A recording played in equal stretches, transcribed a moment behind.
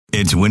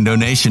It's Window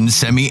Nation's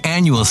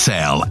semi-annual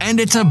sale, and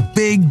it's a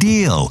big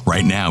deal.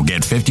 Right now,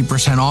 get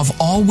 50% off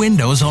all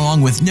windows along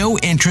with no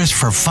interest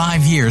for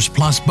 5 years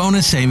plus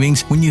bonus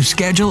savings when you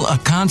schedule a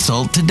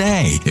consult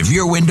today. If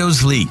your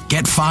windows leak,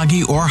 get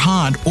foggy or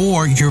hot,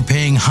 or you're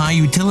paying high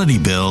utility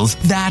bills,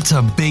 that's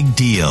a big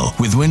deal.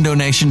 With Window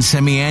Nation's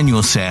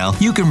semi-annual sale,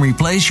 you can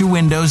replace your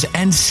windows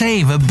and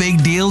save a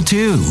big deal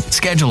too.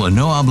 Schedule a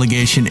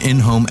no-obligation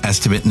in-home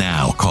estimate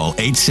now. Call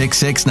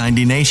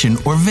 866-90-NATION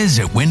or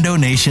visit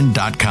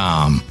windownation.com.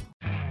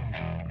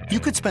 You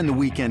could spend the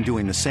weekend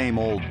doing the same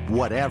old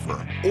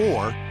whatever,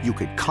 or you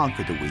could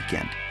conquer the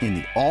weekend in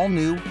the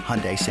all-new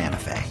Hyundai Santa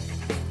Fe.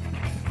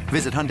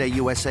 Visit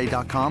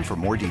HyundaiUSA.com for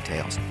more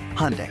details.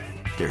 Hyundai,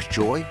 there's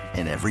joy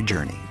in every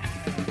journey.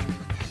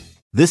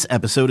 This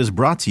episode is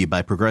brought to you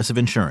by Progressive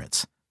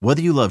Insurance.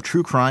 Whether you love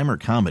true crime or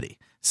comedy,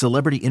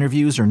 celebrity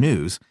interviews or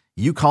news,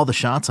 you call the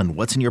shots on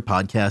what's in your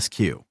podcast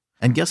queue.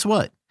 And guess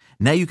what?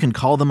 Now you can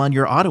call them on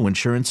your auto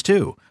insurance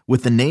too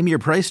with the Name Your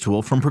Price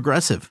tool from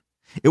Progressive.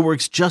 It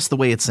works just the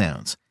way it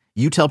sounds.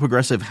 You tell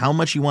Progressive how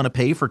much you want to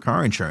pay for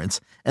car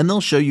insurance, and they'll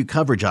show you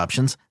coverage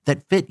options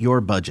that fit your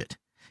budget.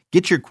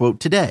 Get your quote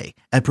today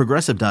at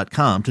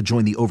Progressive.com to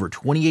join the over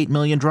 28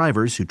 million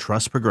drivers who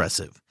trust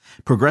Progressive.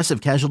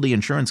 Progressive Casualty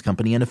Insurance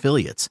Company and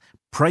Affiliates.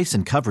 Price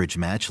and coverage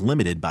match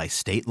limited by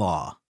state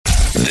law.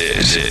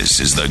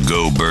 This is the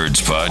Go Birds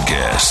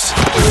Podcast.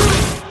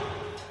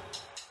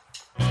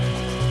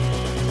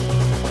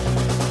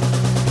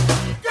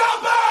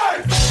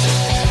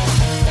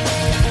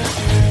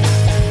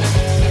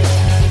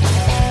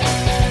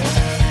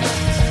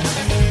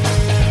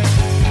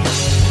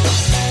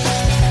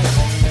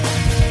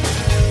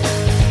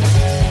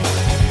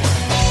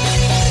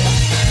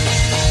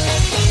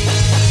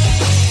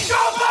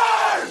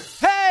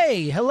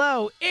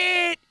 Hello,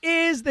 it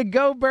is the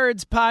Go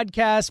Birds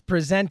Podcast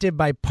presented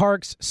by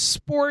Parks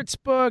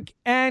Sportsbook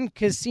and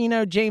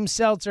Casino. James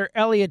Seltzer,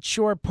 Elliott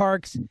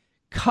Shore-Parks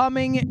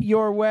coming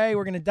your way.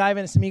 We're going to dive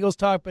into some Eagles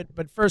talk,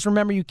 but first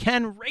remember you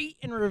can rate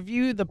and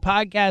review the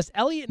podcast.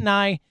 Elliott and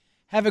I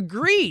have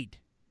agreed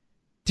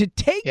to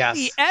take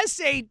the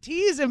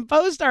SATs and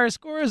post our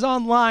scores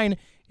online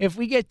if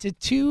we get to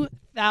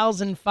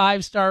 2,000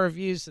 five-star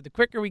reviews. So the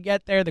quicker we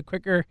get there, the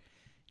quicker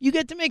you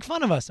get to make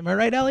fun of us. Am I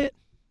right, Elliott?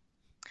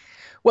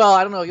 Well,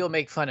 I don't know if you'll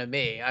make fun of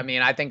me. I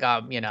mean, I think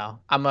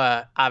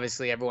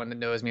obviously everyone that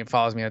knows me and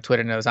follows me on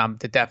Twitter knows I'm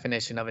the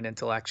definition of an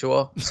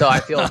intellectual. So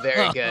I feel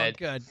very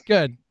good.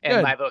 Good.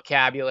 And my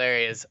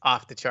vocabulary is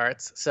off the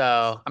charts.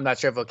 So I'm not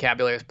sure if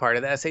vocabulary is part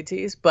of the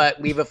SATs,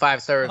 but leave a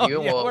 5-star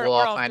review and we'll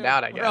all find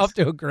out, I guess. We're off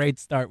to a great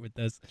start with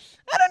this.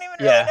 I don't even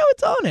really know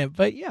what's on it,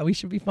 but yeah, we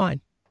should be fine.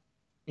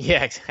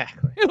 Yeah,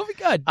 exactly. It'll be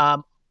good.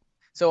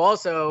 So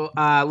also,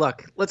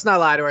 look, let's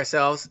not lie to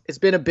ourselves. It's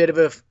been a bit of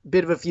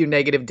a few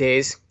negative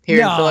days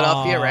here in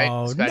Philadelphia, right?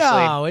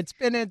 No, it's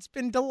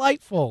been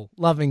delightful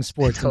loving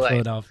sports in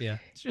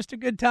Philadelphia. It's just a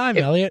good time,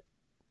 Elliott.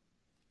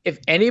 If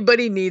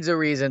anybody needs a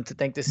reason to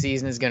think the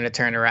season is going to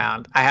turn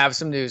around, I have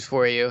some news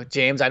for you.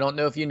 James, I don't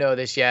know if you know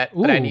this yet,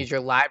 but I need your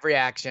live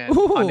reaction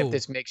on if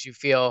this makes you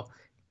feel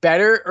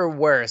better or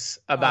worse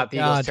about the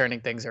Eagles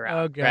turning things around.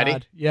 Oh, God.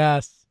 Ready?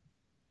 Yes.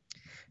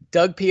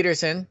 Doug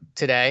Peterson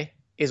today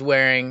is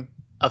wearing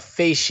a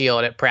face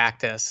shield at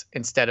practice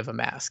instead of a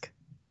mask.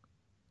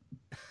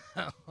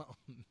 Oh,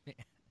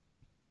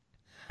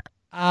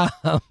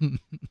 man.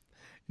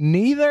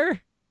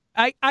 Neither.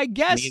 I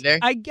guess. Neither?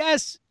 I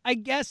guess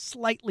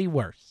slightly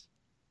worse.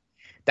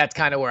 That's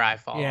kind of where I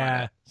fall. Yeah,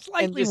 on it.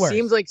 slightly and it worse.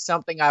 Seems like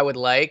something I would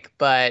like,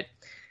 but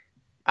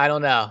I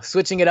don't know.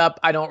 Switching it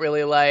up, I don't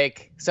really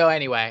like. So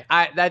anyway,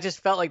 that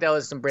just felt like that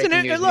was some breaking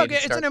news. Look,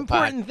 it's an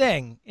important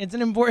thing. It's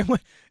an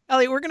important.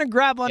 Elliott, we're going to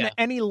grab onto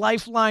any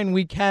lifeline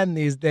we can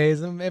these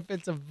days. If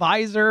it's a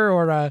visor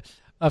or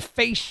a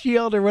face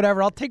shield or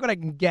whatever, I'll take what I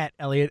can get,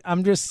 Elliott.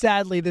 I'm just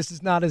sadly, this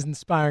is not as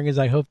inspiring as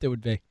I hoped it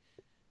would be.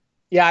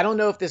 Yeah, I don't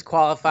know if this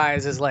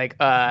qualifies as like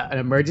an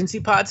emergency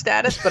pod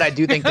status, but I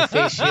do think the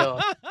face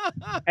shield,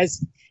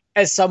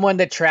 as someone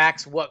that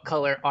tracks what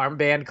color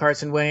armband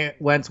Carson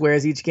Wentz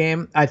wears each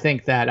game, I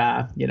think that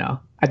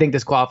I think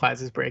this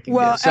qualifies as breaking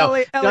news.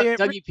 So Elliott,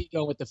 Dougie P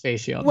going with the face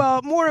shield.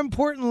 Well, more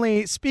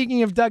importantly,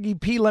 speaking of Dougie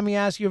P, let me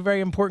ask you a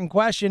very important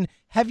question.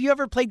 Have you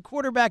ever played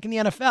quarterback in the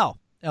NFL,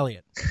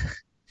 Elliott?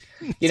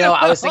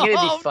 I was thinking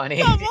it'd be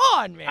funny. Come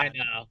on, man.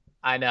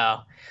 I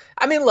know.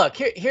 I mean, look,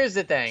 here's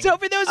the thing. So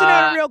for those who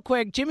know, real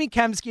quick, Jimmy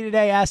Kempski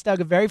today asked Doug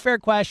a very fair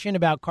question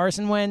about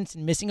Carson Wentz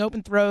and missing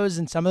open throws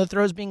and some of the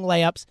throws being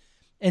layups.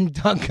 And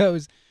Doug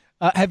goes,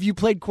 have you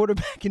played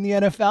quarterback in the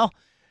NFL?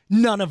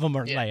 None of them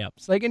are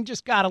layups. And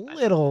just got a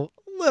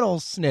little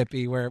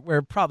snippy where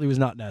it probably was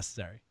not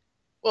necessary.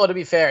 Well, to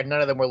be fair, none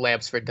of them were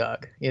layups for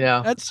Doug.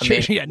 That's true.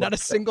 Not a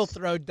single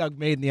throw Doug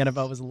made in the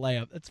NFL was a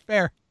layup. That's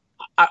fair.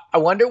 I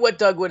wonder what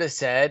Doug would have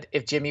said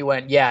if Jimmy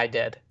went, yeah, I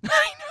did.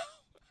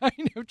 I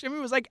know.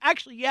 Jimmy was like,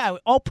 actually, yeah,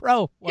 all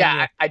pro.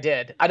 Yeah, I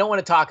did. I don't want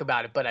to talk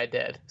about it, but I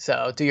did.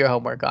 So do your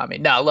homework on me.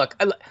 No, look,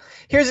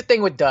 here's the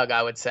thing with Doug,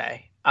 I would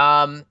say.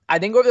 I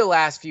think over the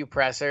last few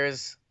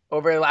pressers,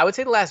 I would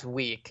say the last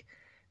week,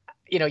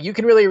 you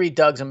can really read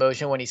Doug's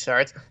emotion when he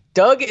starts.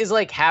 Doug is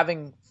like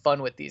having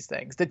fun with these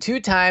things. The 2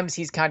 times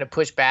he's kind of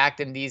pushed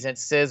back in these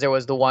instances, there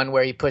was the one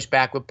where he pushed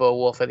back with Bo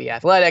Wolf of The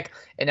Athletic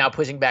and now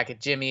pushing back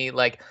at Jimmy.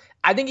 Like,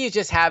 I think he's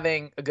just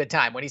having a good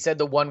time. When he said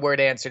the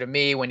one-word answer to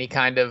me, when he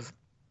kind of,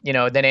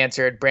 then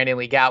answered Brandon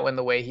Lee Goutwin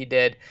the way he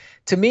did.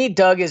 To me,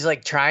 Doug is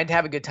like trying to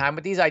have a good time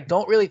with these. I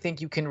don't really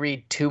think you can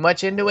read too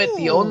much into it.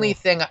 The only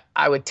thing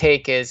I would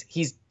take is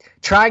he's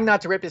trying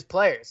not to rip his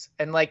players.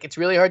 And like, it's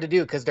really hard to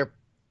do because they're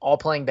all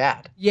playing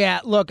bad. Yeah,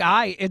 look,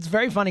 it's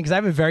very funny because I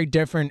have a very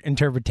different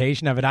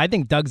interpretation of it. I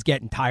think Doug's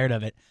getting tired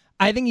of it.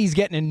 I think he's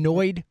getting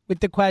annoyed with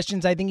the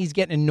questions. I think he's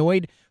getting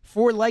annoyed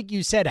for, like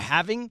you said,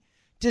 having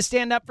to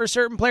stand up for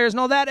certain players and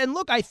all that. And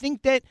look, I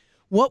think that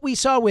what we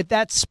saw with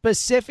that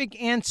specific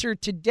answer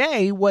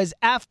today was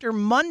after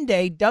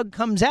Monday, Doug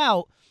comes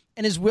out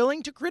and is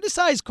willing to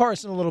criticize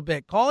Carson a little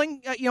bit,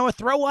 calling a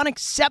throw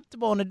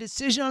unacceptable and a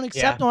decision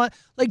unacceptable. Yeah.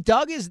 Like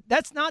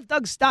that's not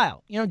Doug's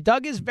style.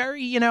 Doug is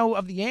very,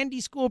 of the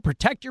Andy school,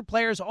 protect your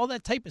players, all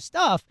that type of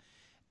stuff.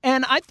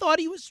 And I thought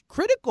he was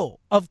critical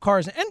of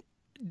Carson and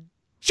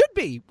should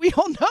be. We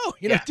all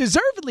know,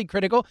 deservedly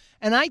critical.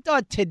 And I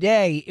thought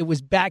today it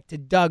was back to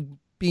Doug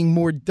being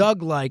more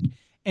Doug-like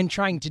and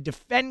trying to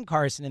defend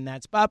Carson in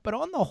that spot. But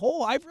on the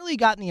whole, I've really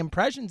gotten the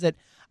impressions that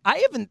I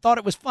haven't thought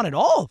it was fun at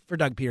all for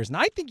Doug Peterson.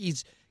 I think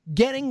he's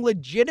getting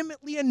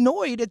legitimately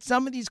annoyed at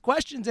some of these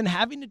questions and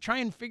having to try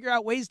and figure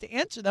out ways to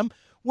answer them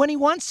when he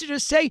wants to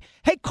just say,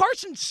 hey,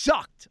 Carson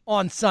sucked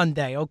on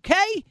Sunday,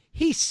 okay?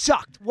 He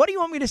sucked. What do you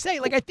want me to say?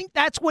 Like, I think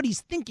that's what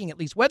he's thinking, at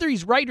least. Whether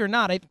he's right or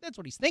not, I think that's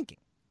what he's thinking.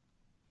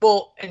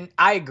 Well, and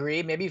I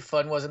agree. Maybe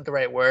fun wasn't the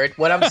right word.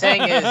 What I'm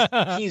saying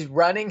is he's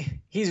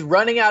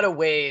running out of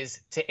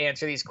ways to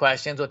answer these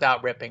questions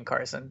without ripping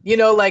Carson.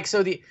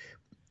 So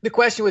the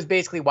question was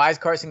basically, why is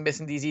Carson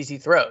missing these easy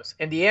throws?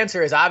 And the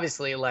answer is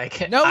obviously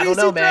like, I don't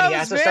know, man. He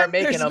has to start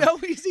making them. There's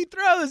no easy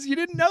throws. You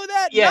didn't know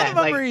that? Yeah, none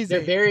of them are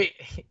easy.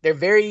 They're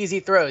very easy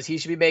throws. He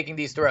should be making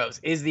these throws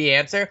is the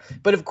answer.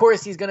 But of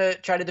course, he's going to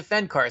try to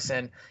defend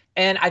Carson.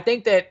 And I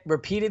think that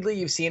repeatedly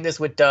you've seen this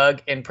with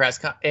Doug in press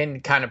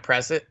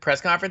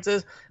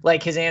conferences,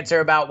 like his answer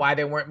about why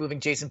they weren't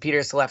moving Jason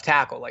Peters to left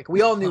tackle. Like,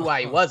 we all knew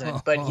why he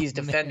wasn't, but he's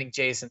defending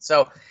Jason.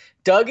 So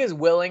Doug is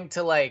willing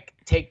to like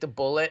take the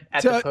bullet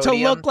at the podium.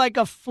 To look like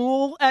a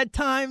fool at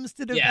times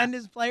to defend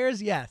his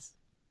players. Yes.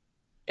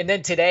 And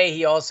then today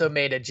he also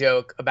made a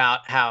joke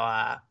about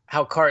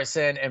how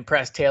Carson and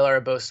Press Taylor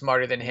are both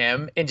smarter than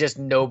him, and just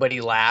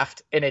nobody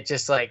laughed. And it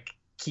just like,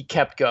 he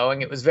kept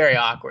going. It was very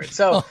awkward.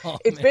 So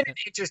it's been an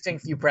interesting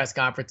few press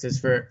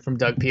conferences from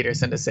Doug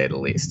Peterson, to say the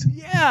least.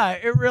 Yeah,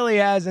 it really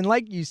has. And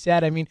like you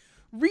said, I mean,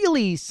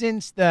 really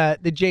since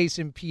the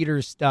Jason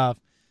Peters stuff,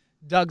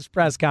 Doug's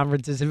press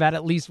conferences have had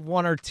at least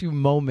one or two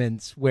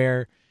moments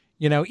where,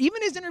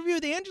 even his interview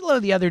with Angelo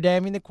the other day,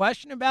 I mean, the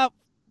question about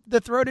the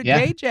throw to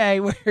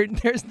JJ where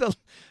there's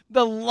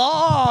the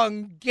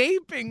long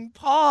gaping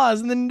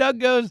pause and then Doug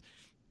goes,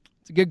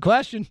 it's a good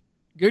question.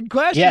 Good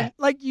question. Yeah.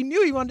 Like, you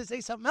knew he wanted to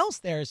say something else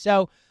there.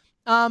 So,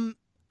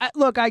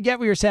 look, I get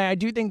what you're saying. I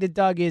do think that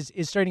Doug is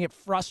starting to get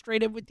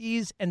frustrated with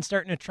these and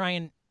starting to try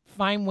and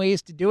find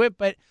ways to do it.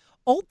 But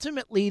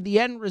ultimately, the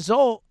end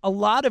result, a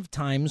lot of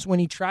times when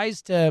he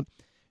tries to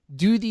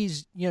do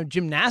these,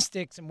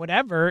 gymnastics and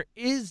whatever,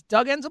 is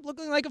Doug ends up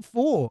looking like a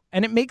fool,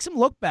 and it makes him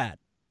look bad.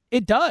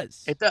 It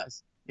does. It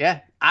does.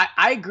 Yeah,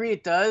 I agree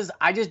it does.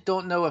 I just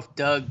don't know if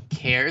Doug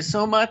cares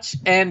so much.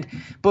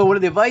 But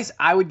what the advice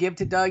I would give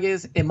to Doug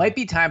is it might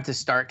be time to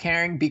start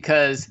caring,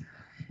 because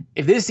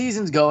if this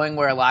season's going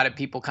where a lot of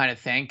people kind of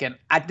think, and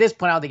at this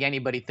point I don't think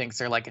anybody thinks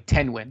they're like a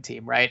 10-win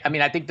team, right? I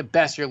mean, I think the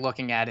best you're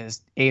looking at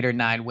is 8 or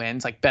 9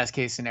 wins, like best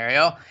case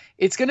scenario.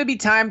 It's going to be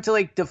time to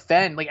like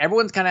defend. Like,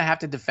 everyone's kind of have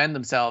to defend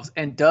themselves.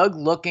 And Doug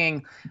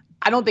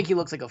I don't think he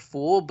looks like a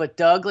fool, but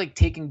Doug like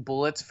taking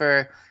bullets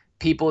for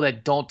people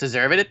that don't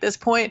deserve it at this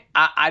point,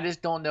 I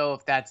just don't know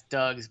if that's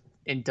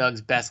in Doug's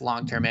best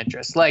long-term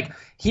interest. Like,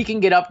 he can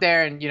get up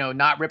there and,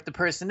 not rip the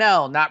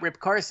personnel, not rip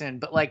Carson,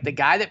 but like the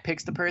guy that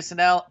picks the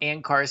personnel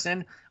and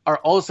Carson are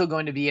also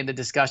going to be in the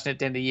discussion at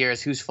the end of the year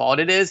as whose fault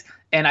it is.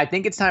 And I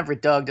think it's time for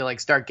Doug to like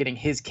start getting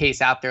his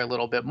case out there a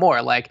little bit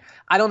more. Like,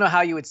 I don't know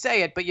how you would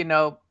say it, but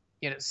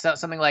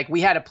something like, we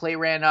had a play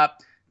ran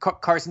up,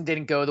 Carson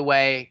didn't go the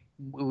way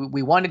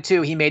we wanted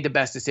to, he made the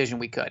best decision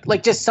we could.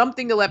 Like, just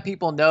something to let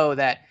people know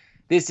that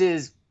this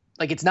is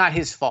like, it's not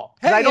his fault.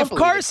 Hey, if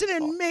Carson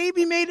had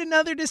maybe made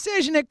another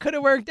decision, it could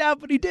have worked out,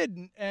 but he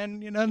didn't.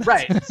 And,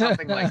 right.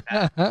 Something like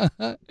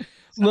that.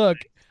 Look,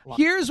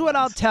 here's what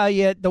I'll tell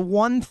you. The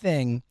one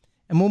thing,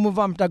 and we'll move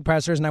on to Doug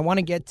Pressers, and I want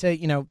to get to,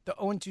 the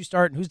 0-2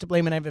 start and who's to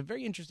blame. And I have a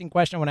very interesting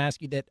question I want to ask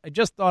you that I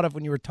just thought of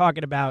when you were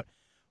talking about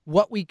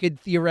what we could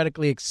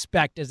theoretically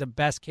expect as a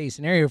best case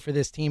scenario for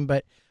this team.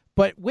 But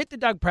with the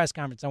Doug press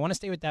conference, I want to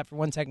stay with that for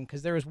 1 second,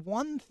 because there is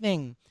one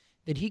thing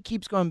that he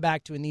keeps going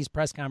back to in these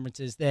press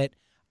conferences that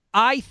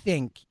I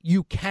think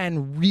you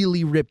can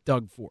really rip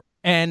Doug for.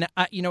 And,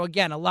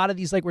 again, a lot of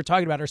these, like we're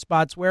talking about, are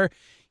spots where,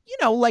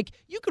 like,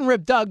 you can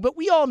rip Doug, but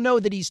we all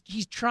know that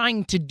he's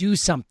trying to do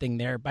something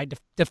there by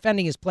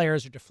defending his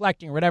players or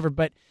deflecting or whatever.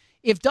 But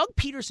If Doug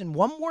Peterson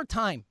one more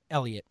time,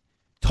 Elliot,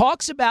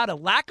 talks about a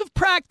lack of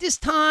practice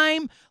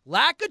time,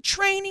 lack of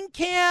training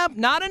camp,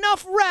 not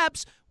enough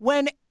reps,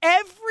 when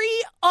every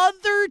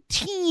other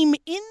team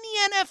in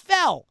the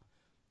NFL,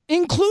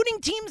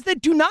 including teams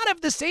that do not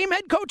have the same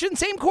head coach and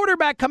same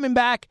quarterback coming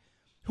back,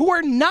 who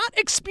are not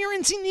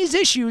experiencing these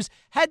issues,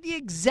 had the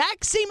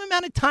exact same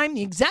amount of time,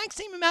 the exact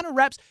same amount of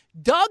reps.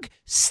 Doug,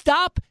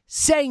 stop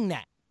saying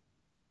that.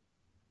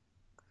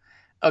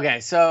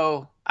 Okay,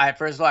 so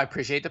first of all, I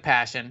appreciate the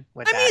passion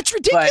with that. I mean, it's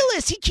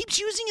ridiculous. He keeps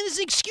using it as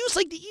an excuse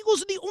like the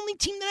Eagles are the only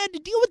team that had to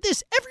deal with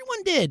this.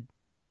 Everyone did.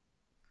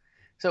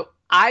 So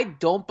I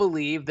don't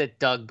believe that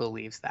Doug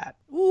believes that.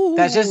 Ooh,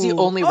 that's just the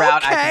only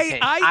route I can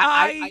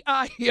take.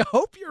 I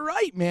hope you're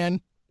right,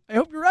 man. I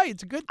hope you're right.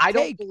 It's a good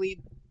take.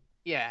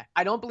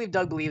 I don't believe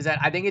Doug believes that.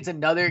 I think it's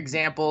another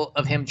example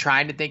of him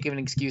trying to think of an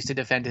excuse to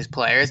defend his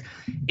players.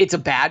 It's a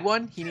bad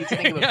one. He needs to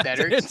think of a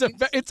better excuse.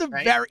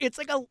 It's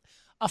like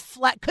a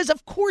flat, because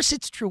of course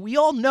it's true. We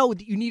all know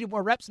that you needed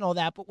more reps and all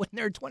that, but when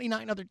there are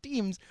 29 other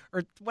teams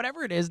or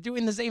whatever it is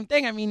doing the same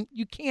thing, I mean,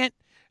 you can't,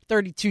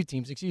 32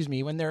 teams, excuse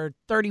me, when there are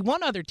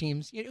 31 other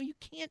teams, you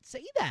can't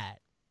say that.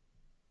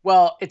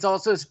 Well, it's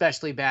also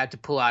especially bad to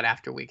pull out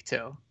after week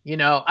 2.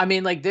 I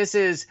mean, like this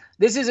is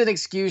an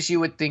excuse you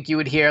would think you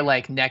would hear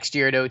like next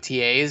year at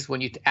OTAs when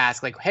you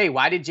ask like, hey,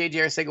 why did J.J.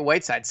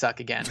 Arcega-Whiteside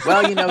suck again?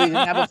 Well, he didn't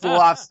have a full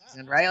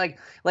offseason, right?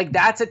 Like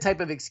that's a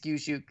type of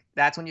excuse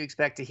that's when you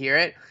expect to hear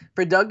it.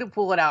 For Doug to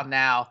pull it out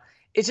now,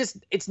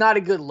 it's not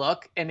a good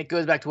look. And it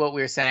goes back to what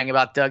we were saying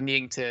about Doug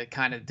needing to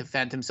kind of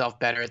defend himself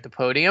better at the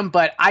podium.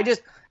 But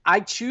I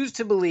choose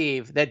to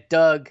believe that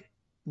Doug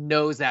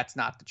knows that's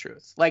not the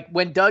truth. Like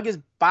when Doug is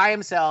by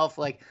himself,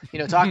 like,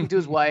 talking to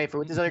his wife or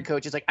with his other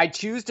coaches, like I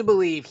choose to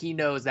believe he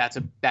knows that's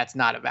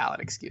not a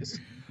valid excuse.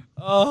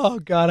 Oh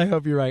God, I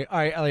hope you're right. All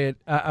right, Elliot,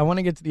 I want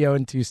to get to the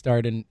 0-2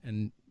 start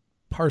and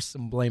parse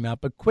some blame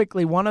out, but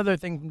quickly, one other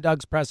thing from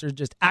Doug's presser,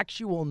 just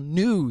actual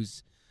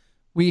news.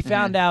 We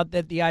found out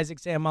that the Isaac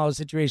Seumalo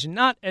situation,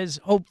 not as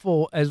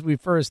hopeful as we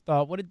first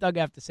thought. What did Doug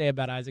have to say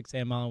about Isaac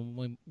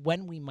Seumalo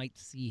when we might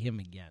see him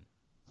again?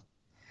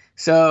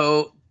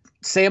 So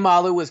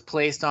Seumalo was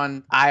placed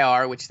on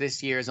IR, which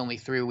this year is only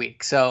 3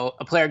 weeks. So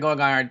a player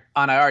going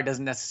on IR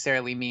doesn't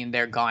necessarily mean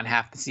they're gone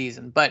half the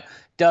season. But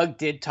Doug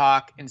did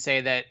talk and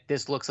say that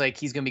this looks like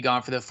he's going to be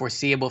gone for the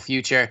foreseeable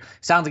future.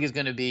 Sounds like it's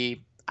going to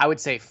be, I would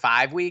say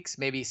 5 weeks,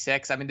 maybe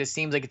 6. I mean, this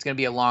seems like it's going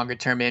to be a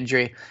longer-term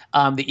injury.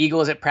 The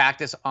Eagles at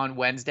practice on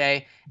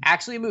Wednesday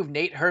actually moved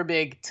Nate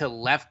Herbig to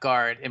left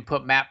guard and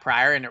put Matt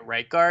Pryor in at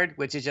right guard,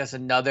 which is just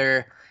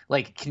another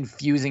like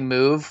confusing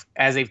move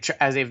as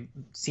they've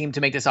seemed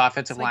to make this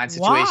offensive line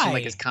situation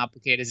like as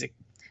complicated as it.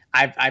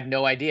 I've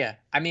no idea.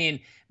 I mean,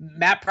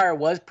 Matt Pryor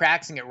was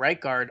practicing at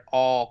right guard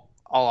all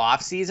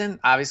off season,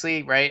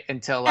 obviously, right?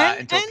 Until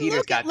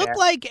Peters got there. Looked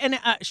like, and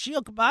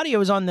Sheil Kapadia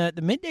was on the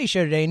midday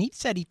show today, and he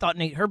said he thought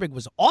Nate Herbig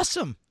was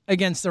awesome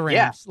against the Rams.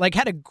 Yeah. Like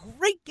had a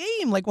great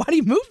game. Like why do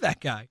you move that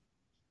guy?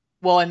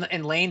 Well,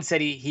 and Lane said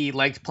he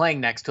liked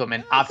playing next to him,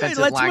 and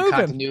offensive line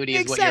continuity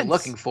is what you're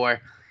looking for.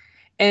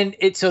 And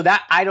so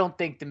that I don't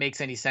think that makes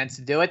any sense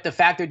to do it. The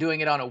fact they're doing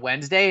it on a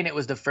Wednesday, and it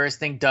was the first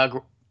thing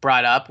Doug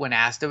brought up when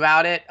asked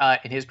about it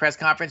in his press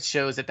conference,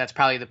 shows that that's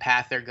probably the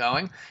path they're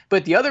going.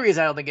 But the other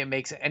reason I don't think it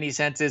makes any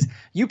sense is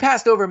you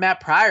passed over Matt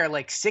Pryor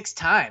like 6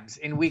 times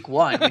in week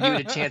 1 when you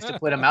had a chance to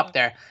put him up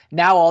there.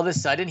 Now all of a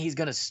sudden he's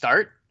going to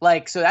start.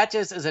 So that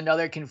just is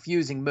another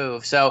confusing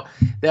move. So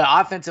the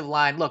offensive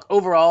line, look,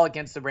 overall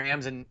against the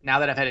Rams, and now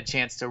that I've had a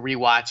chance to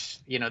rewatch,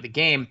 the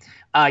game,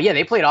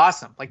 they played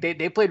awesome. Like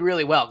they played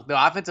really well.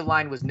 The offensive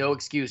line was no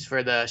excuse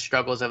for the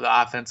struggles of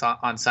the offense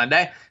on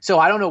Sunday. So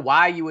I don't know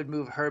why you would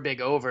move Herbig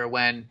over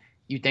when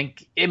you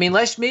think,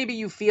 unless maybe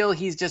you feel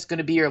he's just going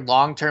to be your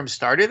long-term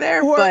starter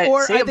there. But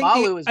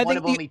Seumalo is one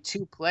of only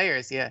 2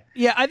 players. Yeah.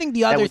 Yeah, I think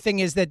the other thing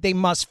is that they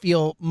must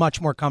feel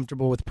much more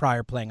comfortable with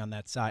Pryor playing on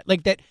that side.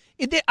 Like that.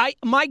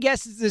 My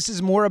guess is this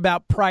is more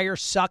about Pryor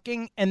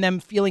sucking and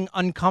them feeling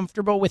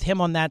uncomfortable with him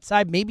on that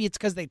side. Maybe it's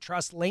because they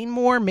trust Lane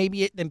more,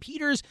 than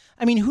Peters.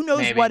 I mean, who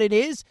knows what it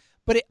is?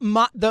 But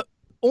the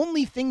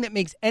only thing that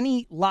makes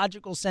any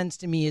logical sense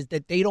to me is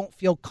that they don't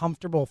feel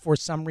comfortable for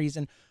some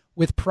reason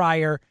with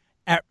Pryor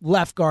at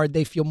left guard.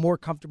 They feel more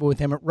comfortable with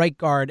him at right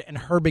guard, and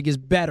Herbig is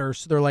better.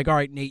 So they're like, all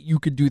right, Nate, you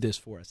could do this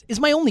for us.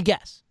 Is my only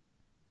guess.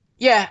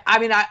 Yeah, I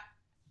mean,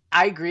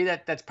 I agree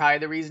that that's probably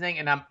the reasoning,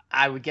 and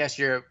I would guess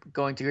you're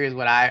going to agree with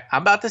what I'm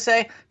about to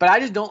say, but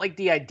I just don't like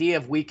the idea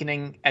of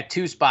weakening at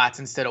 2 spots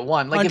instead of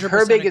 1. Like if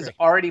Herbig is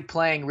already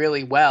playing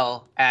really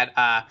well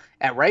at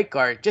right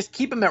guard, just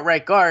keep him at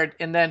right guard,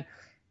 and then,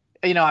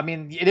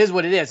 it is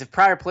what it is. If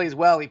Pryor plays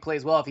well, he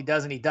plays well. If he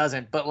doesn't, he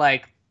doesn't. But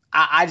like,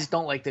 I just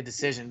don't like the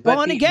decision. But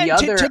and again,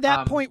 to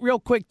that point real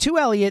quick too,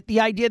 Elliot, the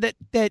idea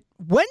that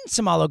when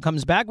Seumalo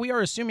comes back, we are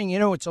assuming,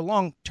 it's a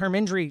long-term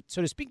injury,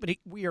 so to speak, but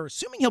we are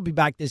assuming he'll be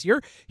back this year.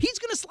 He's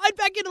going to slide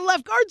back into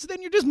left guard, so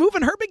then you're just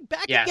moving Herbig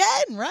back again,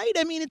 right?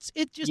 I mean,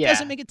 it just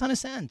doesn't make a ton of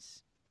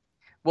sense.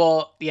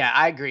 Well, yeah,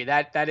 I agree.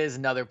 That is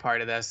another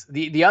part of this.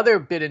 The other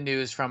bit of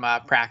news from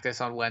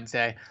practice on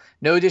Wednesday: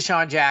 no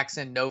Deshaun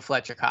Jackson, no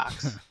Fletcher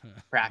Cox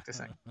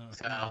practicing.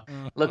 So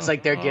looks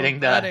like they're getting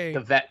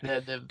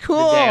the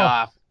cool. day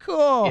off.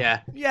 Cool.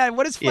 Yeah.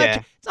 What is Fletcher?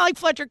 Yeah. It's not like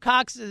Fletcher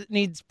Cox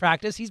needs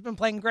practice. He's been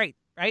playing great,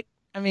 right?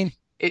 I mean,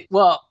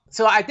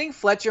 so I think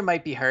Fletcher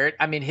might be hurt.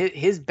 I mean,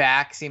 his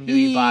back seemed to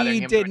be bothering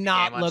him. He did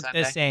not look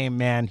the same,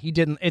 man. He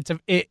didn't.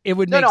 It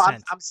would make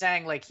sense. I'm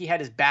saying like he had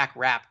his back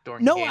wrapped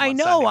during the game. No, I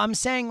know. Sunday. I'm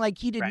saying like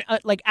he didn't.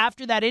 Right. Like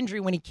after that injury,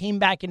 when he came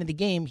back into the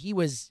game, he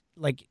was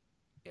like,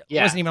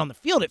 wasn't even on the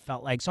field. It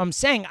felt like. So I'm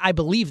saying I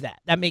believe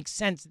that. That makes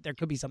sense that there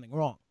could be something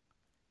wrong.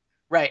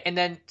 Right, and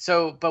then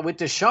but with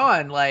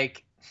Deshaun,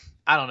 like,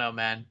 I don't know,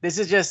 man. This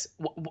is just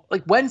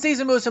like Wednesday's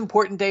the most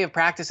important day of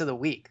practice of the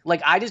week.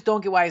 Like, I just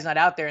don't get why he's not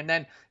out there. And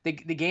then the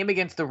game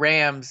against the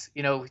Rams,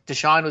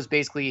 Deshaun was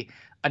basically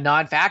a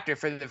non-factor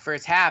for the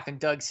first half. And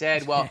Doug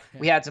said, well,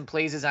 we had some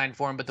plays designed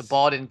for him, but the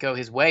ball didn't go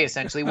his way,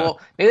 essentially.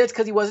 Well, maybe that's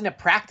because he wasn't at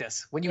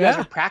practice when you guys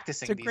were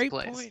practicing these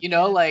plays.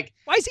 Point, like,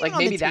 why is he like on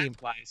maybe the team?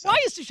 that's why. So. Why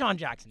is Deshaun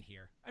Jackson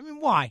here? I mean,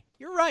 why?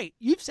 You're right.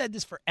 You've said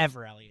this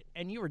forever, Elliot,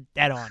 and you were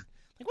dead on.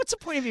 Like, what's the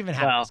point of even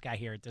having this guy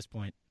here at this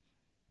point?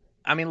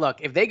 I mean, look,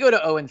 if they go to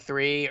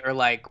 0-3 or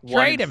like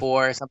 1-4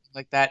 or something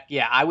like that,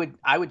 yeah, I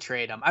would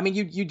trade him. I mean,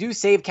 you do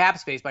save cap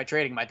space by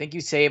trading him. I think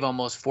you save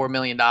almost $4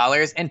 million.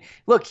 And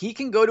look, he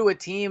can go to a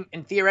team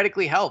and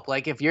theoretically help.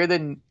 Like if you're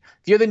the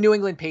New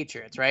England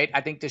Patriots, right? I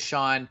think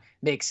Deshaun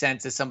makes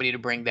sense as somebody to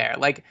bring there.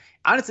 Like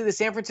honestly, the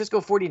San Francisco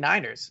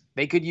 49ers,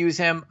 they could use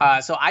him.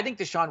 So I think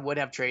Deshaun would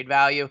have trade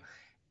value.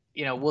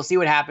 We'll see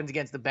what happens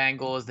against the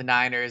Bengals, the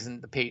Niners,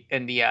 and the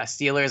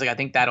Steelers. Like, I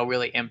think that'll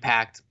really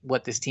impact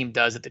what this team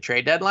does at the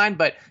trade deadline.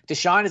 But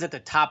Deshaun is at the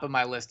top of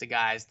my list of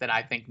guys that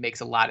I think makes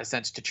a lot of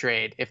sense to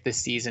trade if this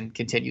season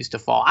continues to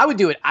fall. I would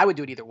do it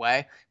either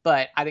way,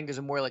 but I think there's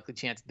a more likely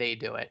chance they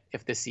do it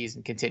if this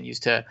season continues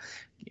to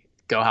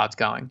go how it's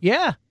going.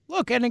 Yeah.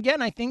 Look, and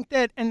again, I think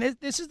that, and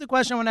this is the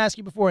question I want to ask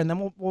you before, and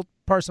then we'll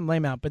parse some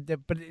blame out. But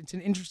it's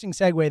an interesting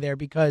segue there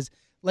because,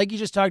 like you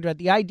just talked about,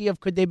 the idea of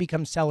could they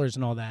become sellers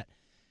and all that.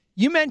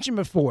 You mentioned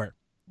before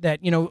that,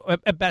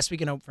 at best we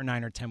can hope for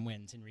 9 or 10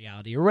 wins in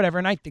reality or whatever,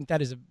 and I think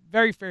that is a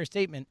very fair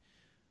statement.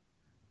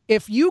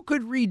 If you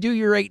could redo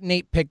your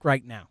 8-8 pick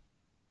right now,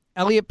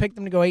 Elliot picked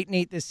them to go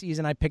 8-8 this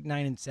season, I picked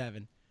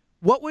 9-7.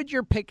 What would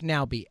your pick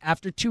now be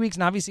after 2 weeks?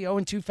 And obviously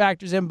 0-2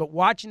 factors in, but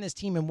watching this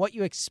team and what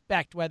you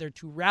expect, whether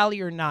to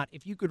rally or not,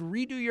 if you could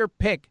redo your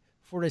pick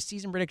for a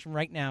season prediction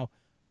right now,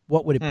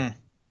 what would it be?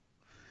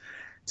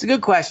 It's a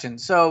good question.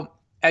 So,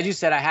 as you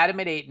said, I had him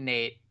at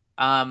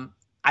 8-8.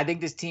 I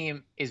think this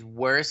team is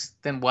worse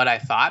than what I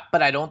thought,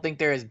 but I don't think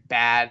they're as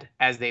bad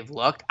as they've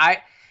looked. And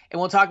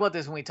we'll talk about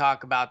this when we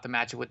talk about the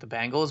matchup with the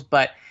Bengals,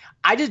 but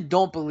I just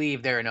don't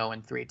believe they're an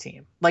 0-3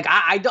 team. Like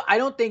I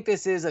don't think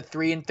this is a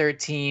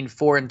 3-13,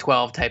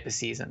 4-12 type of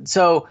season.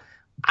 So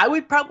I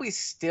would probably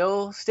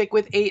still stick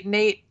with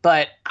 8-8,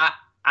 but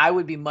I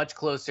would be much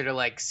closer to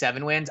like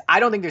 7 wins. I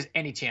don't think there's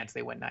any chance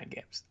they win 9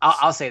 games.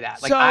 I'll say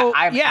that. Like,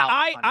 I'm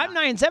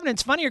 9-7.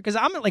 It's funnier because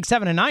I'm at like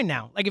 7-9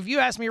 now. Like if you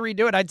asked me to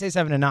redo it, I'd say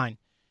 7-9.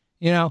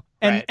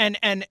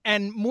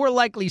 And more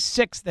likely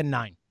 6 than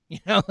 9.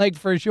 Like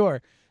for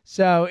sure.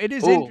 So it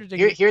is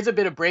interesting. Here's a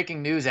bit of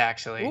breaking news.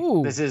 Actually,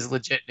 This is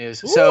legit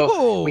news. Ooh.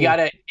 So we got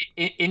an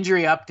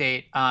injury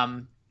update.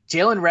 Jalen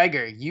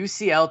Reagor,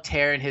 UCL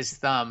tear in his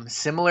thumb,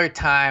 similar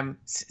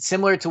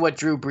to what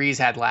Drew Brees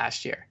had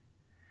last year.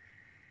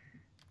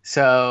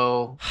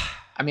 So,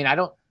 I mean,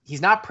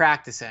 he's not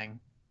practicing.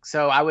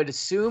 So I would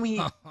assume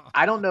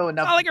I don't know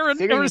enough. Not like a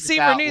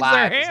receiver needs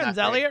their hands,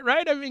 Elliot,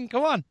 right? I mean,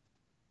 come on.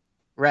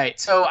 Right.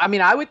 So, I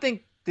mean, I would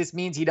think this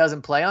means he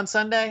doesn't play on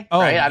Sunday. Oh,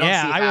 right?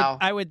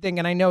 I would think,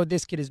 and I know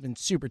this kid has been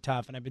super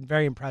tough, and I've been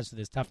very impressed with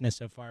his toughness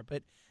so far.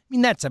 But, I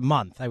mean, that's a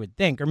month, I would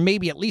think, or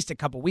maybe at least a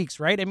couple weeks,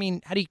 right? I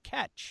mean, how do you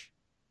catch?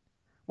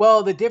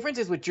 Well, the difference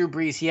is with Drew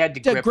Brees, he had to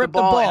grip the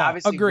ball. And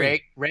obviously,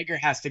 Reagor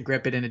has to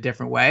grip it in a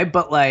different way.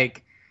 But,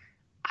 like,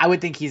 I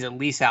would think he's at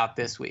least out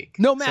this week.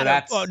 No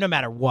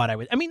matter what,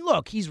 I mean,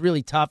 look, he's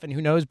really tough, and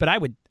who knows? But I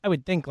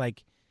would think,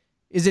 like,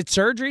 is it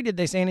surgery? Did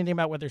they say anything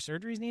about whether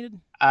surgery is needed?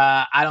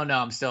 I don't know.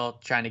 I'm still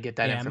trying to get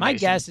that information. My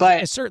guess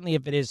is certainly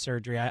if it is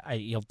surgery,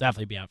 he'll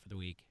definitely be out for the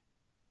week.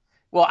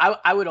 Well,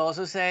 I would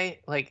also say,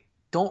 like,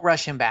 don't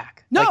rush him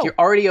back. No. Like, you're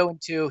already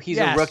 0-2. He's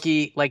a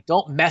rookie. Like,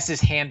 don't mess his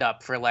hand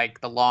up for,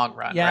 like, the long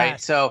run, right?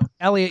 So,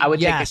 Elliot, I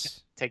would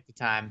take the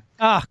time.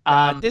 Oh,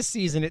 God, this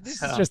season,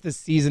 this is just the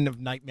season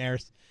of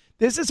nightmares.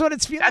 This is what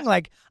it's feeling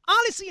like.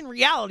 Honestly, in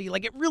reality,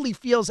 like it really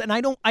feels, and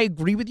I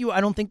agree with you. I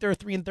don't think they're a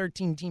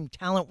 3-13 team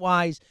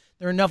talent-wise.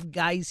 There are enough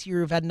guys here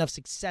who've had enough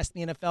success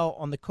in the NFL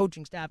on the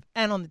coaching staff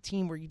and on the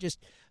team where you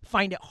just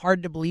find it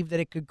hard to believe that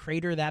it could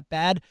crater that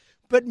bad.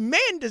 But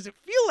man, does it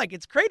feel like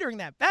it's cratering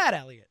that bad,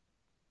 Elliot?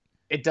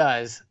 It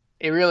does.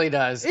 It really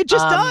does. It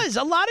just does.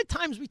 A lot of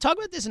times, we talk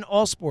about this in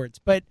all sports,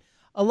 but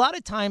a lot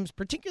of times,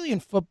 particularly in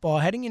football,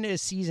 heading into a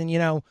season,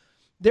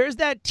 there's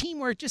that team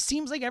where it just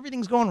seems like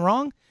everything's going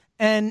wrong.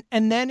 And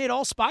then it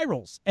all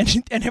spirals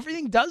and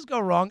everything does go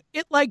wrong.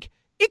 It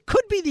it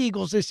could be the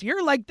Eagles this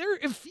year. Like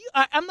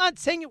I'm not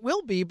saying it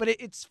will be, but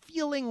it's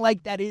feeling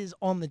like that is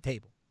on the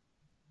table.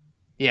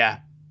 Yeah,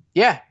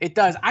 it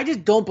does. I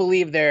just don't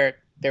believe they're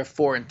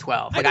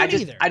 4-12. Like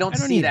I don't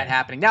see that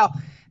happening. Now,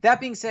 that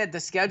being said, the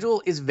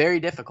schedule is very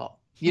difficult.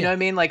 You know what I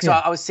mean? Like, so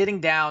I was sitting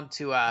down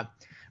to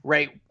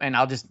write, and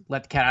I'll just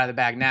let the cat out of the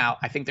bag now.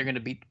 I think they're going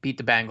to beat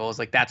the Bengals.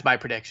 Like, that's my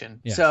prediction.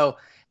 Yes. So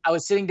I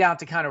was sitting down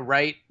to kind of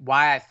write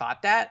why I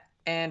thought that,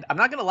 and I'm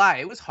not going to lie,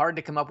 it was hard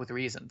to come up with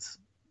reasons.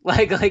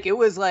 Like it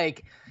was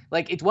like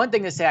it's one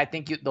thing to say I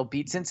think they'll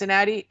beat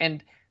Cincinnati,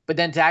 but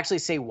then to actually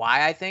say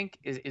why I think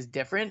is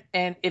different.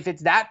 And if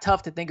it's that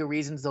tough to think of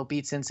reasons they'll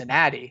beat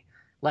Cincinnati,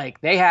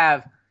 like they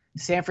have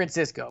San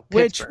Francisco,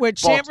 which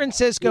San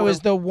Francisco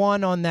is the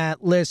one on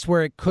that list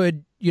where it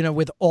could,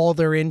 with all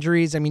their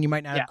injuries. I mean, you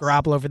might not have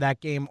Garoppolo for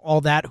that game, all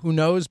that, who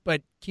knows,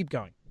 but keep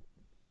going.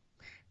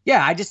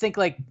 Yeah, I just think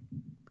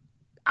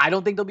I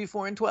don't think they'll be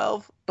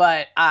 4-12,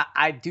 but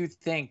I do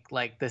think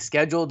the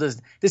schedule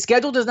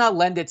does not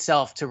lend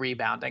itself to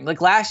rebounding.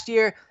 Like last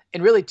year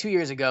and really 2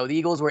 years ago, the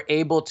Eagles were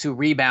able to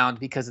rebound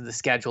because of the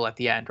schedule at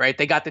the end, right?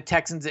 They got the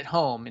Texans at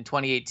home in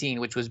 2018,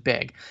 which was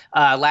big.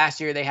 Last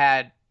year they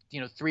had,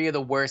 three of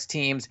the worst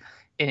teams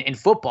in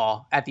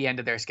football at the end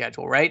of their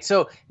schedule, right?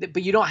 So,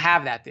 but you don't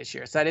have that this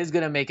year. So that is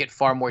going to make it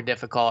far more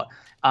difficult.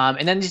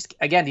 And then just,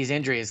 again, these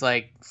injuries,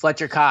 like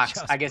Fletcher Cox,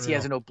 I guess he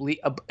has an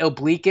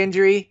oblique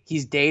injury.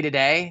 He's day to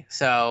day.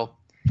 So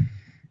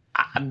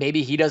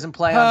maybe he doesn't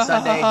play on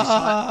Sunday.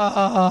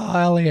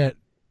 Elliot.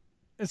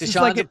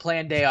 Deshaun's a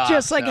planned day off.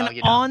 Just like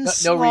an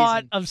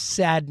onslaught of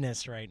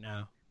sadness right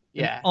now.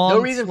 Yeah, no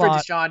reason for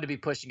Deshaun to be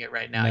pushing it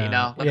right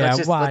now.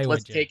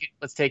 Let's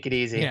take it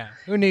easy. Yeah,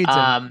 who needs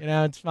him?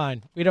 It's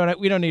fine. We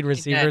don't need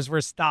receivers. We're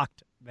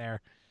stocked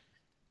there.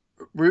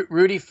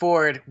 Rudy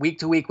Ford week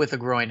to week with a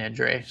groin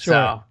injury.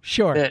 Sure.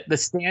 The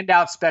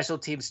standout special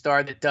team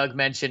star that Doug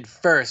mentioned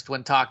first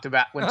when talking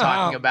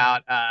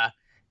about.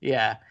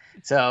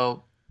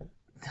 So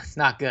that's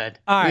not good.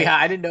 All right. Yeah,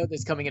 I didn't know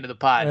this coming into the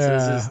pod. So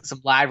this is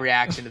some live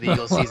reaction to the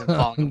Eagles season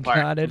falling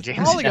apart.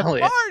 Falling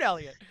apart,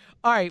 Elliot.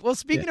 All right. Well,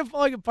 speaking of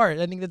falling apart,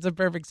 I think that's a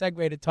perfect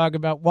segue to talk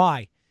about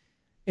why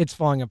it's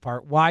falling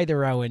apart, why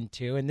they're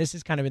 0-2. And this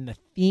is kind of in the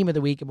theme of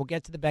the week. And we'll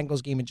get to the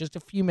Bengals game in just a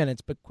few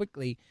minutes. But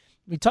quickly,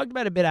 we talked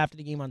about it a bit after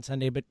the game on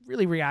Sunday, but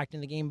really reacting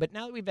to the game. But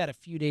now that we've had a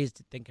few days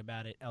to think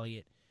about it,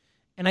 Elliot,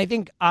 and I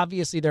think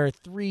obviously there are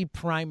three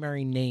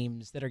primary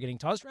names that are getting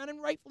tossed around,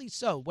 and rightfully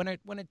so. When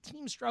a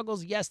team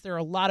struggles, yes, there are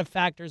a lot of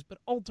factors, but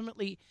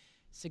ultimately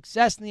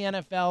success in the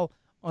NFL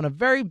on a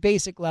very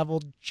basic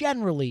level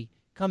generally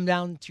come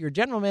down to your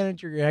general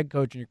manager, your head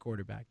coach, and your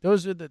quarterback.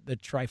 Those are the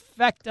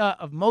trifecta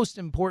of most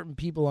important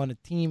people on a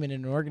team and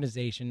in an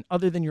organization,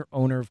 other than your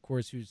owner, of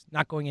course, who's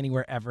not going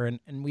anywhere ever,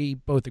 and we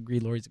both agree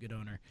Lurie's a good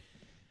owner.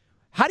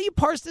 How do you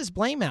parse this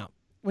blame out?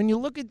 When you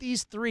look at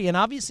these three, and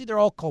obviously they're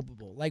all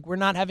culpable, like we're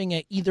not having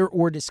an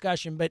either-or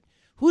discussion, but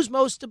who's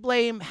most to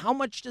blame? How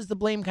much does the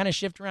blame kind of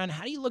shift around?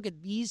 How do you look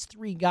at these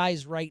three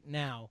guys right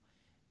now,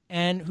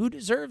 and who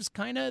deserves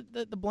kind of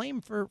the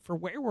blame for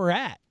where we're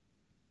at?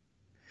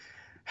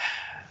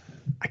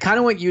 I kind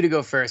of want you to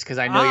go first because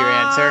I know your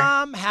answer.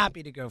 I'm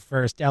happy to go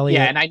first, Elliot.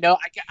 Yeah, and I know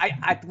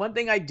I one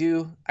thing I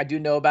do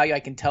know about you. I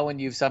can tell when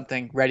you have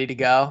something ready to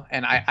go,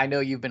 and I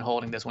know you've been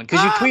holding this one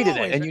because you tweeted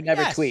it, and you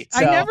never tweet. So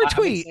I never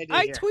tweet.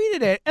 I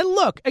tweeted it, and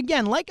look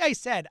again. Like I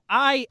said,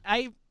 I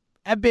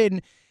have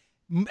been,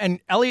 and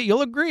Elliot,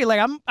 you'll agree.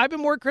 Like I've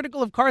been more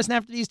critical of Carson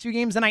after these two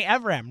games than I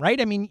ever am.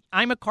 Right? I mean,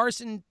 I'm a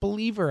Carson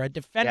believer, a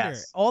defender,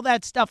 all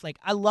that stuff. Like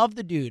I love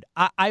the dude.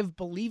 I've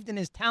believed in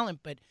his talent,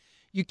 but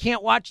you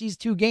can't watch these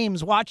two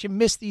games, watch him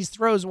miss these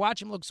throws,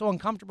 watch him look so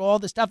uncomfortable, all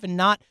this stuff, and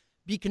not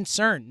be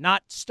concerned,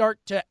 not start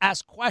to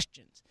ask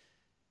questions.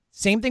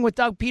 Same thing with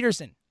Doug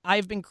Peterson.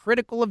 I've been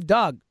critical of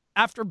Doug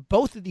after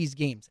both of these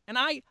games, and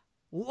I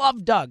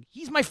love Doug.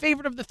 He's my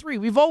favorite of the three.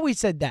 We've always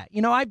said that.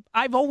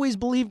 I've always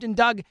believed in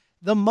Doug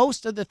the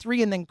most of the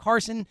three, and then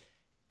Carson,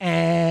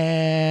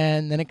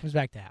 and then it comes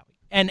back to Howie.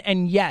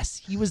 And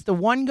yes, he was the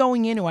one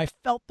going in who I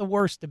felt the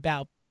worst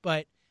about,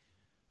 but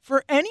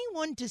for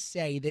anyone to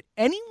say that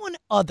anyone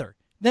other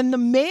than the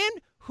man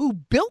who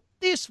built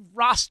this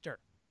roster,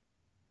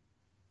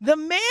 the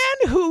man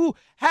who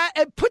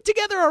put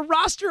together a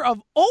roster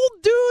of old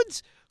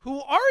dudes who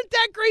aren't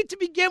that great to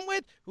begin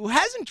with, who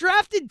hasn't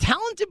drafted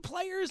talented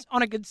players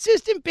on a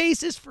consistent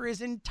basis for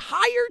his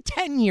entire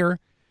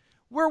tenure,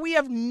 where we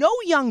have no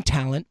young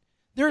talent,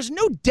 there's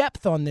no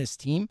depth on this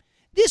team.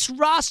 This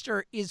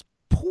roster is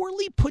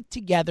poorly put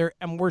together,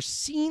 and we're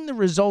seeing the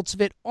results of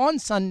it on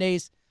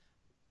Sundays.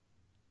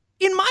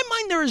 In my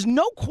mind, there is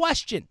no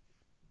question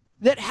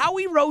that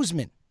Howie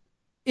Roseman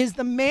is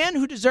the man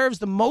who deserves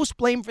the most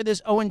blame for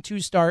this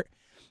 0-2 start.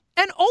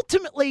 And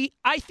ultimately,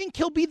 I think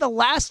he'll be the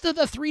last of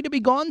the three to be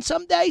gone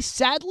someday,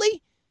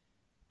 sadly.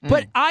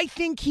 But I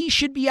think he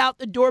should be out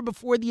the door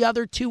before the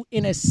other two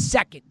in a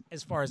second,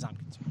 as far as I'm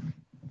concerned.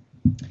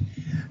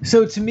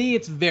 So to me,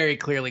 it's very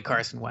clearly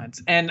Carson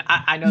Wentz, and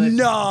I know that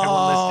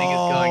everyone listening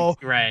is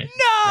going right.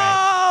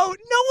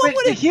 No one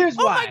would. Here's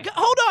why. My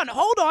God.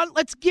 Hold on.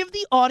 Let's give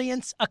the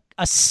audience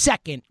a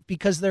second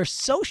because they're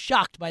so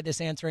shocked by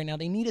this answer right now.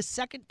 They need a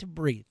second to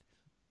breathe.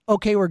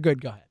 Okay, we're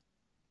good. Go ahead.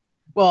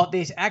 Well,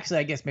 they actually,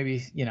 I guess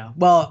maybe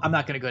Well, I'm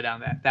not going to go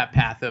down that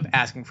path of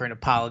asking for an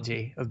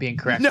apology of being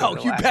correct. No,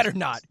 you better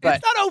not. But,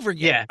 it's not over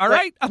yet. Yeah, all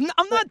right.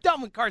 I'm not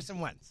done with Carson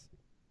Wentz.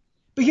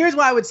 But here's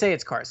why I would say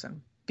it's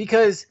Carson,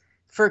 because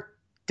for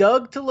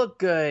Doug to look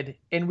good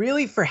and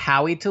really for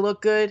Howie to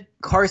look good,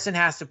 Carson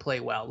has to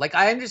play well. Like,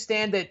 I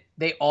understand that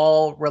they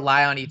all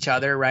rely on each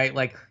other, right?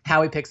 Like,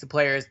 Howie picks the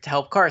players to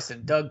help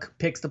Carson. Doug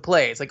picks the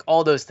plays, like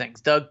all those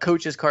things. Doug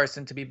coaches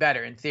Carson to be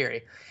better in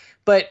theory.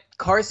 But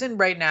Carson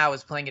right now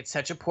is playing at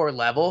such a poor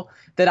level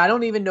that I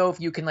don't even know if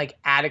you can like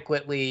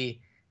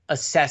adequately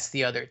assess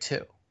the other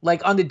two.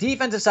 Like on the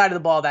defensive side of the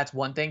ball, that's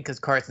one thing because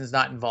Carson's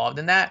not involved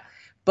in that.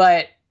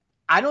 But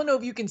I don't know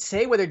if you can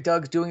say whether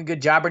Doug's doing a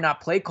good job or not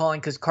play calling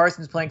because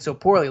Carson's playing so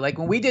poorly. Like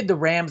when we did the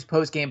Rams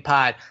post-game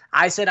pod,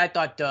 I said I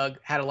thought Doug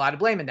had a lot of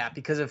blame in that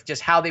because of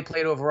just how they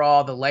played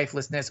overall, the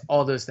lifelessness,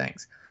 all those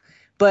things.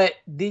 But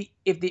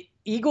if the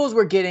Eagles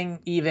were getting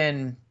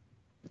even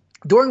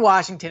during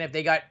Washington, if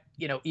they got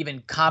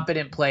even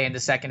competent play in the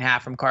second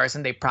half from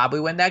Carson, they probably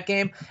win that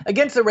game.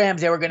 Against the Rams,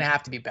 they were going to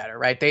have to be better,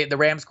 right? The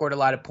Rams scored a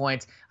lot of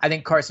points. I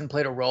think Carson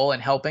played a role in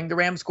helping the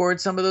Rams score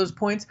some of those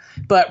points.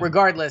 But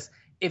regardless,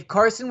 if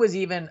Carson was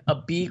even a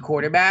B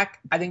quarterback,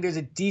 I think there's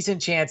a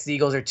decent chance the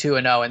Eagles are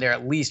 2-0 and they're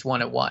at least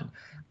 1-1.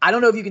 I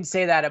don't know if you can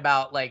say that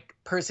about like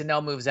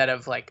personnel moves that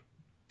have like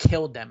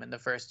killed them in the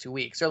first 2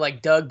 weeks, or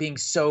like Doug being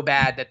so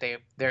bad that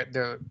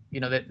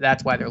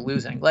that's why they're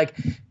losing. Like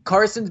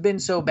Carson's been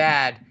so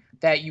bad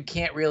that you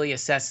can't really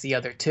assess the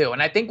other two.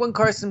 And I think when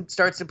Carson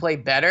starts to play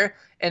better,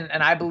 and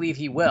I believe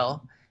he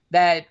will,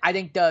 that I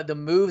think the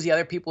moves the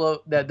other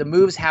people, the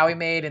moves Howie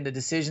made and the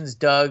decisions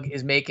Doug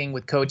is making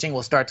with coaching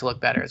will start to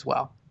look better as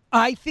well.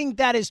 I think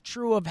that is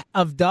true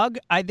of Doug.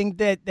 I think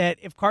that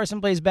if Carson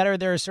plays better,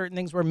 there are certain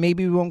things where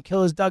maybe we won't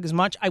kill his Doug as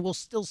much. I will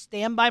still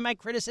stand by my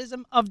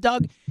criticism of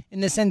Doug in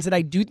the sense that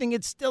I do think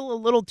it's still a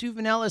little too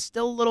vanilla,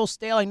 still a little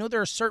stale. I know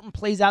there are certain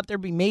plays out there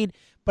being made,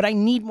 but I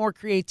need more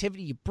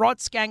creativity. You brought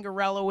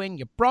Scangarello in,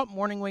 you brought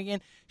Morningwig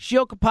in,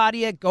 Sheil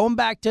Kapadia, going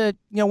back to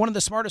one of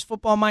the smartest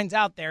football minds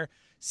out there,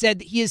 said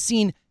that he has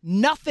seen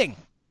nothing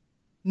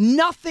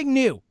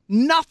new,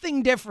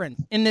 nothing different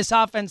in this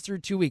offense through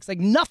 2 weeks. Like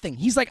nothing.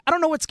 He's like, I don't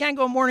know what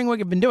Scango and Morningwig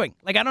have been doing.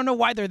 Like, I don't know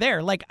why they're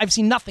there. Like, I've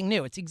seen nothing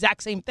new. It's the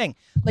exact same thing.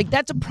 Like,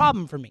 that's a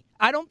problem for me.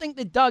 I don't think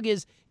that Doug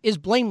is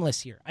blameless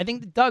here. I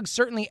think that Doug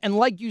certainly, and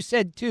like you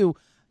said too,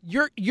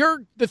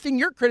 the thing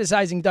you're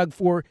criticizing Doug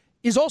for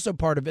is also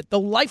part of it. The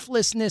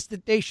lifelessness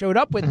that they showed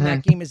up with in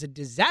that game is a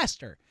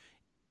disaster,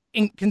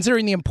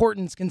 considering the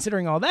importance,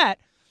 considering all that.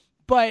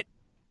 But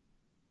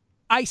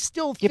I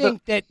still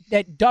think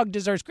that Doug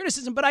deserves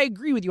criticism, but I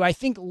agree with you. I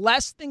think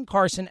less than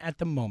Carson at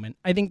the moment.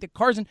 I think that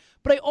Carson,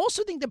 but I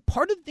also think that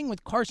part of the thing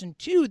with Carson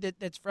too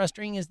that's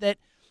frustrating is that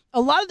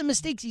a lot of the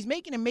mistakes he's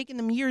making and making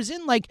them years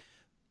in, like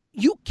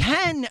you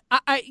can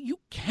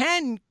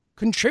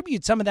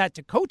contribute some of that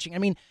to coaching. I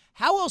mean,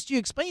 how else do you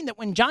explain that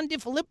when John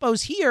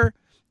DiFilippo's here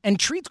and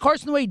treats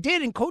Carson the way he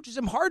did and coaches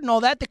him hard and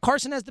all that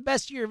Carson has the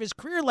best year of his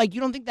career? Like, you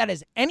don't think that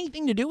has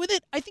anything to do with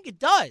it? I think it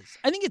does.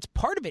 I think it's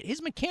part of it.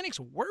 His mechanics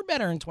were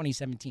better in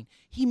 2017.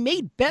 He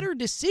made better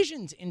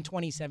decisions in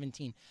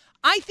 2017.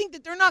 I think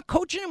that they're not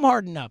coaching him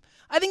hard enough.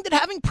 I think that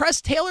having Press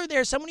Taylor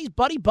there, someone he's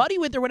buddy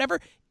with or whatever,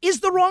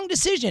 is the wrong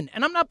decision.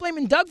 And I'm not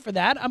blaming Doug for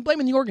that. I'm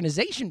blaming the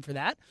organization for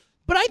that.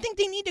 But I think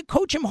they need to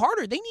coach him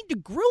harder. They need to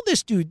grill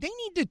this dude. They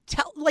need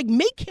to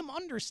make him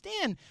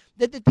understand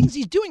that the things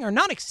he's doing are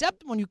not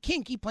acceptable and you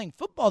can't keep playing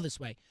football this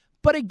way.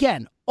 But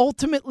again,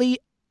 ultimately,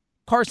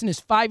 Carson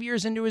is 5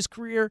 years into his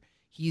career.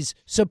 He's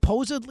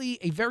supposedly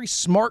a very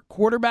smart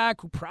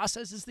quarterback who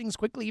processes things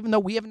quickly, even though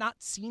we have not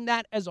seen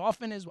that as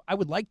often as I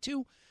would like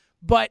to.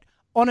 But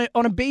on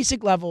a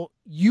basic level,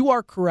 you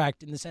are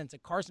correct in the sense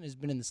that Carson has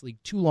been in this league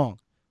too long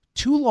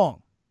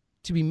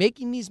to be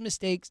making these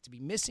mistakes, to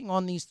be missing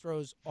on these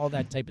throws, all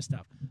that type of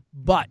stuff.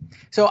 But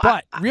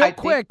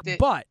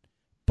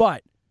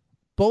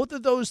both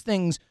of those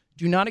things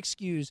do not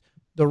excuse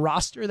the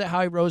roster that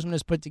Howie Roseman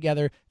has put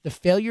together, the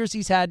failures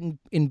he's had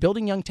in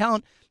building young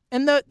talent,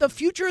 and the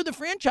future of the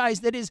franchise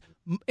that is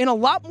in a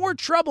lot more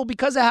trouble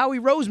because of Howie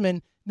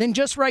Roseman than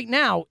just right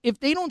now if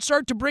they don't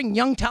start to bring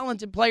young,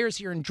 talented players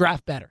here and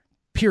draft better,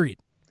 period.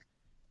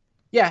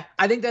 Yeah,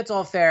 I think that's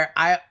all fair.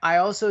 I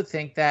also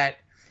think that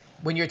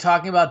when you're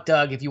talking about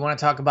Doug, if you want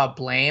to talk about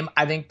blame,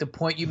 I think the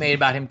point you made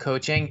about him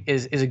coaching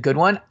is a good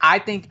one. I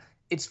think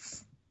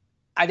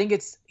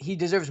he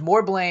deserves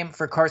more blame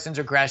for Carson's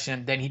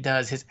regression than he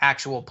does his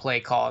actual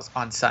play calls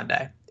on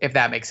Sunday, if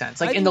that makes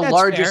sense. Like in the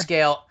larger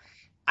scale,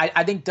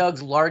 I think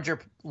Doug's large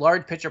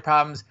picture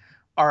problems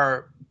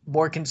are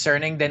more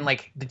concerning than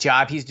like the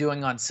job he's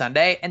doing on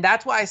Sunday. And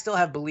that's why I still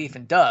have belief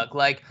in Doug.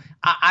 Like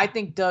I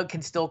think Doug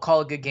can still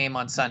call a good game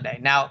on Sunday.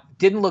 Now,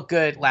 didn't look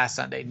good last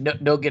Sunday.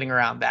 No getting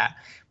around that.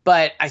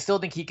 But I still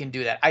think he can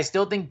do that. I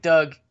still think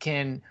Doug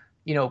can,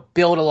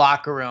 build a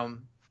locker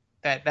room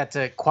that's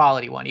a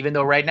quality one, even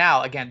though right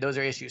now, again, those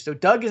are issues. So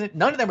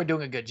none of them are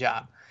doing a good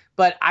job.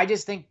 But I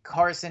just think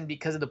Carson,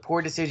 because of the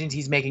poor decisions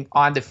he's making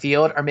on the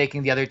field, are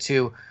making the other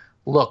two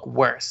look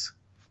worse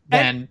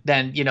than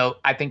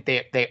I think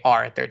they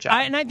are at their job.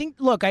 I think,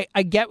 look,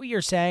 I get what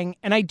you're saying.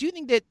 And I do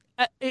think that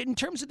in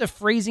terms of the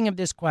phrasing of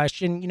this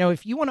question,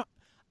 if you want to,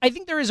 I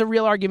think there is a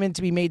real argument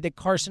to be made that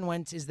Carson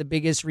Wentz is the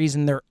biggest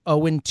reason they're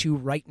 0-2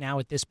 right now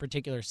at this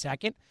particular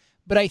second.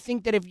 But I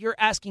think that if you're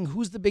asking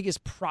who's the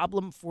biggest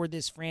problem for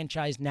this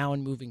franchise now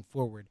and moving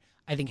forward,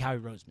 I think Howie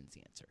Roseman's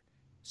the answer.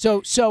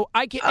 So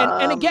I can,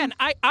 and again,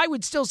 I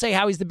would still say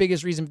Howie's the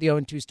biggest reason for the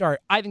 0-2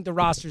 start. I think the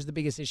roster is the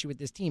biggest issue with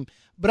this team.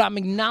 But I'm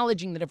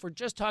acknowledging that if we're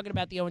just talking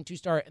about the 0-2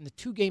 start and the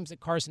 2 games that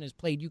Carson has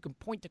played, you can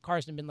point to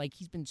Carson and been like,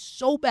 he's been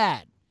so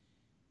bad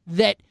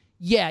that,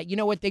 yeah, you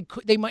know what,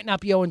 they might not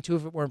be 0-2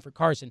 if it weren't for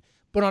Carson.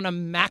 But on a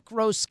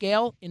macro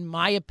scale, in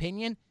my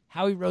opinion,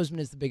 Howie Roseman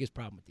is the biggest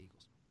problem with the Eagles.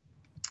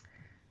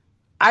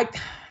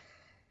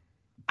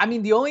 I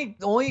mean, the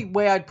only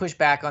way I'd push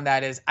back on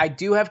that is I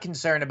do have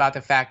concern about the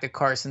fact that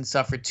Carson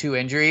suffered 2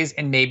 injuries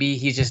and maybe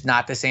he's just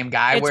not the same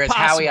guy. It's whereas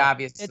possible. Howie,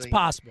 obviously, it's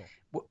possible.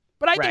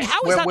 But I think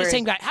Howie's not the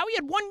same guy. Howie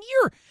had 1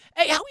 year.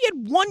 Hey, Howie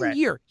had 1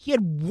 year. He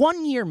had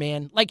 1 year,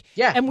 man. Like,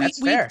 yeah, and we're that's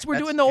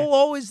doing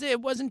fair.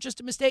 it wasn't just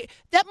a mistake.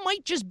 That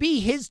might just be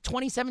his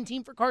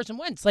 2017 for Carson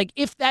Wentz. Like,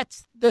 if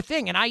that's the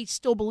thing, and I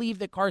still believe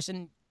that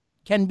Carson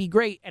can be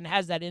great and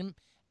has that in him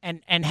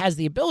and has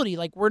the ability.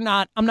 Like,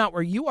 I'm not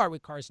where you are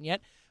with Carson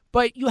yet.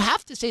 But you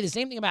have to say the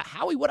same thing about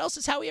Howie. What else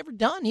has Howie ever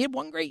done? He had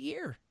 1 great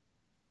year.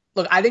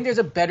 Look, I think there's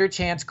a better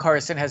chance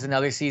Carson has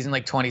another season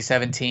like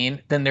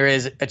 2017 than there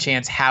is a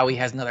chance Howie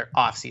has another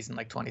offseason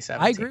like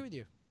 2017. I agree with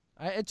you.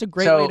 It's a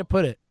great way to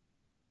put it.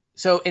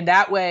 So in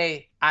that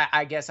way,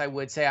 I guess I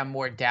would say I'm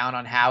more down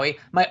on Howie.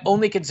 My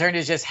only concern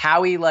is just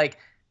Howie, like,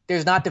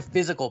 there's not the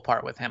physical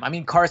part with him. I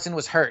mean, Carson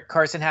was hurt.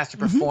 Carson has to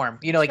perform.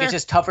 It's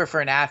just tougher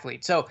for an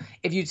athlete. So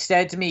if you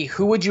said to me,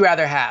 who would you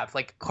rather have,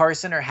 like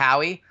Carson or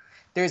Howie?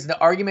 There's the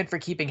argument for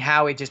keeping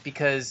Howie just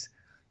because,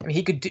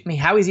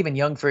 Howie's even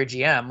young for a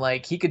GM.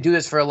 Like, he could do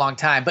this for a long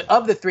time. But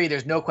of the 3,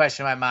 there's no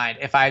question in my mind.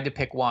 If I had to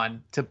pick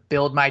one to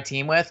build my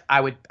team with,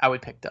 I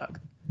would pick Doug.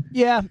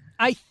 Yeah,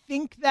 I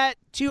think that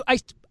too.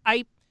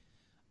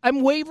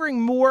 I'm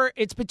wavering more.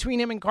 It's between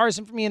him and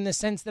Carson for me in the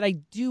sense that I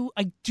do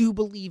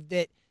believe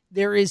that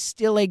there is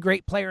still a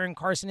great player in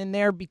Carson in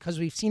there because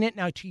we've seen it.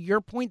 Now, to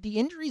your point, the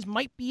injuries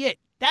might be it.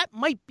 That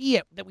might be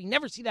it, that we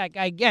never see that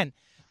guy again.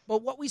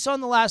 But what we saw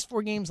in the last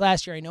 4 games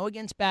last year, I know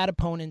against bad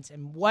opponents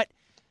and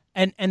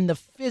the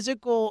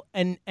physical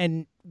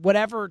and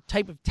whatever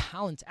type of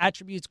talents,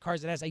 attributes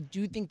Carson has, I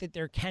do think that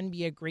there can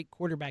be a great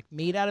quarterback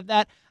made out of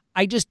that.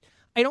 I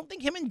don't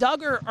think him and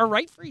Doug are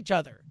right for each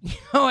other.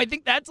 I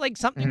think that's like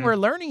something we're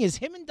learning is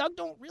him and Doug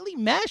don't really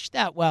mesh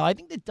that well. I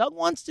think that Doug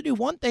wants to do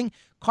one thing,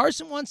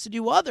 Carson wants to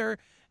do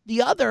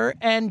the other,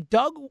 and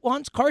Doug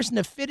wants Carson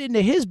to fit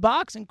into his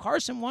box, and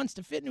Carson wants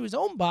to fit into his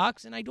own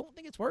box, and I don't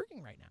think it's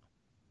working right now.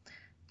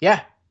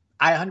 Yeah,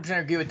 I 100%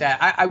 agree with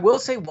that. I will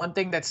say one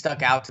thing that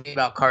stuck out to me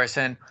about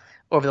Carson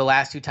over the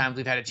last 2 times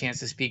we've had a chance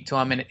to speak to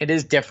him, and it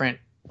is different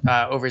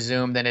over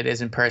Zoom than it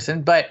is in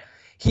person, but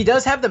he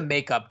does have the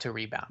makeup to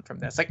rebound from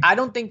this. Like, I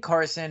don't think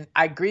Carson,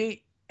 I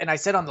agree, and I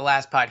said on the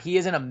last pod, he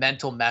is in a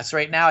mental mess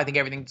right now. I think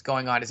everything that's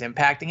going on is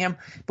impacting him.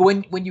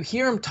 But when you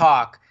hear him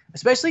talk,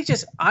 especially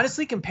just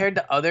honestly compared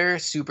to other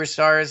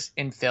superstars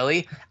in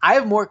Philly, I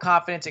have more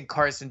confidence in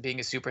Carson being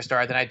a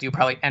superstar than I do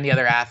probably any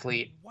other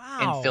athlete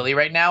in Philly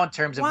right now in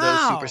terms of those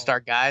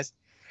superstar guys.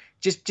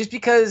 Just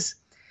because,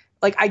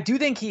 like, I do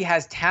think he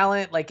has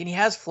talent, like, and he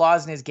has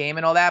flaws in his game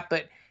and all that,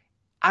 but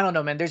I don't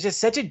know, man. There's just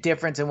such a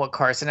difference in what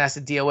Carson has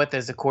to deal with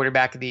as the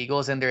quarterback of the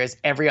Eagles than there is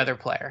every other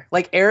player.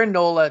 Like, Aaron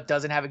Nola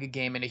doesn't have a good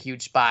game in a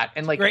huge spot.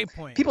 And, like, great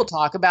point. People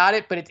talk about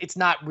it, but it's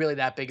not really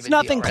that big of a deal.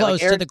 It's nothing close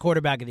to the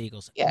quarterback of the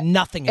Eagles. Yeah.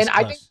 Nothing is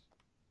close. I think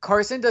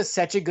Carson does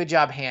such a good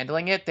job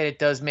handling it that it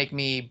does make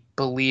me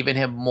believe in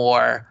him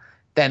more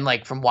than,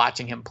 like, from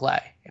watching him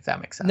play, if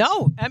that makes sense.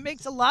 No, that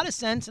makes a lot of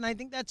sense, and I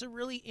think that's a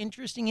really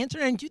interesting answer.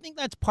 And I do think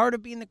that's part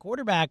of being the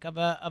quarterback of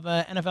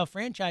a NFL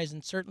franchise,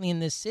 and certainly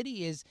in this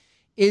city is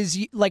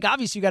like,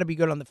 obviously you got to be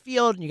good on the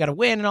field and you got to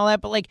win and all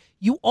that, but like,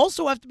 you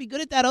also have to be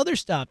good at that other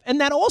stuff. And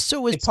that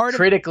also is part of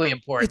critically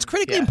important. It's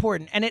critically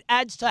important. And it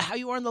adds to how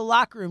you are in the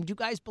locker room. Do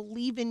guys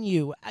believe in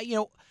you?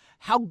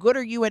 How good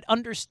are you at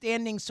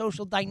understanding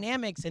social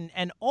dynamics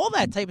and all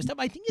that type of stuff?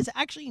 I think is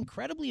actually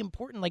incredibly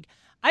important. Like,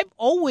 I've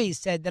always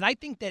said that I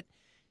think that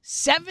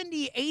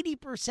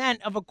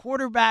 70-80% of a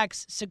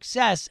quarterback's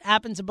success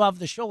happens above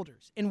the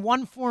shoulders in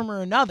one form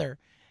or another.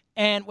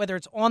 And whether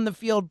it's on the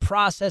field,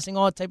 processing,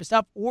 all that type of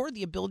stuff, or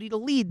the ability to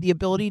lead, the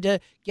ability to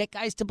get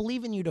guys to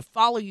believe in you, to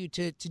follow you,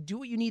 to do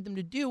what you need them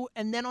to do.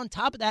 And then on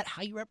top of that,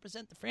 how you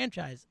represent the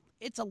franchise.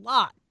 It's a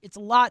lot. It's a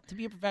lot to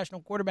be a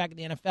professional quarterback in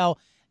the NFL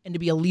and to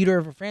be a leader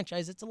of a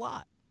franchise. It's a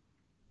lot.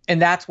 And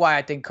that's why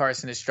I think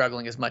Carson is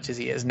struggling as much as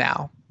he is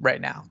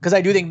right now. Because I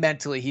do think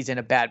mentally he's in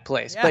a bad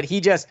place. Yeah. But he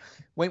just,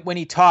 when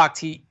he talked,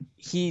 he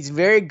he's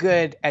very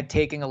good at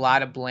taking a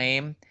lot of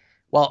blame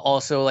while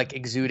also like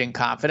exuding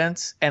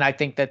confidence. And I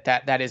think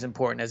that is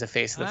important as a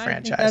face of the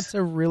franchise. Think that's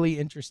a really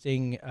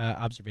interesting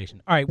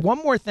observation. All right, one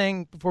more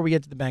thing before we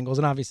get to the Bengals,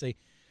 and obviously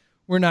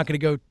we're not going to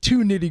go too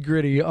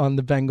nitty-gritty on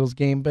the Bengals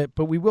game, but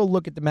we will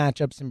look at the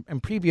matchups and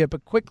preview it.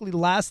 But quickly,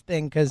 last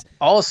thing, because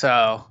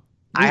also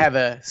I have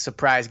a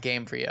surprise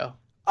game for you.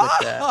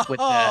 Yeah.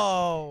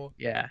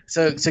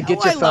 So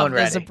get your phone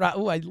ready.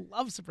 I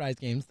love surprise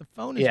games. The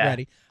phone is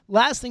ready.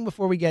 Last thing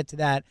before we get to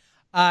that,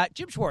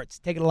 Jim Schwartz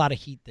taking a lot of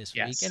heat this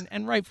week,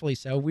 and rightfully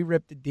so. We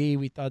ripped the D.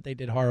 We thought they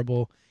did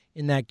horrible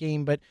in that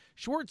game, but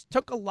Schwartz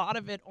took a lot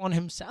of it on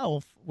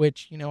himself,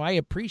 which, I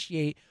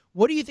appreciate.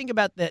 What do you think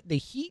about the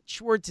heat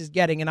Schwartz is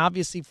getting? And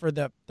obviously for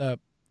the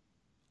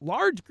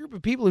large group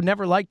of people who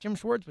never liked Jim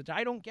Schwartz, which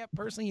I don't get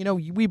personally,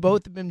 we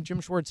both have been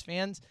Jim Schwartz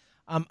fans.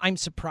 I'm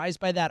surprised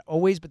by that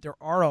always, but there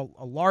are a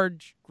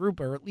large group,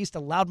 or at least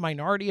a loud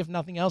minority, if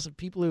nothing else, of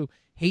people who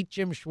hate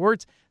Jim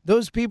Schwartz.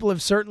 Those people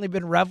have certainly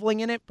been reveling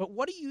in it. But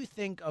what do you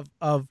think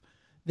of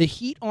the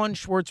heat on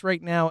Schwartz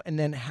right now, and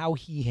then how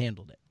he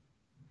handled it?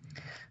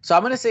 So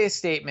I'm going to say a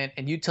statement,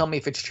 and you tell me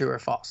if it's true or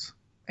false,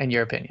 in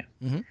your opinion.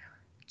 Mm-hmm.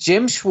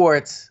 Jim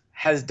Schwartz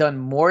has done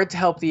more to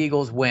help the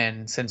Eagles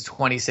win since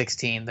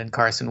 2016 than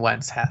Carson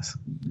Wentz has.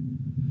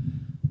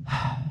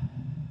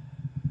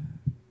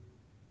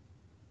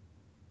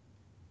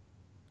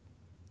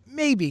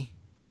 Maybe.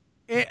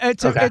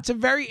 It's a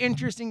very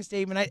interesting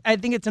statement. I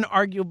think it's an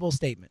arguable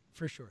statement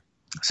for sure.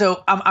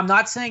 So I'm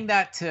not saying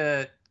that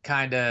to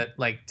kind of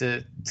like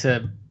to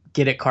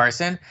get at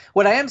Carson.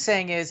 What I am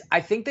saying is I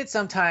think that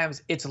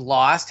sometimes it's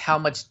lost how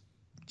much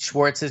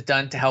Schwartz has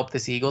done to help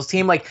this Eagles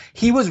team. Like,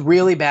 he was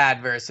really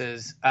bad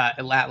versus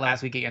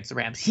last week against the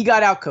Rams. He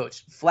got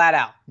outcoached flat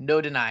out,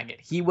 no denying it.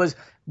 He was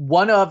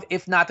one of,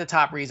 if not the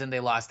top reason they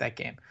lost that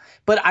game.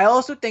 But I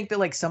also think that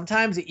like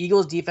sometimes the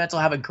Eagles defense will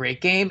have a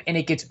great game and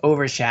it gets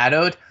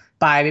overshadowed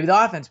by maybe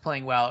the offense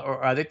playing well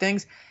or other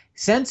things.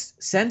 Since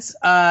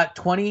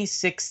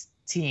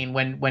 2016,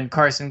 when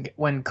Carson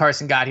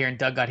got here and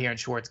Doug got here and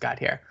Schwartz got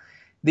here,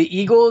 the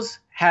Eagles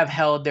have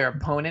held their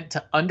opponent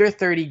to under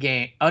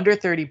 30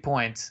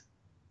 points.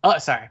 Oh,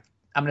 sorry.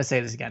 I'm going to say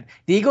this again.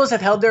 The Eagles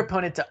have held their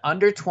opponent to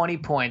under 20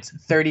 points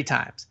 30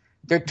 times.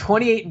 They're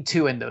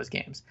 28-2 in those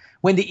games.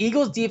 When the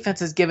Eagles defense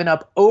has given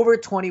up over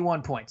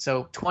 21 points,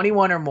 so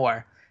 21 or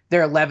more,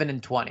 they're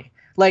 11-20.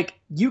 Like,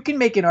 you can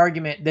make an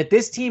argument that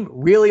this team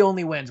really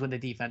only wins when the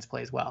defense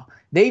plays well.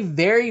 They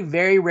very,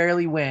 very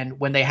rarely win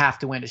when they have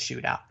to win a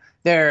shootout.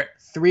 They're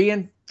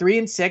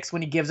 3-6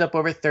 when he gives up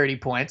over 30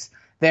 points.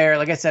 They're,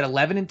 like I said,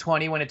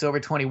 11-20 when it's over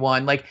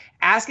 21. Like,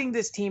 asking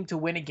this team to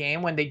win a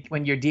game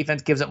when your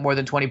defense gives up more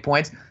than 20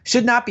 points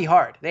should not be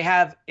hard. They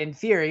have, in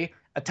theory,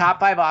 a top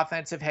 5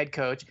 offensive head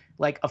coach,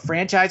 like a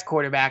franchise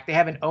quarterback. They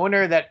have an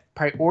owner that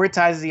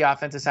prioritizes the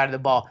offensive side of the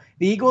ball.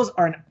 The Eagles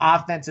are an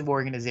offensive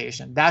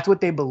organization. That's what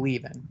they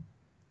believe in.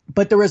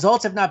 But the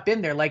results have not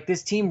been there. Like,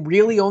 this team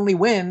really only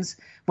wins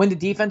when the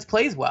defense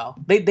plays well.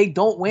 They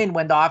don't win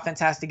when the offense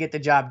has to get the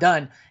job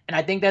done. And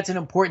I think that's an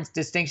important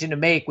distinction to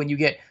make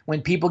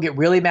when people get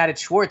really mad at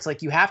Schwartz.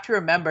 Like, you have to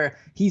remember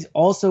he's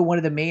also one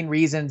of the main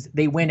reasons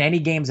they win any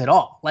games at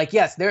all. Like,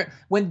 yes,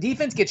 when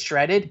defense gets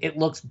shredded, it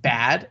looks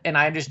bad. And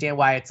I understand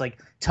why it's like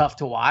tough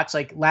to watch.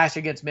 Like last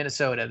year against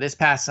Minnesota, this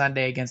past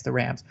Sunday against the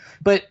Rams.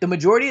 But the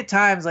majority of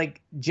times,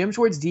 like, Jim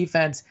Schwartz's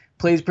defense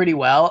plays pretty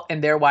well,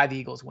 and they're why the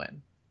Eagles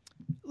win.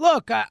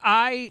 Look,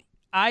 I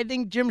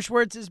think Jim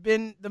Schwartz has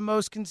been the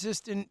most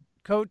consistent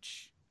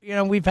coach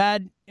we've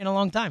had in a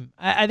long time.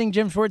 I think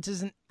Jim Schwartz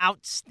is an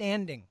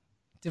outstanding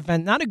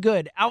not a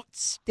good,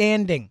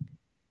 outstanding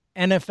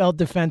NFL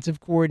defensive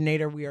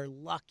coordinator. We are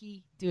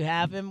lucky to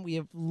have him. We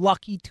have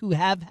lucky to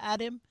have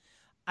had him.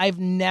 I've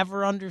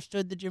never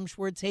understood the Jim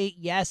Schwartz hate.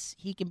 Yes,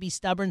 he can be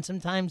stubborn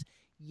sometimes.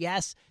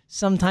 Yes,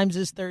 sometimes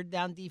his third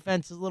down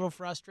defense is a little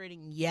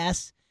frustrating.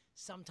 Yes,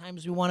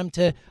 sometimes we want him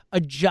to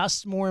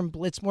adjust more and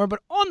blitz more.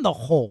 But on the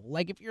whole,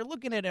 like, if you're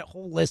looking at it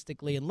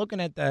holistically and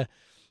looking at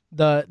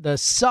the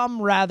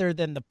sum rather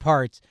than the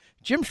parts,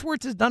 Jim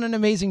Schwartz has done an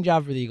amazing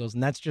job for the Eagles,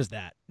 and that's just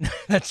that.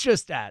 That's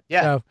just that.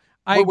 Yeah. So,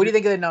 what do you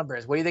think of the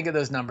numbers? What do you think of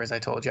those numbers I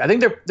told you? I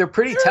think they're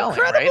pretty telling,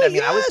 right? I mean,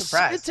 yes. I was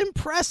surprised. It's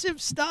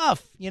impressive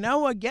stuff.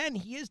 Again,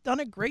 he has done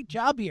a great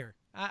job here.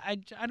 I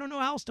don't know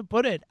how else to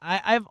put it. I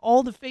have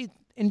all the faith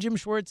in Jim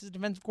Schwartz as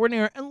defensive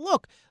coordinator. And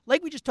look,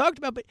 like we just talked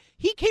about, but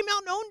he came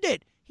out and owned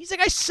it. He's like,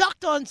 I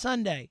sucked on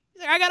Sunday.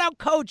 He's like, I got out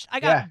coached. I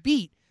got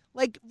beat.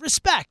 Like,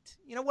 respect.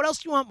 What else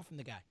do you want from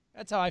the guy?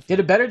 That's how I feel.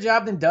 Did a better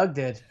job than Doug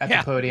did at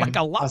the podium. Like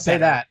a lot I'll better. say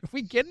that.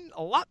 We getting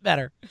a lot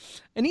better.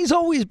 And he's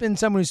always been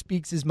someone who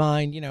speaks his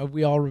mind.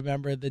 We all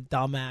remember the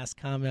dumbass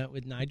comment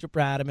with Nigel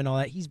Bradham and all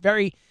that. He's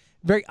very,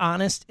 very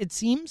honest, it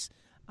seems.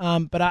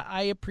 But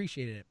I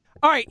appreciated it.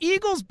 All right,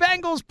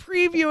 Eagles-Bengals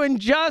preview in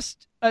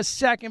just a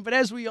second. But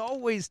as we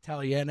always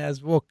tell you, and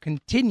as we'll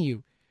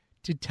continue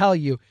to tell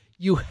you,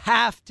 you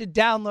have to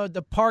download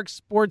the Parx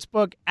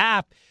Sportsbook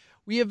app.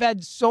 We have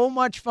had so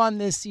much fun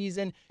this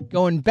season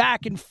going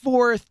back and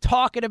forth,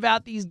 talking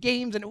about these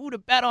games and who to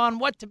bet on,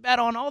 what to bet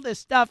on, all this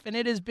stuff. And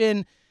it has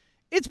been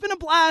It's been a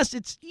blast.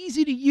 It's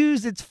easy to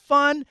use. It's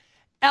fun.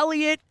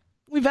 Elliot,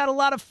 we've had a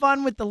lot of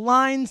fun with the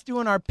lines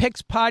doing our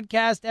picks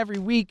podcast every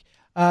week.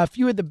 A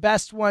few of the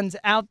best ones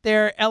out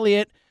there.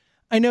 Elliot,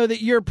 I know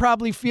that you're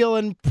probably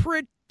feeling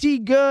pretty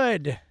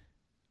good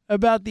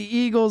about the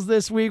Eagles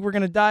this week. We're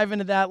going to dive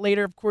into that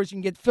later. Of course, you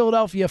can get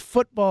Philadelphia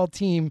football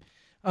team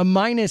a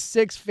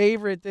 -6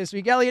 favorite this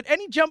week. Elliot,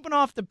 any jumping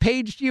off the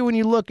page to you when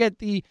you look at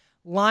the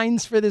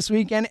lines for this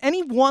weekend?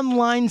 Any one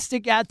line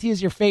stick out to you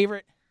as your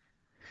favorite?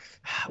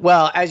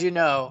 Well, as you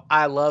know,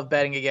 I love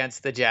betting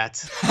against the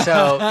Jets.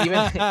 So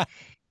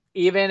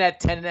even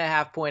at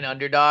 10.5-point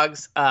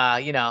underdogs,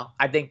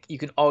 I think you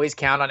can always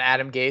count on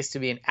Adam Gase to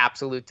be an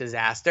absolute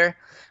disaster.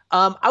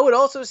 I would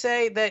also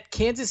say that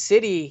Kansas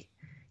City,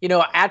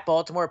 at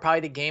Baltimore, probably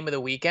the game of the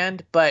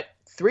weekend, but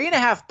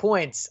 3.5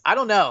 points, I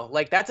don't know.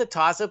 Like, that's a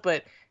toss-up,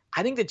 but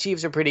I think the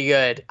Chiefs are pretty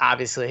good,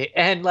 obviously.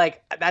 And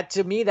like that,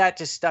 to me, that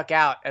just stuck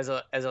out as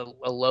a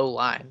low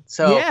line.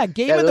 So yeah,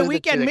 game of the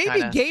weekend,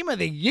 maybe game of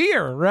the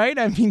year, right?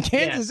 I mean,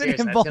 Kansas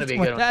City and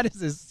Baltimore, that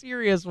is a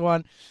serious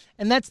one.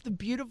 And that's the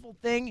beautiful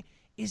thing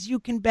is you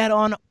can bet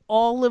on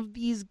all of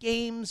these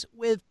games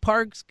with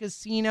Parx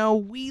Casino.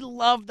 We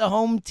love the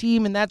home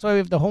team, and that's why we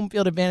have the home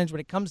field advantage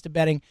when it comes to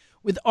betting.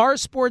 With our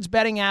sports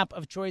betting app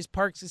of choice,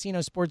 Parx Casino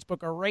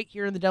Sportsbook are right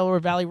here in the Delaware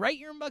Valley, right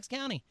here in Bucks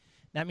County.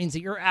 That means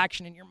that your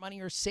action and your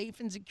money are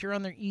safe and secure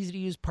on their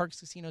easy-to-use Parx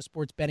Casino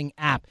sports betting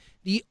app.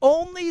 The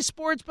only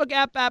sportsbook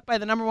app backed by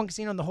the #1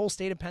 casino in the whole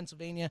state of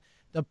Pennsylvania,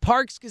 the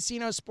Parx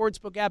Casino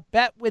Sportsbook app.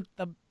 Bet with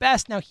the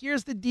best. Now,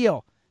 here's the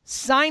deal.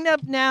 Sign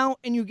up now,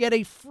 and you get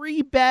a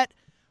free bet,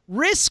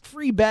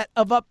 risk-free bet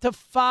of up to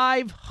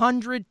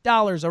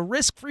 $500. A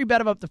risk-free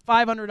bet of up to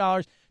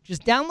 $500.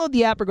 Just download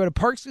the app or go to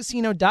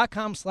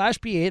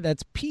parxcasino.com/PA.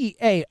 That's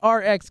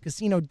PARX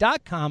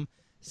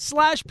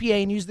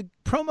casino.com/PA and use the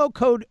promo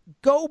code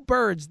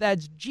GOBIRDS.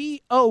 That's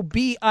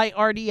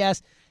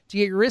GOBIRDS to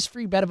get your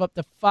risk-free bet of up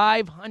to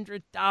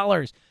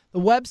 $500. The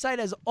website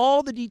has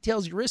all the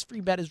details. Your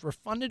risk-free bet is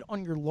refunded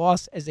on your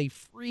loss as a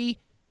free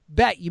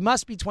bet. You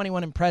must be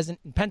 21 and present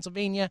in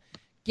Pennsylvania.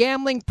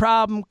 Gambling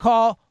problem,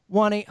 call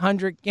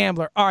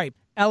 1-800-GAMBLER. All right,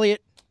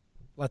 Elliot,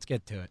 let's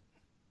get to it.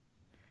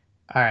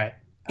 All right.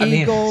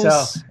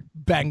 Eagles,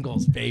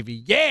 Bengals,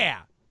 baby. Yeah.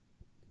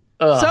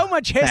 So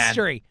much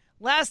history. Man.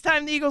 Last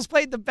time the Eagles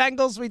played the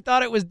Bengals, we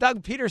thought it was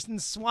Doug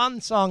Peterson's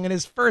swan song in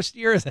his first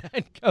year as a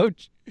head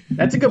coach.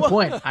 That's a good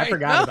point. I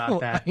forgot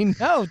about that. I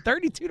know.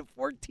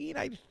 32-14,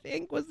 I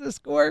think, was the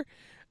score.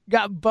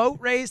 Got boat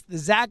raced, the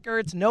Zach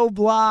Ertz no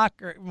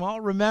block. We all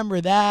remember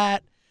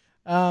that.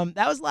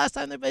 That was the last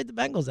time they played the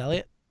Bengals,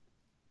 Elliot.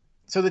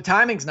 So the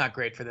timing's not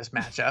great for this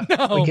matchup.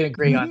 No, we can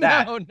agree on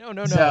that.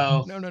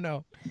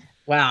 No.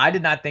 Wow, I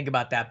did not think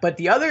about that. But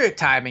the other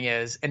timing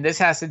is, and this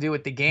has to do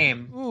with the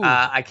game,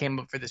 I came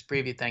up for this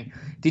preview thing.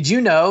 Did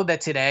you know that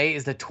today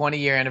is the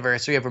 20-year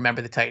anniversary of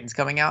Remember the Titans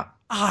coming out?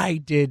 I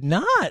did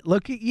not.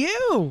 Look at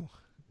you.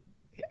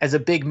 As a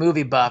big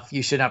movie buff,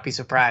 you should not be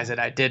surprised that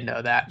I did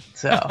know that.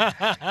 So,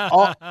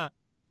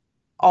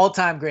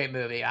 all-time great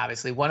movie,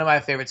 obviously. One of my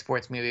favorite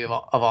sports movies of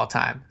all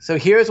time. So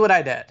here's what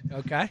I did.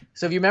 Okay.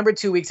 So if you remember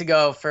 2 weeks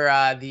ago for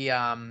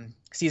the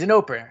season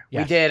opener,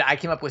 yes. I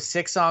came up with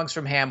 6 songs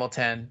from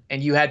Hamilton,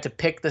 and you had to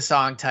pick the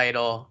song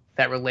title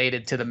that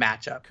related to the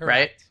matchup, correct.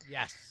 Right?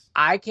 Yes.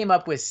 I came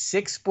up with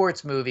 6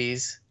 sports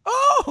movies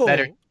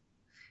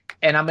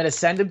and I'm going to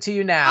send them to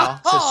you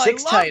now. So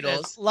 6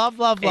 titles. This. Love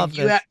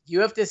this. You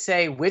have to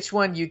say which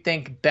one you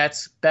think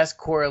best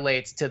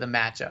correlates to the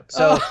matchup.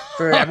 So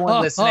for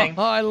everyone listening.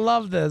 I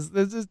love this.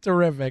 This is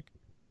terrific.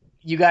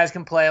 You guys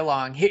can play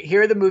along.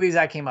 Here are the movies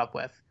I came up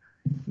with.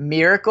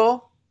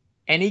 Miracle,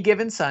 Any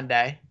Given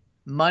Sunday,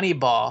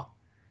 Moneyball,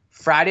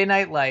 Friday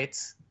Night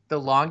Lights, The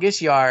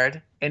Longest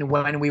Yard, and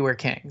When We Were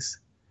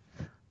Kings.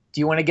 Do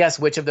you want to guess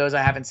which of those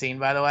I haven't seen,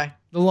 by the way?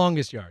 The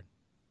Longest Yard.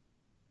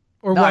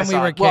 Or When We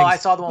Were Kings. Well, I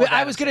saw the one with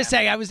I was going to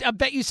say, I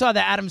bet you saw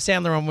the Adam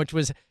Sandler one, which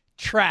was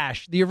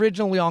trash. The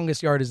original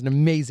Longest Yard is an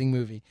amazing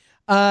movie.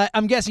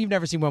 I'm guessing you've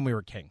never seen When We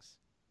Were Kings.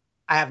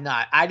 I have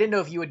not. I didn't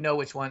know if you would know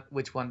which one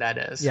that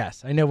is.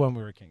 Yes, I know When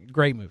We Were Kings.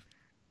 Great movie.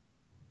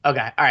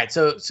 Okay. All right.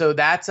 So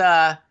that's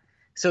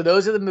so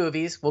those are the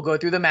movies. We'll go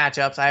through the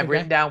matchups. I have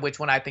written down which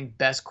one I think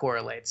best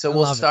correlates. So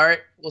we'll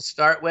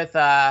start with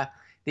the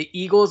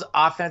Eagles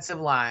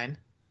offensive line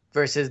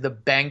versus the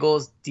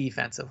Bengals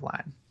defensive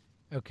line.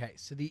 Okay.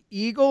 So the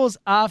Eagles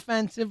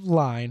offensive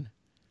line,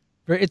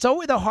 it's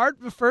always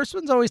the first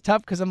one's always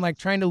tough because I'm like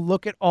trying to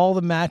look at all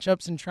the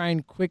matchups and try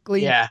and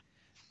quickly. Yeah.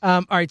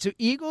 All right. So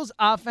Eagles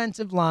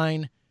offensive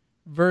line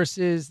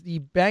versus the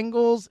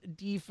Bengals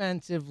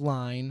defensive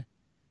line.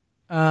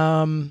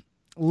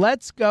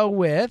 Let's go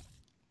with,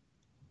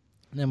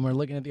 and then we're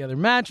looking at the other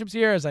matchups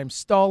here as I'm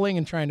stalling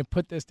and trying to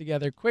put this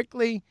together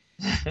quickly.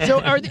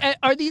 So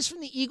are these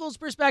from the Eagles'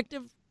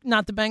 perspective,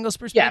 not the Bengals'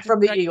 perspective? Yeah, from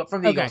the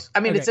Eagles. I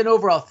mean, it's an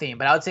overall theme,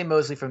 but I would say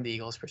mostly from the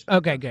Eagles' perspective.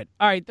 Okay, good.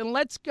 All right, then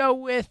let's go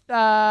with,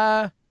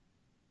 I'm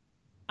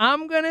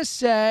going to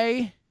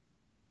say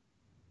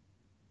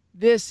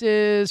this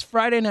is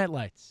Friday Night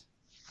Lights.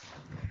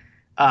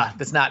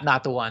 That's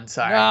not the one.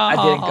 Sorry, I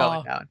didn't go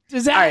with that one.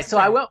 Disaster. All right, so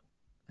I went.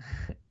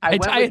 I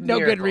had no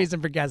Miracle. good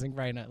reason for guessing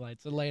Friday Night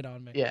Lights, so lay it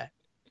on me. Yeah.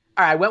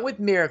 All right, I went with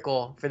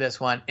Miracle for this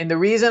one. And the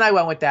reason I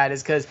went with that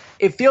is because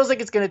it feels like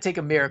it's going to take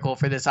a miracle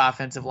for this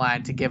offensive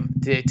line to give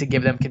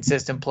them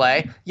consistent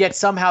play, yet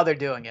somehow they're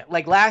doing it.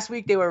 Like last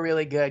week, they were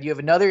really good. You have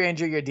another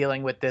injury you're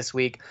dealing with this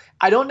week.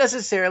 I don't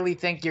necessarily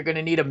think you're going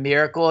to need a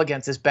miracle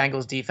against this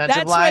Bengals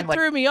defensive line. That's what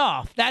threw me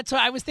off. That's what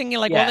I was thinking,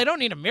 well, they don't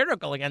need a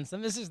miracle against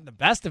them. This isn't the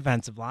best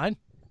defensive line.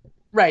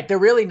 Right, they're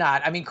really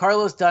not. I mean,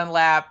 Carlos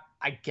Dunlap,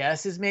 I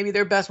guess, is maybe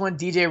their best one.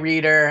 DJ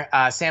Reader,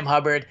 Sam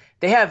Hubbard.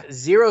 They have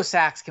 0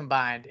 sacks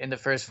combined in the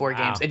first 4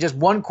 games and just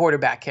 1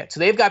 quarterback hit. So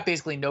they've got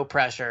basically no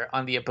pressure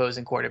on the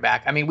opposing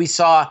quarterback. I mean, we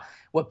saw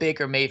what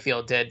Baker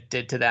Mayfield did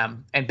to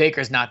them, and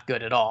Baker's not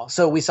good at all.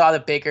 So we saw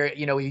that Baker,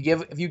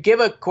 if you give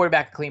a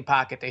quarterback a clean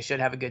pocket, they should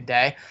have a good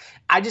day.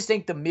 I just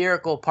think the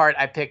miracle part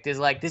I picked is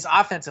like this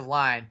offensive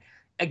line.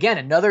 Again,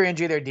 another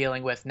injury they're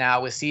dealing with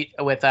now with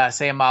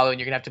Sayamalu, and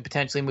you're going to have to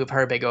potentially move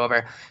Herbig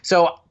over.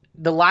 So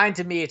the line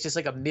to me, it's just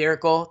like a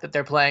miracle that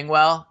they're playing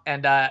well.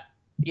 And, I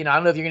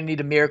don't know if you're going to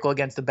need a miracle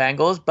against the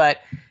Bengals,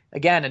 but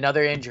again,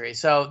 another injury.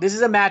 So this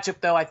is a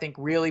matchup, though, I think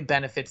really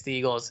benefits the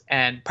Eagles.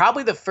 And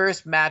probably the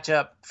first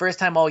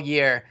time all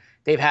year,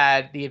 they've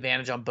had the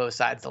advantage on both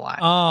sides of the line.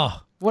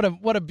 Oh,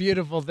 what a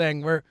beautiful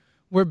thing.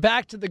 We're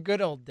back to the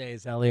good old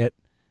days, Elliot.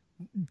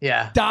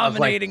 Yeah.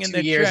 Dominating in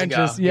the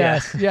trenches.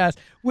 Yes.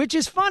 Which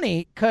is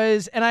funny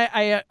because, and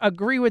I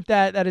agree with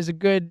that. That is a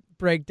good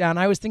breakdown.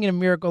 I was thinking a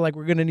miracle, like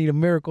we're going to need a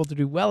miracle to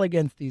do well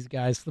against these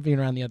guys, flipping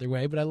around the other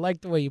way, but I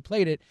like the way you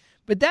played it.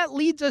 But that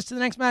leads us to the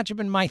next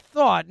matchup. And my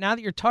thought, now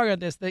that you're talking about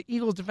this, the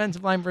Eagles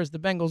defensive line versus the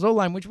Bengals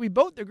O-line, which we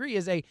both agree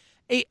is a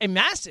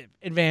massive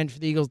advantage for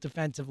the Eagles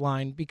defensive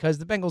line because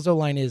the Bengals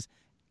O-line is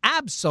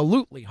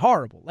absolutely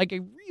horrible, like a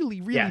really,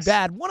 really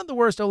bad, one of the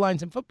worst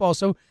O-lines in football.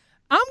 So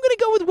I'm going to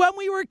go with when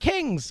we were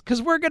kings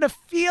because we're going to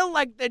feel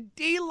like the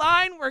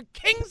D-line were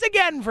kings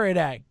again for a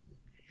day.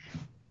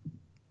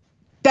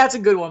 That's a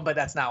good one, but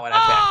that's not what I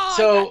picked. I'm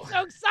so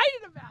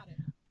excited about it.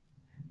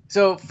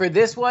 So for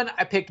this one,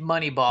 I picked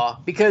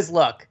Moneyball because,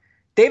 look,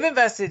 they've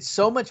invested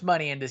so much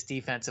money in this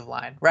defensive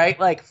line, right?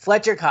 Like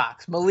Fletcher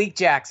Cox, Malik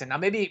Jackson. Now,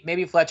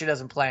 maybe Fletcher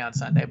doesn't play on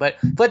Sunday, but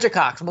Fletcher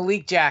Cox,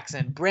 Malik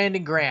Jackson,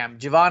 Brandon Graham,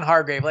 Javon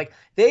Hargrave, like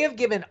they have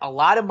given a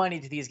lot of money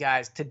to these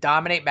guys to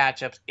dominate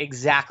matchups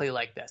exactly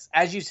like this.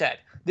 As you said,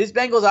 this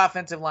Bengals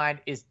offensive line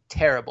is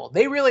terrible.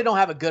 They really don't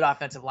have a good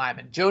offensive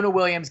lineman. Jonah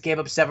Williams gave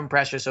up 7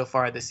 pressures so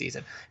far this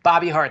season.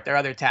 Bobby Hart, their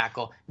other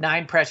tackle,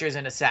 9 pressures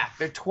and a sack.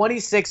 They're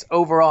 26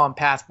 overall in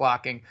pass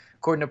blocking,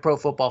 according to Pro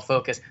Football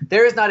Focus.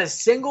 There is not a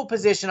single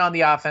position on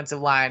the offensive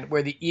line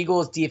where the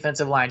Eagles'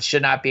 defensive line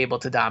should not be able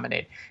to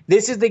dominate.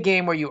 This is the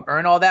game where you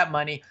earn all that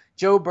money.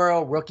 Joe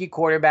Burrow, rookie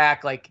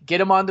quarterback, like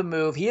get him on the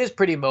move. He is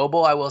pretty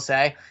mobile, I will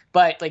say,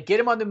 but like get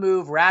him on the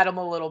move, rat him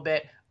a little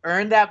bit,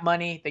 earn that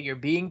money that you're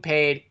being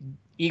paid.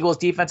 Eagles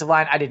defensive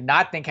line, I did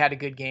not think had a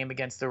good game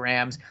against the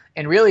Rams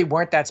and really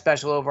weren't that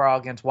special overall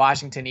against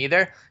Washington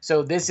either.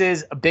 So this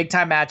is a big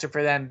time matchup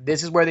for them.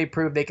 This is where they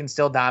prove they can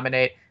still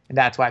dominate. And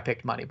that's why I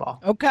picked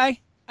Moneyball. Okay.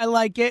 I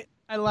like it.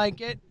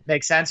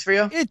 Makes sense for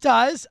you? It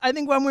does. I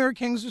think When We Were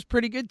Kings was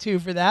pretty good too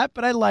for that,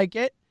 but I like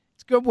it.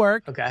 It's good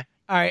work. Okay.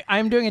 All right.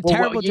 I'm doing a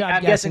terrible job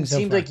I'm guessing guessing it so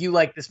seems far. like you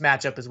like this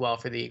matchup as well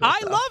for the Eagles.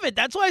 I love it.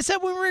 That's why I said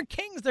When We Were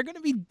Kings, they're going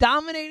to be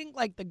dominating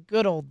like the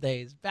good old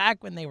days,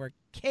 back when they were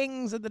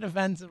kings of the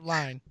defensive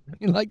line.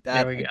 You like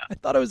that? There we go. I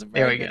thought it was a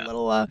very good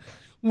little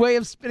way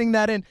of spinning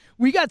that in.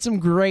 We got some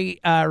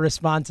great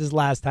responses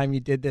last time you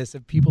did this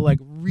of people like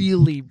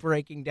really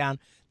breaking down.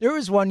 There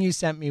was one you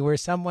sent me where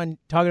someone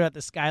talking about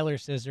the Schuyler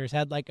sisters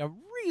had like a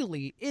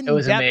really in-depth. It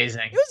was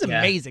amazing. It was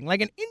amazing.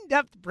 Like an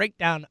in-depth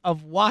breakdown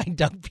of why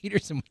Doug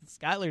Peterson was the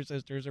Schuyler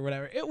sisters or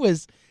whatever. It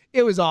was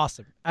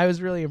awesome. I was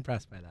really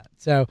impressed by that.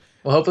 So,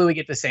 well, hopefully we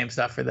get the same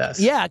stuff for this.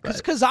 Yeah,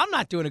 because I'm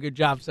not doing a good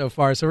job so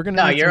far. So we're gonna.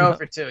 No, you're 0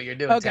 for 2. You're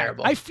doing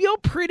terrible. I feel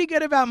pretty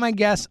good about my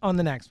guess on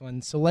the next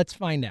one. So let's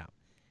find out.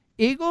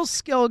 Eagles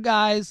skill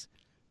guys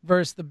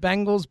versus the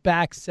Bengals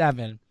back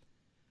 7.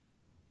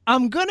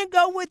 I'm gonna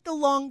go with the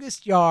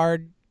longest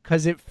yard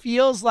because it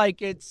feels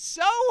like it's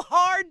so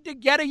hard to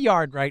get a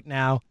yard right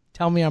now.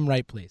 Tell me I'm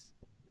right, please.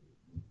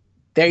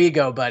 There you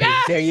go, buddy.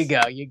 Yes! There you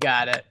go. You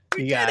got it.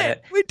 We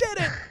did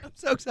it. I'm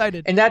so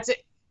excited. And that's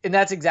it. And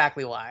that's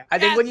exactly why. I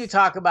think when you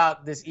talk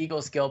about this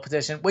Eagles skill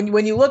position,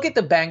 when you look at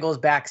the Bengals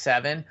back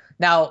 7,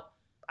 now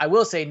I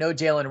will say no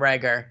Jalen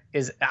Reagor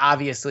is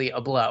obviously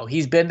a blow.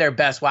 He's been their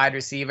best wide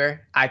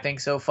receiver, I think,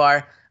 so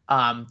far.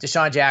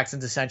 Deshaun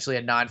Jackson's essentially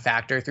a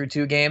non-factor through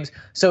 2 games.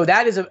 So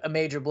that is a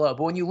major blow.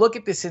 But when you look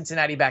at the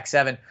Cincinnati back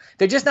 7,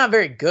 they're just not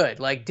very good.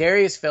 Like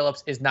Darius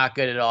Phillips is not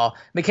good at all.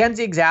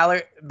 Mackenzie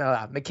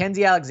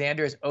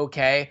Alexander is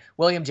okay.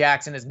 William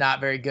Jackson is not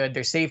very good.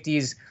 Their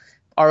safeties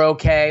are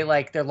okay.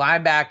 Like their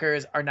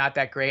linebackers are not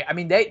that great. I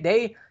mean,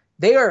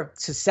 they are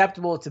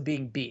susceptible to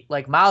being beat.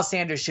 Like Miles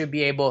Sanders should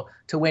be able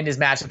to win his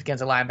matchups against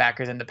the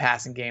linebackers in the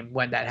passing game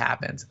when that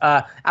happens.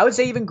 I would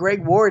say even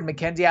Greg Ward,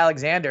 Mackenzie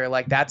Alexander,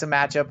 like that's a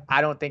matchup I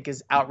don't think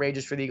is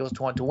outrageous for the Eagles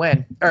to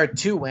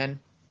win.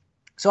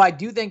 So I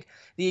do think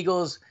the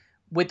Eagles,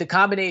 with the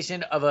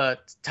combination of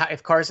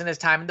if Carson has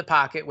time in the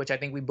pocket, which I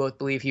think we both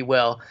believe he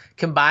will,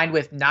 combined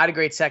with not a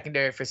great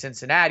secondary for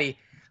Cincinnati,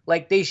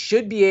 like they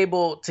should be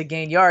able to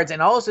gain yards.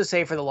 And I'll also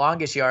say for the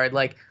longest yard,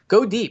 like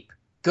go deep.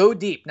 Go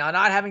deep. Now,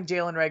 not having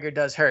Jalen Reagor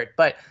does hurt,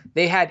 but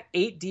they had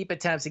 8 deep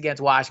attempts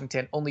against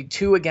Washington, only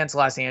 2 against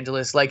Los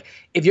Angeles. Like,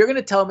 if you're going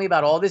to tell me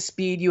about all this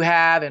speed you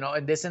have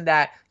and this and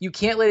that, you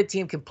can't let a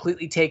team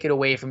completely take it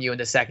away from you in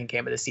the second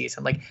game of the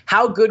season. Like,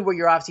 how good were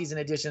your offseason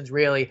additions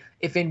really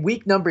if in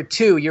week number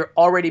 2 you're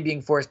already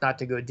being forced not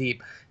to go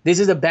deep? This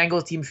is a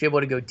Bengals team you should be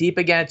able to go deep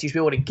against. You should be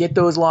able to get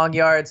those long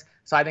yards.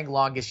 So I think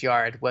longest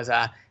yard was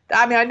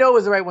I know it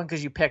was the right one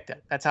because you picked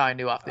it. That's how I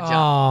knew off the jump.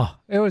 Oh,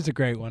 it was a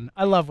great one.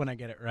 I love when I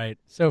get it right.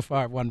 So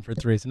far, 1 for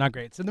 3, so not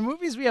great. So the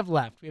movies we have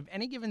left, we have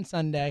Any Given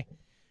Sunday,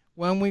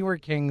 When We Were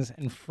Kings,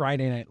 and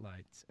Friday Night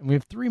Lights. And we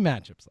have 3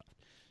 matchups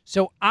left.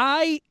 So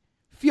I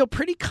feel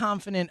pretty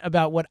confident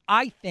about what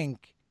I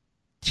think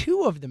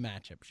 2 of the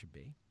matchups should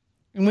be.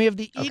 And we have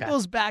the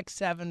Eagles back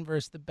 7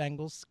 versus the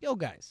Bengals skill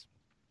guys.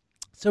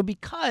 So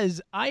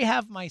because I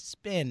have my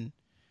spin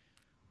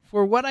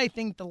for what I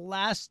think the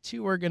last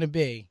 2 are going to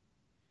be,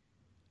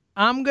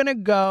 I'm going to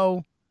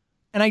go,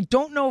 and I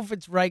don't know if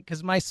it's right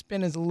because my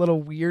spin is a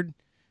little weird,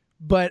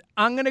 but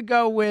I'm going to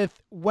go with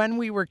When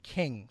We Were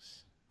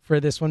Kings for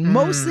this one.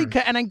 Mostly,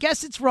 and I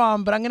guess it's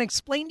wrong, but I'm going to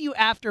explain to you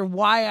after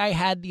why I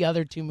had the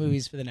other 2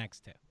 movies for the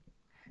next 2.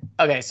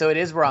 Okay, so it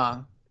is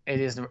wrong. It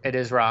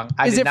is wrong.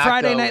 Is it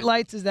Friday Night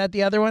Lights? Is that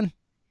the other one?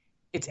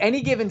 It's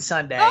Any Given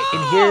Sunday. Oh!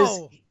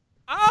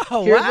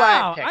 And here's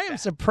Wow. why I am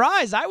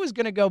surprised. I was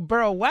going to go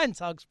Burrow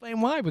Wentz. I'll explain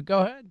why, but go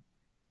ahead.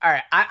 All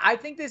right, I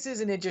think this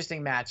is an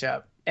interesting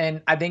matchup,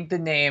 and I think the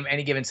name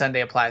Any Given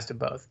Sunday applies to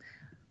both.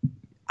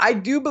 I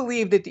do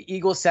believe that the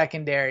Eagles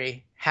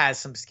secondary has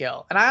some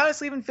skill, and I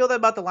honestly even feel that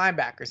about the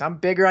linebackers. I'm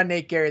bigger on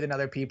Nate Gary than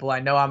other people.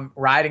 I know I'm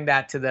riding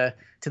that to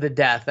the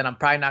death, and I'm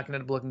probably not going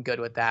to be looking good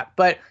with that.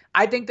 But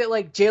I think that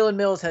like Jalen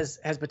Mills has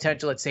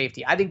potential at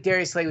safety. I think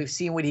Darius Slay, we've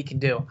seen what he can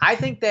do. I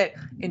think that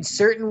in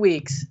certain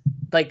weeks,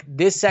 like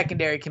this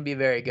secondary can be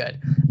very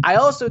good. I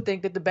also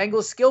think that the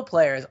Bengals skill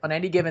players on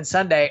Any Given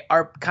Sunday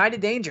are kind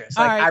of dangerous.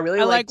 Like, right, I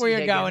really like T. where you're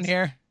Higgins. going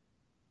here.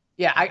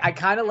 Yeah, I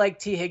kind of like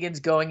T. Higgins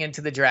going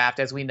into the draft,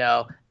 as we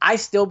know. I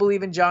still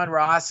believe in John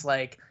Ross.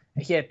 Like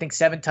he had, I think,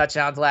 7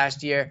 touchdowns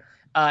last year.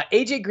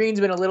 AJ Green's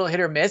been a little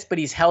hit or miss, but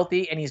he's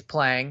healthy and he's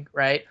playing,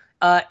 right?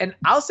 And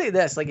I'll say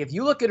this, like if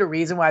you look at a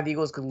reason why the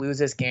Eagles could lose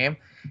this game,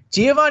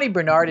 Giovanni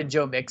Bernard and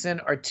Joe Mixon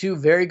are 2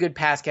 very good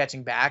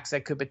pass-catching backs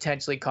that could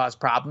potentially cause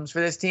problems for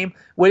this team.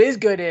 What is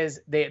good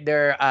is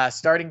they're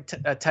starting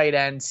tight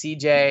end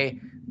CJ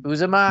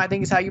Uzomah, I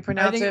think is how you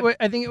pronounce it.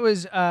 I think it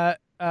was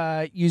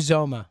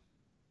Uzomah.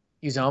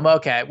 Uzomah,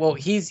 okay. Well,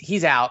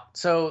 he's out,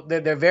 so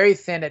they're very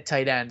thin at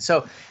tight end.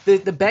 So the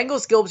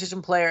Bengals skill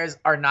position players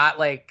are not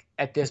like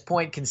at this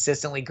point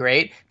consistently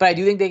great, but I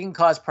do think they can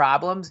cause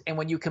problems. And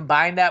when you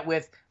combine that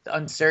with the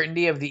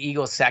uncertainty of the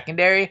Eagles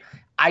secondary,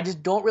 I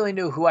just don't really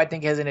know who I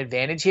think has an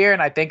advantage here.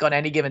 And I think on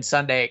Any Given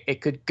Sunday,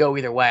 it could go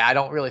either way. I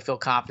don't really feel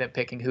confident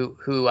picking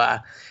who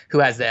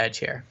has the edge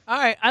here. All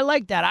right, I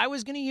like that. I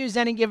was going to use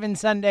Any Given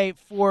Sunday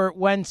for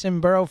Wentz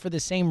and Burrow for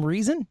the same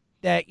reason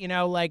that,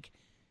 like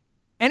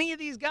any of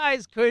these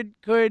guys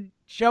could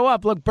show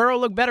up. Look, Burrow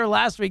looked better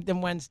last week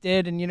than Wentz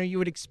did, and you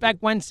would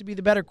expect Wentz to be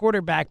the better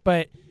quarterback,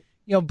 but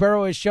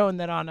Burrow has shown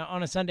that on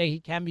a Sunday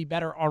he can be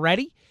better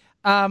already.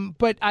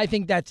 But I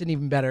think that's an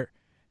even better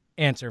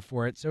answer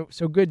for it.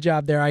 So good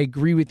job there. I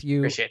agree with you.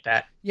 Appreciate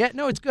that. Yeah,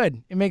 no, it's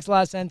good. It makes a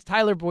lot of sense.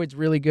 Tyler Boyd's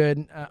really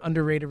good,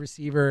 underrated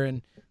receiver,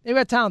 and they've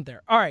got talent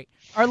there. All right,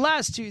 our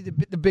last 2,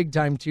 the big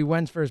time 2,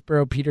 Wentz versus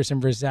Burrow,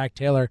 Peterson versus Zach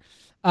Taylor.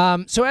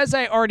 So as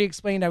I already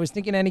explained, I was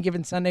thinking Any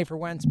Given Sunday for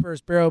Wentz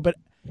versus Burrow, but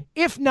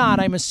if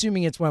not, I'm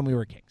assuming it's When We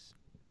Were Kings.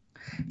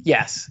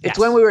 Yes, it's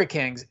When We Were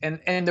Kings.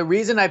 And the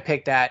reason I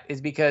picked that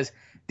is because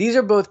these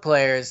are both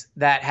players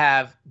that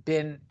have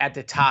been at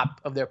the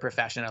top of their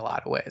profession in a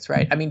lot of ways,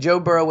 right? I mean, Joe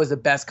Burrow was the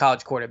best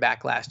college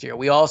quarterback last year.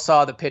 We all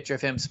saw the picture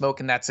of him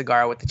smoking that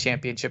cigar with the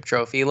championship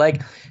trophy.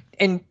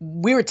 And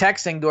we were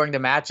texting during the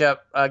matchup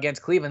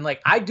against Cleveland.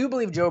 I do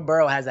believe Joe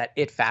Burrow has that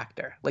it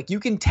factor. You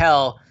can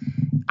tell.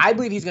 I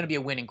believe he's going to be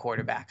a winning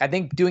quarterback. I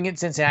think doing it in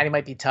Cincinnati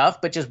might be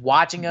tough, but just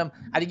watching him,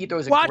 I think he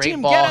throws a great ball. Watch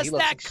him get us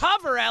that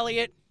cover,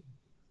 Elliot.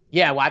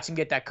 Yeah, watch him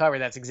get that cover.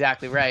 That's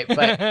exactly right.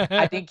 But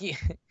I think he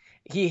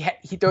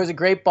throws a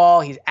great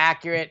ball. He's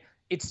accurate.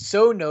 It's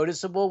so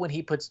noticeable when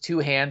he puts 2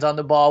 hands on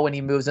the ball when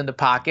he moves in the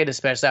pocket,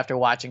 especially after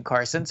watching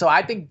Carson. So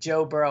I think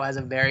Joe Burrow has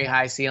a very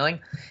high ceiling.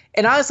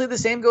 And honestly, the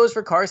same goes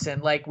for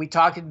Carson. We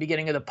talked at the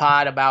beginning of the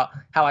pod about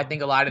how I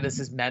think a lot of this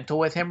is mental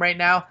with him right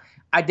now.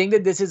 I think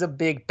that this is a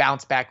big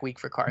bounce back week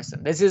for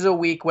Carson. This is a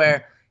week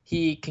where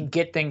he can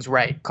get things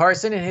right.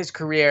 Carson in his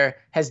career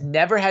has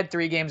never had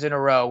 3 games in a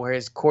row where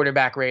his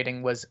quarterback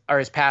rating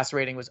his pass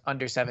rating was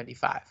under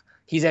 75.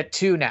 He's at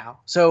 2 now.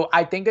 So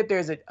I think that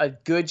there's a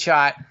good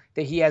shot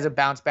that he has a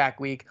bounce back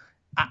week.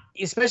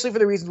 especially for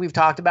the reasons we've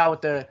talked about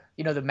with the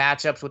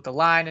matchups with the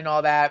line and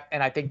all that.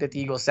 And I think that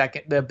the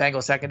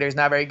Bengals secondary is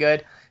not very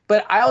good.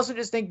 But I also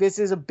just think this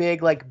is a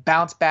big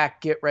bounce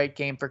back, get right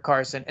game for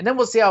Carson. And then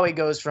we'll see how he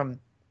goes from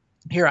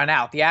here on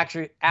out. The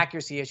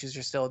accuracy issues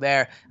are still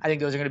there. I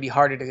think those are going to be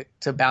harder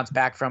to bounce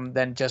back from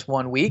than just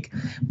 1 week.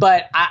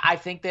 But I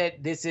think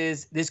that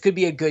this could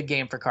be a good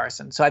game for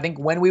Carson. So I think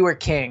when we were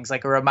kings, a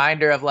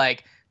reminder of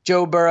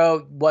Joe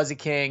Burrow was a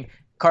king,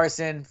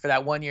 Carson for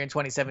that 1 year in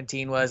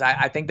 2017 was.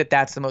 I think that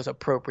that's the most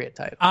appropriate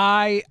title.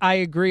 I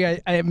agree.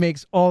 It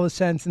makes all the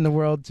sense in the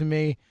world to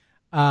me.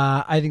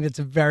 I think that's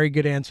a very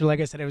good answer. Like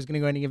I said, I was going to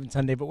go any given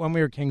Sunday, but when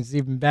we were kings is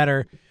even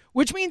better.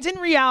 Which means in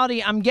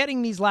reality, I'm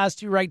getting these last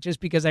two right just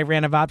because I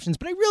ran out of options,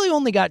 but I really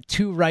only got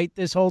two right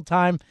this whole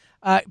time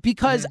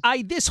because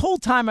this whole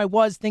time I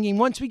was thinking,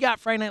 once we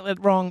got Friday Night Lights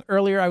wrong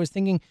earlier, I was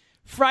thinking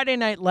Friday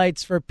Night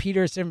Lights for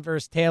Peterson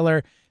versus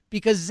Taylor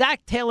because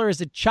Zach Taylor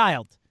is a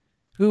child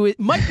who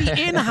might be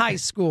in high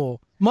school,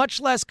 much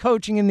less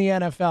coaching in the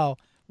NFL.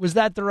 Was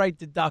that the right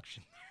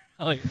deduction?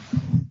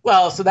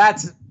 Well, so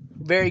that's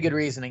very good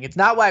reasoning. It's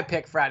not why I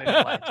picked Friday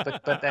Night Lights,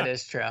 but that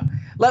is true.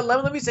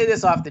 Let me say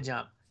this off the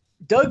jump.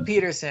 Doug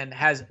Peterson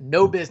has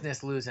no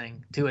business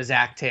losing to a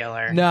Zach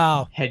Taylor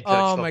head coach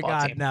football my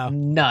God, team. no.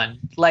 None.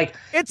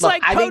 It's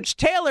Coach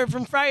Taylor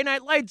from Friday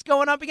Night Lights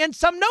going up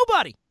against some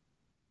nobody.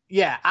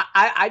 Yeah,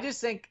 I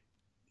just think,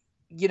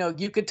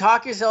 you could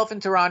talk yourself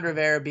into Ron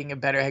Rivera being a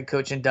better head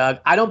coach than Doug.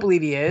 I don't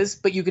believe he is,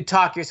 but you could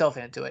talk yourself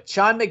into it.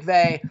 Sean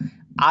McVay,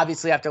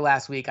 obviously after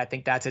last week, I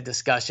think that's a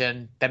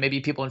discussion that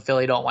maybe people in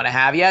Philly don't want to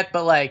have yet,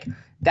 but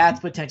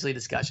that's potentially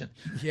discussion.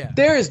 Yeah.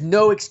 There is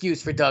no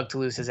excuse for Doug to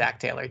lose to Zach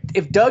Taylor.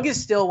 If Doug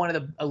is still one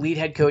of the elite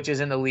head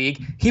coaches in the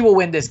league, he will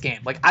win this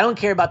game. I don't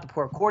care about the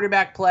poor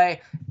quarterback play,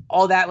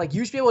 all that.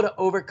 You should be able to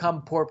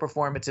overcome poor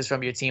performances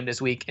from your team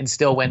this week and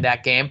still win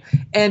that game.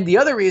 And the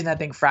other reason I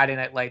think Friday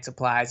Night Lights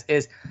applies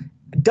is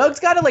Doug's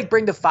got to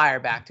bring the fire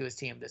back to his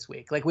team this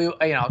week.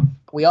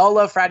 We all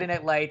love Friday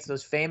Night Lights,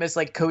 those famous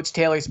Coach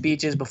Taylor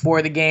speeches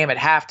before the game, at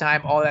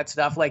halftime, all that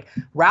stuff.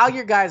 Rile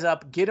your guys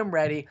up, get them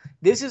ready.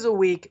 This is a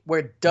week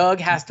where Doug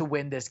has to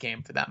win this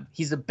game for them.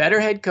 He's the better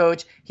head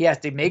coach. He has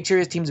to make sure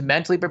his team's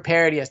mentally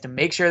prepared. He has to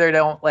make sure they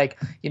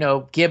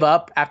don't give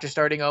up after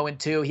starting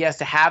 0-2. He has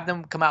to have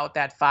them come out with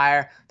that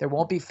fire. There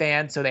won't be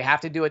fans, so they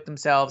have to do it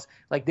themselves.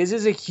 This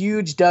is a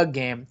huge Doug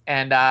game,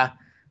 and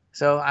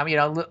so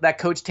that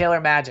Coach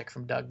Taylor magic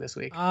from Doug this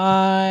week.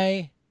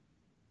 I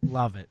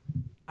love it.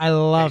 I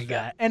love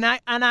that. And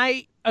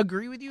I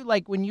agree with you.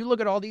 When you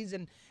look at all these,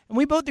 and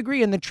we both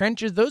agree in the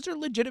trenches, those are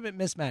legitimate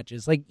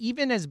mismatches.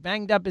 Even as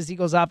banged up as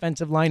Eagles'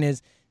 offensive line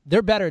is,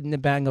 they're better than the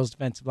Bengals'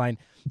 defensive line.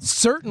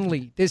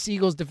 Certainly, this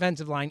Eagles'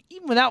 defensive line,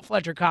 even without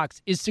Fletcher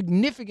Cox, is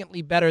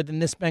significantly better than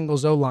this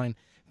Bengals' O-line.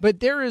 But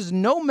there is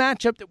no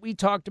matchup that we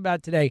talked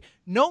about today,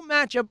 no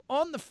matchup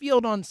on the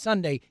field on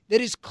Sunday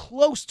that is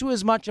close to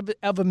as much of a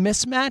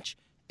mismatch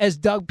as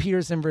Doug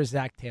Peterson versus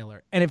Zach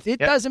Taylor. And if it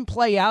doesn't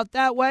play out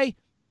that way,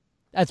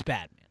 that's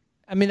bad, man.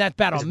 I mean, that's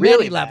bad on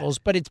many levels,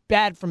 but it's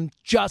bad from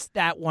just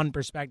that one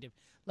perspective.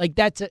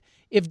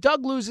 If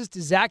Doug loses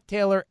to Zach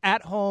Taylor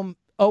at home,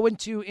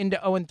 0-2 into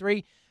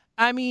 0-3,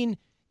 I mean,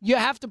 you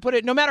have to put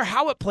it, no matter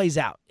how it plays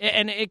out,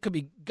 and it could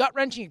be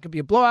gut-wrenching, it could be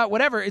a blowout,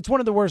 whatever, it's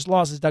one of the worst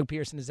losses Doug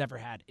Peterson has ever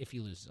had if he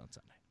loses on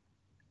Sunday.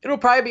 It'll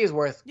probably be his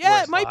worst.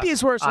 Yeah, it might loss, be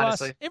his worst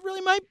honestly. loss. It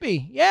really might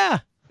be, yeah.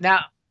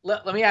 Now,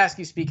 let me ask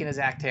you, speaking of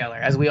Zach Taylor,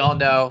 as we all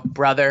know,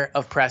 brother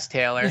of Press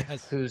Taylor,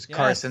 who's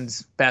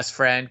Carson's best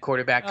friend,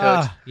 quarterback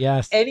coach.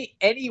 Yes.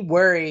 Any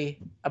worry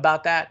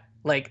about that?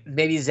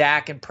 Maybe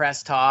Zach and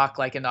Press talk,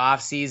 in the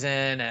offseason,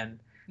 and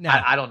no.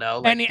 I don't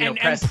know.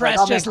 And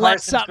Press just let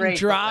something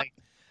drop.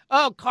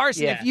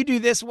 Carson, if you do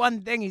this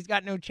one thing, he's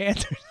got no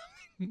chance.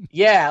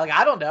 Yeah,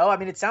 I don't know. I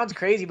mean, it sounds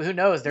crazy, but who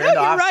knows? They're in the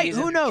offseason. Right.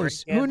 Who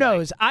knows? Who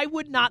knows? I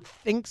would not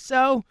think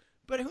so,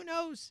 but who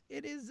knows?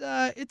 It is.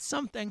 It's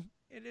something.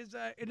 It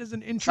is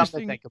an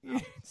interesting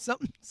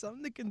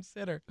something to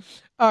consider.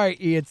 All right,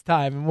 E, it's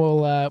time, and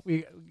we'll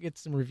we get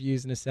some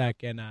reviews in a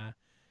sec, and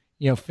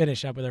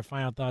finish up with our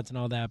final thoughts and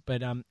all that.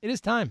 But it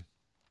is time.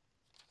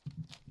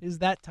 It is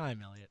that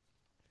time, Elliot.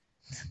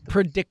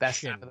 Prediction.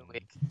 Best time of the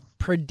week.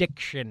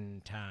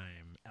 Prediction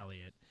time,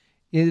 Elliot.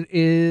 It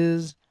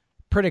is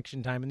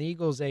prediction time, and the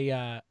Eagles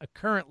a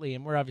currently,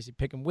 and we're obviously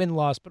picking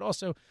win-loss, but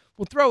also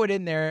we'll throw it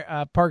in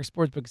there. Park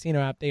Sportsbook Casino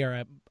app, they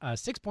are a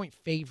 6-point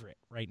favorite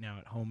right now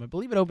at home. I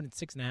believe it opened at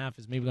 6.5,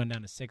 is maybe going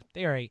down to 6.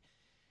 They are a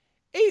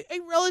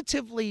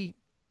relatively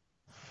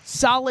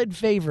solid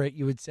favorite,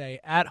 you would say,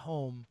 at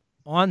home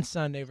on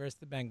Sunday versus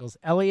the Bengals.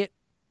 Elliot,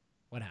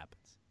 what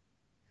happens?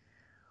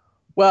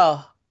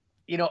 Well,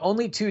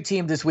 only two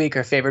teams this week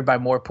are favored by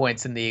more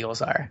points than the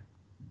Eagles are.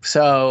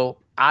 So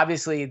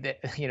obviously,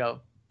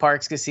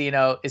 Parks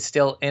Casino is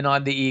still in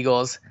on the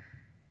Eagles.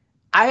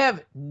 I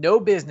have no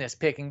business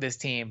picking this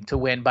team to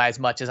win by as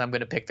much as I'm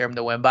going to pick them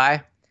to win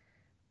by.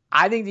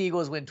 I think the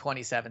Eagles win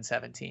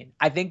 27-17.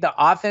 I think the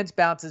offense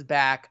bounces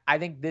back. I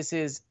think this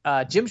is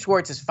Jim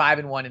Schwartz is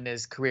 5-1 in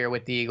his career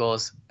with the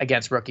Eagles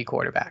against rookie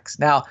quarterbacks.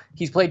 Now,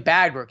 he's played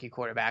bad rookie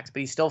quarterbacks,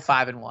 but he's still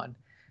 5-1.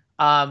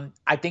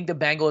 I think the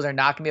Bengals are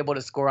not going to be able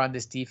to score on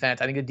this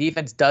defense. I think the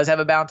defense does have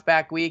a bounce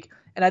back week.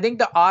 And I think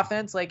the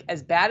offense, like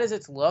as bad as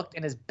it's looked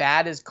and as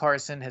bad as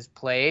Carson has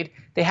played,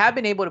 they have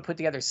been able to put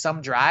together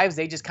some drives.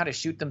 They just kind of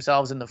shoot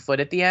themselves in the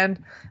foot at the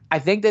end. I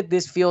think that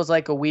this feels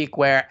like a week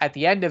where at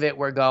the end of it,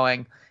 we're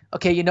going,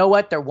 okay, you know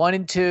what? They're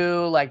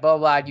 1-2, like blah,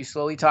 blah, blah. You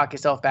slowly talk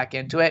yourself back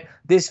into it.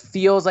 This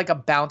feels like a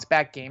bounce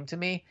back game to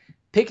me.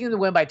 Picking the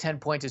win by 10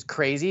 points is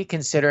crazy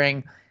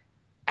considering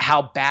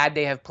how bad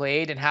they have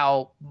played and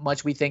how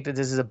much we think that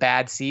this is a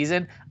bad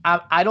season.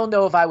 I don't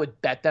know if I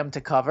would bet them to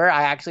cover.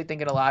 I actually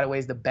think in a lot of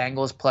ways the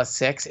Bengals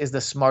 +6 is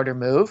the smarter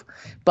move.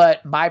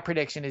 But my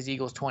prediction is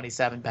Eagles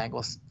 27,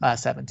 Bengals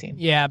 17.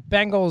 Yeah,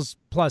 Bengals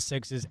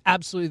 +6 is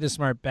absolutely the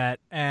smart bet.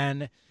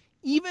 And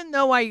even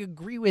though I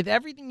agree with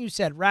everything you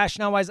said,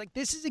 rationale-wise, like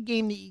this is a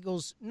game the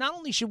Eagles not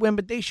only should win,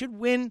 but they should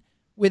win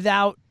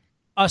without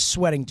us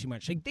sweating too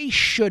much. Like they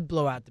should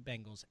blow out the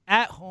Bengals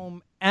at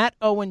home at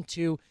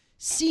 0-2.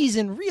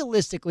 Season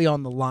realistically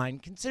on the line,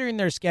 considering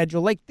their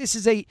schedule. Like this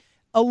is a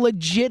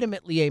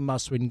legitimately a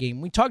must-win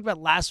game. We talked about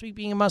last week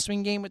being a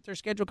must-win game with their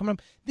schedule coming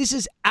up. This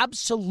is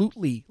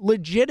absolutely,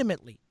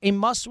 legitimately a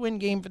must-win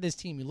game for this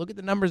team. You look at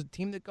the numbers, the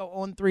team that go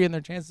 0-3 and their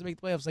chances to make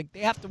the playoffs, like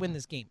they have to win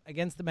this game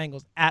against the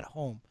Bengals at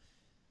home.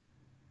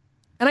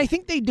 And I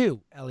think they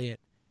do, Elliot.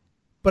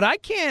 But I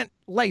can't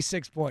lay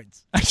 6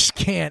 points. I just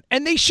can't.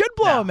 And they should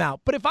blow them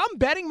out. But if I'm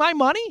betting my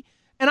money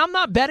and I'm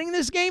not betting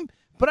this game,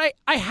 but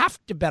I have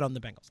to bet on the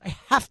Bengals. I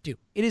have to.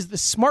 It is the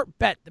smart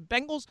bet. The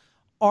Bengals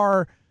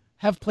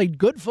have played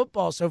good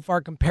football so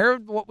far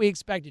compared to what we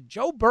expected.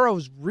 Joe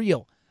Burrow's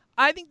real.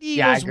 I think the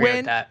Eagles win.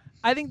 With that.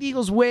 I think the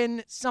Eagles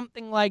win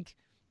something like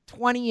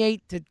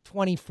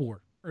 28-24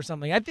 or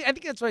something. I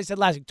think that's what I said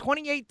last week.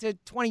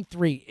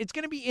 28-23. It's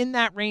going to be in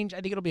that range.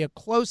 I think it'll be a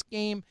close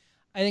game.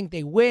 I think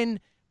they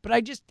win. But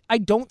I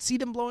don't see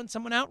them blowing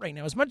someone out right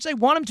now. As much as I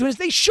want them to, as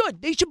they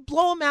should. They should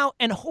blow them out.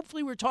 And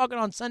hopefully we're talking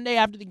on Sunday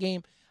after the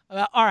game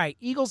about, all right,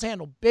 Eagles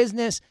handle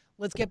business.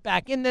 Let's get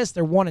back in this.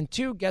 They're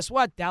 1-2. Guess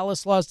what?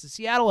 Dallas lost to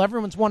Seattle.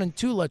 Everyone's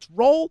 1-2. Let's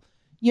roll,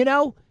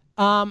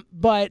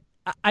 But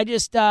I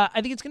think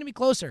it's going to be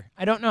closer.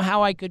 I don't know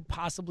how I could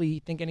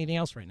possibly think anything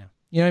else right now.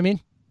 You know what I mean?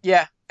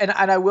 Yeah, and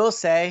I will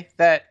say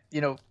that,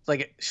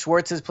 like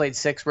Schwartz has played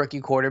 6 rookie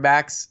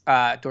quarterbacks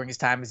during his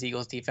time as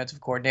Eagles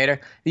defensive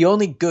coordinator. The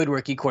only good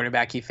rookie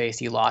quarterback he faced,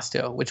 he lost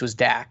to, which was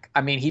Dak.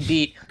 I mean, he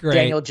beat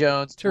Daniel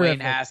Jones,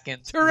 Dwayne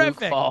Haskins, Luke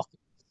Falk,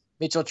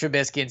 Mitchell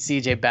Trubisky, and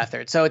C.J.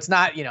 Beathard. So it's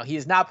not, he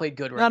has not played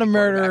good rookie quarterbacks. Not a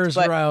murderer's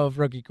row of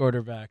rookie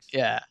quarterbacks.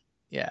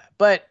 Yeah.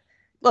 But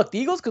look, the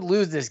Eagles could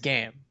lose this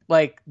game.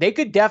 Like, they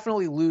could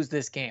definitely lose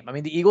this game. I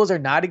mean, the Eagles are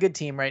not a good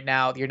team right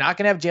now. You're not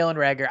going to have Jalen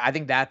Reagor. I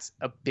think that's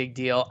a big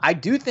deal. I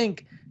do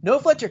think no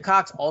Fletcher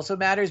Cox also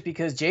matters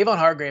because Javon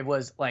Hargrave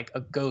was like a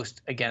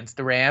ghost against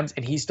the Rams,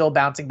 and he's still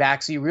bouncing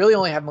back. So you really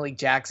only have Malik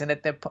Jackson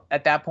at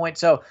that point.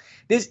 So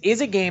this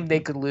is a game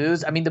they could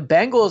lose. I mean, the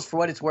Bengals, for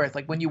what it's worth,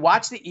 like when you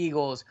watch the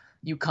Eagles,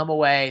 you come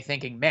away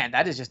thinking, man,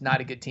 that is just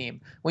not a good team.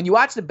 When you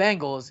watch the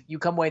Bengals, you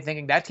come away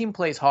thinking that team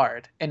plays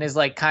hard and is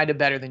like kind of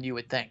better than you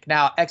would think.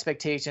 Now,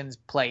 expectations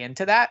play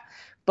into that,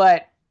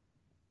 but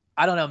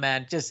I don't know,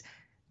 man.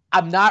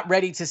 I'm not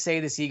ready to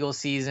say this Eagles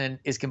season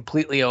is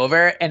completely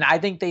over. And I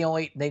think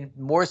they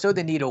more so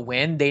than need a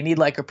win. They need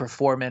like a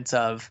performance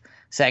of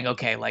saying,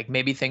 okay, like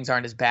maybe things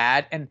aren't as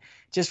bad. And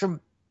just from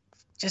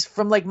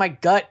like my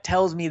gut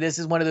tells me this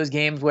is one of those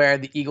games where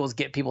the Eagles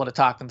get people to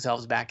talk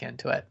themselves back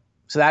into it.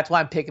 So that's why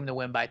I'm picking to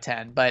win by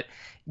 10. But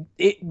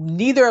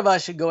neither of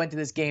us should go into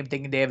this game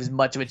thinking they have as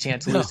much of a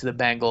chance to lose to the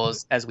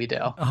Bengals as we do.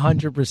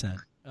 100%.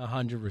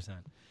 100%.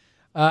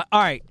 All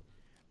right.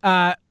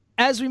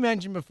 As we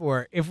mentioned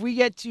before, if we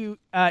get to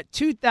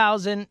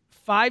 2,000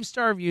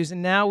 5-star views,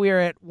 and now we are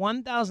at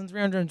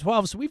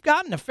 1,312, so we've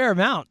gotten a fair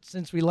amount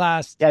since we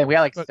last. Yeah, we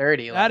had like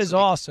 30. That is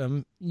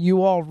awesome.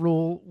 You all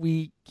rule.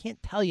 We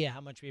can't tell you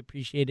how much we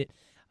appreciate it.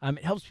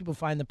 It helps people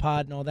find the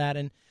pod and all that.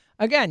 And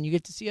again, you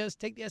get to see us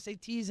take the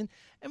SATs,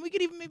 and we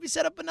could even maybe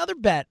set up another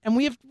bet. And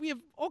we have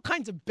all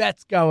kinds of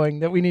bets going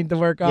that we need to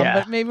work on,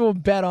 but maybe we'll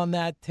bet on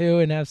that too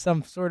and have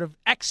some sort of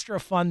extra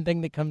fun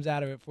thing that comes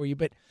out of it for you.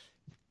 But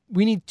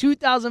we need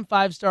 2,000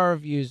 5-star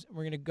reviews.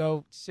 We're going to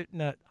go sit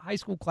in a high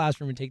school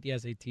classroom and take the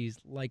SATs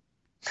like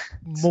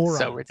morons.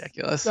 So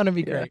ridiculous. It's going to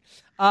be great.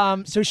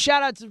 So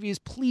shout out to the reviews.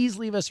 Please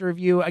leave us a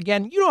review.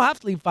 Again, you don't have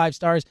to leave 5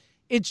 stars.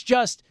 It's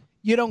just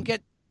you don't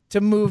get to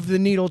move the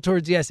needle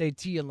towards the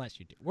SAT unless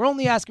you do. We're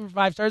only asking for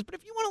 5 stars, but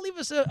if you want to leave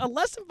us a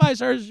less than 5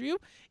 stars review,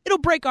 it'll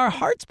break our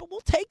hearts, but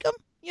we'll take them.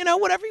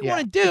 Whatever you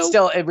want to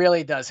do. It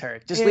really does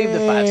hurt. Just leave the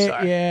 5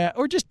 star. Yeah,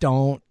 or just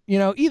don't.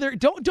 Either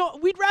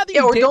don't. We'd rather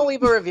you or don't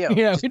leave a review.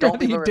 Just don't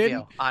leave a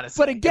review.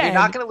 Honestly, but again, if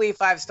you're not going to leave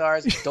 5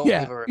 stars, don't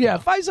leave a review. Yeah,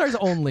 5 stars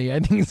only.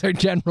 I think is our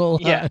general.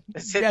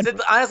 Honestly,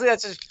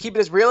 that's just keep it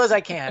as real as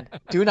I can.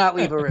 Do not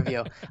leave a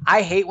review.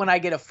 I hate when I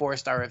get a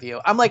 4-star review.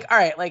 I'm like, all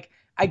right, like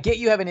I get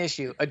you have an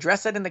issue.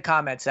 Address that in the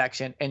comment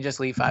section and just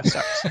leave 5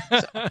 stars.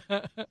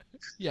 So.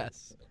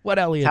 Yes. What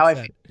Elliot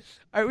said.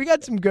 All right, we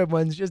got some good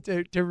ones just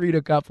to read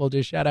a couple,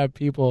 to shout out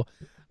people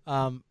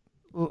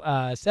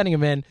sending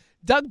them in.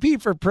 Doug P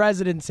for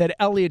president said,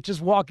 Elliot,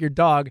 just walk your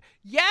dog.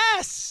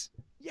 Yes.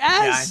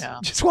 Yes. Yeah, I know.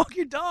 Just walk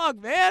your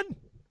dog, man.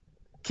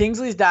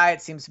 Kingsley's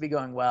diet seems to be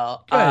going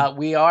well. Good.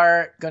 We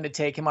are going to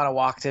take him on a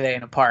walk today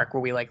in a park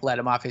where we let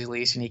him off his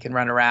leash and he can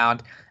run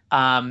around.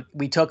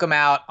 We took him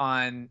out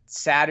on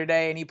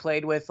Saturday and he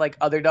played with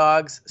other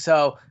dogs.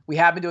 So we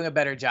have been doing a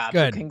better job.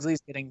 Good. So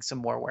Kingsley's getting some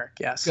more work.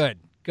 Yes.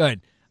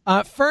 Good.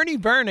 Fernie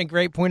Byrne, a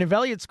great point. If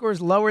Elliott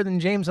scores lower than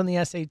James on the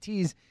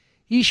SATs,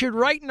 he should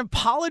write an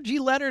apology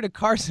letter to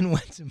Carson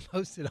Wentz and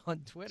post it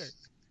on Twitter.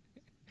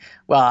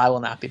 Well, I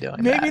will not be doing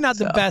that. Maybe not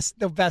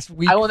the best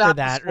week I will for not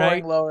that, be scoring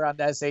right? lower on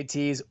the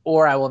SATs,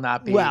 or I will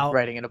not be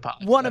writing an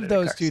apology. One of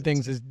those two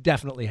things is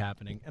definitely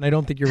happening, and I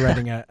don't think you're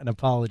writing an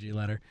apology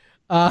letter.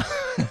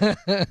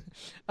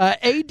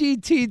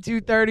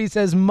 ADT230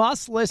 says,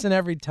 must listen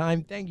every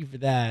time. Thank you for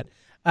that.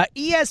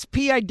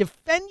 ESP, I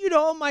defend you to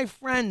all my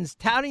friends,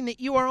 touting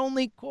that you are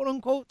only,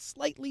 quote-unquote,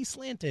 slightly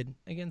slanted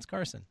against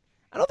Carson.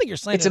 I don't think you're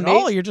slanted at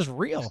all. You're just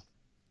real.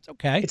 It's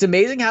okay. It's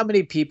amazing how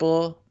many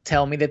people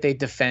tell me that they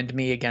defend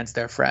me against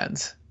their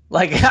friends.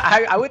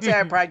 I would say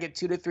I probably get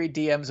 2 to 3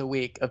 DMs a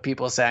week of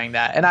people saying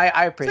that, and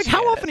I appreciate it.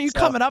 How often are you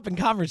coming up in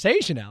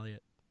conversation,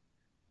 Elliot?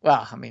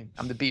 Well, I mean,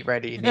 I'm the beat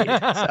writer you need.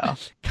 So.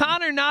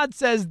 Connor Nod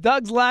says,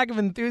 Doug's lack of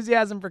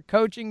enthusiasm for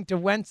coaching to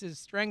Wentz's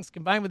strengths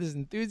combined with his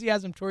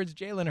enthusiasm towards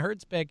Jalen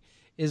Hurts pick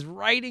is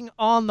writing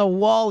on the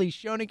wall. He's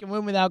shown he can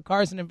win without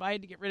Carson. If I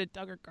had to get rid of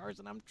Doug or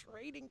Carson, I'm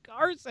trading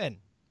Carson.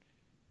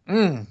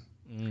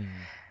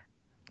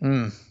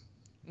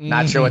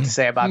 Not sure what to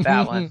say about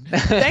that one.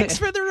 Thanks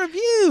for the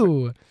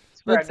review.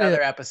 For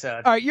another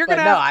episode. All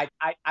right,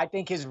 I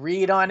think his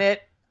read on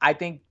it, I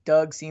think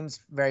Doug seems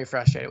very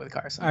frustrated with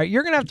Carson. All right,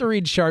 you're going to have to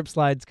read Sharp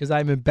Slides because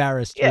I'm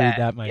embarrassed to read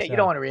that myself. Yeah, you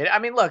don't want to read it. I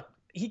mean, look,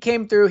 he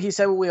came through. He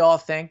said what we all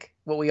think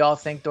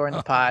during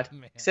the pod.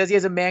 Man. He says he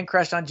has a man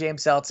crush on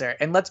James Seltzer.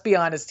 And let's be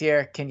honest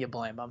here, can you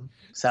blame him?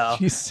 So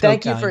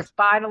thank you for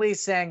finally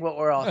saying what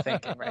we're all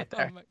thinking right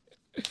there.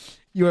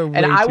 You are way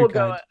and I too will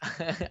kind.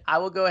 I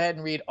will go ahead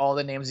and read all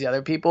the names of the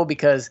other people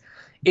because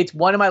it's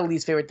one of my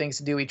least favorite things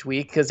to do each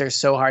week because they're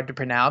so hard to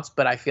pronounce,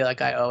 but I feel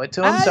like I owe it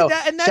to them.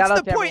 And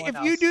that's the point.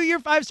 If you do your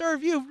 5-star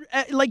review,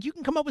 you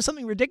can come up with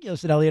something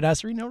ridiculous that Elliot has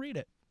to read, and he'll read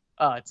it.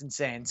 Oh, it's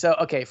insane. So,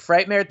 okay,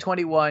 Frightmare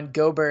 21,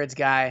 Go Birds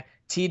Guy,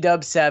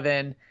 T-Dub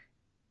 7,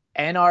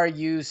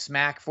 NRU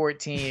Smack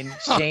 14,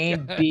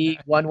 Shane B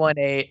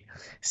 118,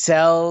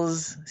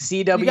 Cells,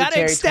 CW Terry 25. You got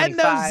to extend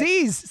those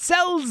Z's.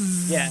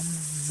 Cells. Yeah.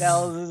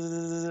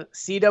 Cells,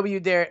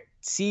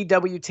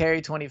 CW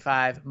Terry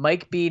 25,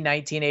 Mike B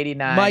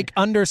 1989, Mike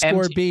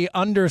 _B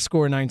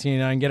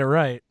 1989. Get it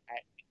right.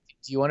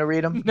 Do you want to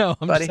read them? No,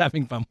 I'm buddy? just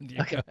having fun with you.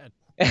 Okay. Go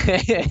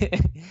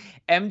ahead.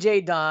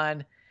 MJ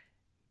Don,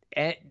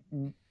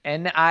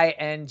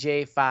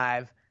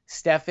 NINJ5,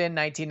 Stefan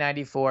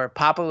 1994,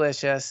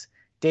 Papalicious,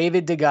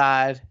 David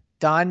DeGod,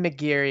 Don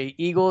McGeary,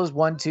 Eagles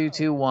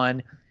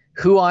 1221,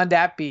 Who on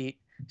That Beat,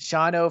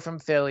 Sean O from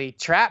Philly,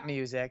 Trap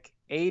Music,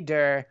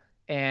 Ader,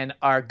 and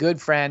our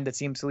good friend that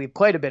seems to leave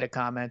quite a bit of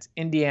comments,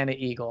 Indiana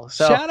Eagle.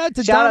 So shout out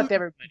to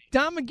everybody.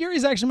 Don McGeary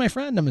is actually my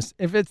friend.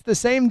 If it's the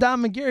same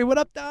Don McGeary, what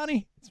up,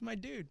 Donnie? It's my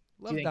dude.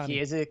 Love Do you think Donnie. he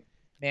is a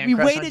man? We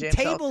waited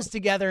tables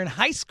together in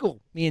high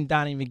school, me and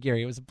Donnie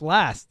McGeary. It was a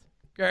blast.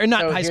 Or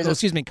not high school,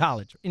 excuse me,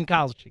 college. In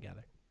college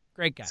together.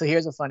 Great guy. So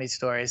here's a funny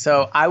story.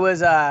 So I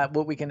was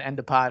we can end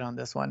the pod on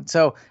this one.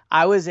 So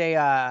I was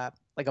a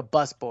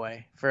bus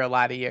boy for a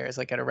lot of years,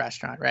 at a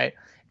restaurant, right?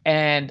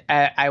 And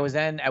I was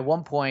then at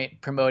one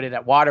point promoted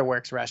at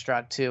Waterworks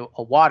restaurant to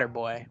a water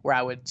boy where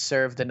I would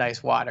serve the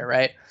nice water,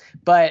 right?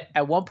 But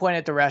at one point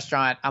at the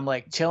restaurant, I'm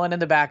chilling in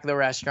the back of the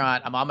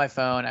restaurant. I'm on my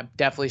phone. I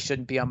definitely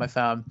shouldn't be on my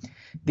phone.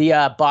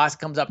 The boss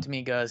comes up to me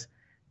and goes,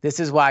 "This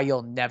is why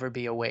you'll never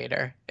be a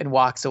waiter," and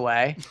walks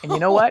away. And you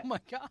know what? Oh my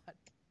God.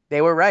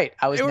 They were right.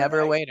 I was never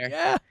a waiter.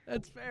 Yeah,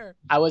 that's fair.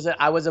 I was a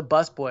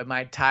busboy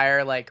my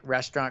entire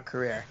restaurant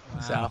career. Wow.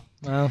 So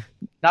well,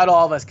 not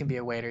all of us can be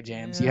a waiter,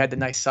 James. Yeah. You had the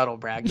nice subtle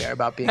brag there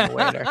about being a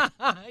waiter.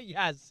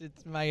 Yes,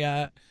 it's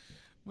my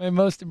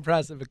most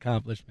impressive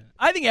accomplishment.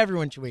 I think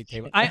everyone should wait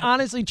tables. I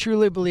honestly,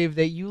 truly believe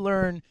that you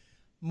learn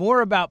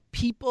more about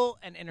people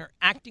and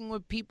interacting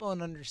with people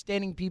and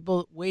understanding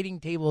people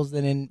waiting tables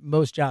than in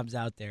most jobs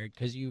out there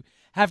because you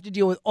have to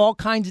deal with all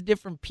kinds of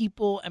different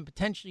people and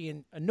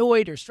potentially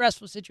annoyed or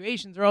stressful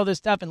situations or all this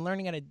stuff and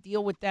learning how to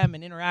deal with them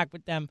and interact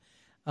with them.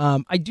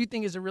 I do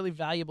think is a really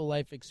valuable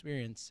life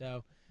experience.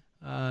 So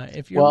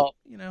if you're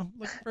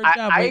looking for a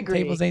job, waiting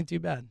tables ain't too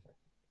bad.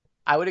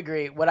 I would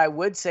agree. What I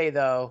would say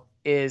though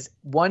is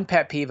one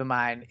pet peeve of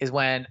mine is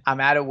when I'm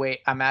at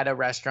a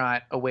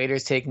restaurant, a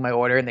waiter's taking my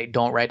order and they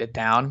don't write it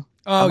down.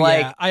 Oh,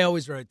 yeah. I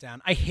always wrote it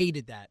down. I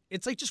hated that.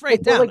 It's just write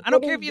it down. I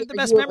don't care if you have the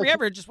best memory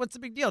ever. Just what's the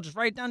big deal? Just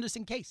write it down just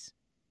in case.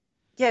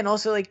 Yeah, and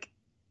also I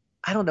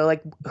don't know,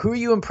 who are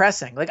you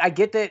impressing? I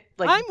get that.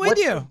 I'm with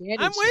you.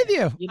 I'm with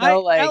you.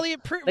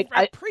 Elliot,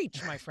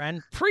 preach, my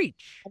friend,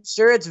 preach. I'm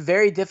sure it's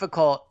very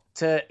difficult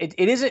it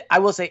isn't. I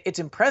will say it's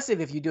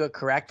impressive if you do it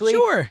correctly.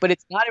 Sure, but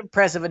it's not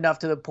impressive enough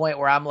to the point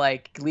where I'm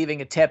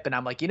leaving a tip and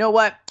I'm you know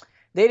what?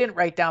 they didn't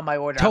write down my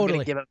order. Totally. I'm going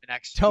to give them an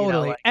extra.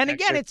 Totally. And an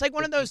again, extra it's like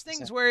one of those 15%.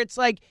 things where it's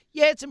like,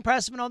 yeah, it's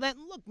impressive and all that.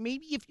 And look,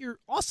 maybe if you're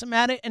awesome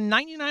at it and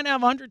 99 out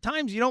of 100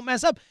 times you don't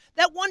mess up,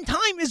 that one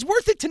time is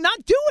worth it to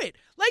not do it.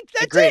 Like,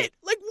 that's Agreed. it.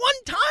 Like,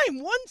 one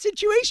time, one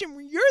situation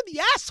where you're the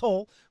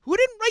asshole who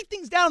didn't write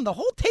things down. The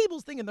whole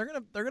table's thinking they're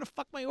gonna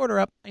fuck my order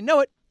up. I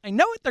know it.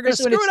 They're going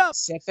to screw it up.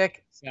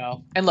 Specific.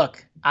 So, and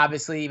look,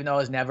 obviously, even though I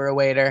was never a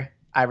waiter,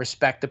 I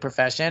respect the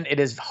profession. It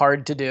is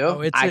hard to do.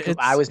 Oh,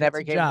 I was never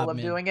it's a capable job, of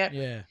man. doing it.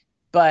 Yeah.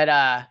 But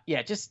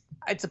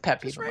it's a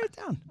pet peeve. Just write it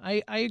down.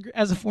 I agree.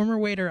 As a former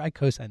waiter, I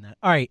co-sign that.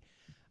 All right.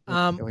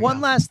 Here we One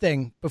go. last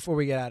thing before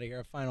we get out of here,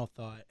 a final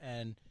thought.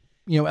 And,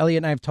 Elliot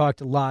and I have talked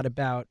a lot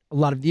about a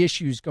lot of the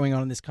issues going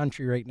on in this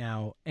country right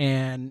now.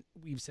 And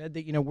we've said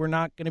that, we're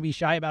not going to be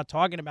shy about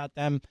talking about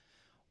them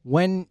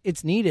when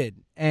it's needed.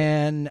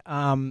 And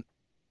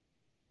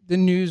the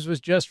news was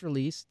just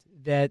released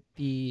that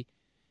the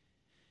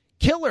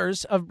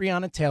killers of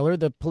Breonna Taylor,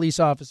 the police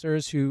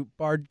officers who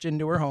barged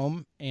into her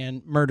home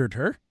and murdered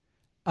her,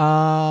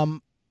 are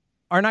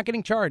not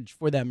getting charged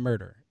for that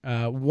murder.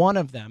 One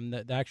of them,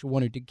 the actual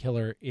one who did kill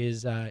her,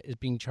 is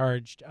being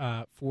charged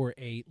for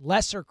a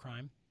lesser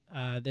crime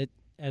that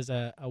as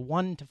a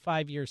 1 to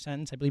 5 year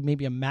sentence. I believe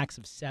maybe a max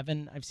of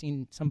 7. I've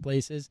seen some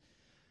places,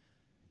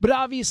 but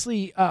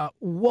obviously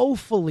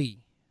woefully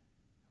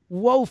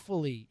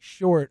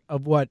short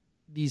of what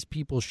these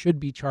people should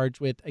be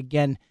charged with.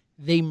 Again,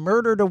 they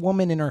murdered a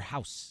woman in her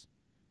house.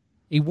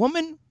 A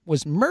woman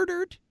was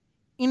murdered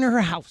in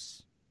her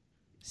house.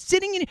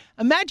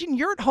 Imagine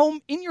you're at home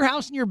in your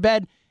house in your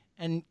bed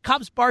and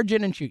cops barge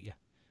in and shoot you.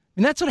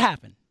 And that's what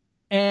happened.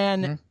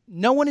 And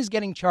no one is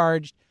getting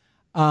charged.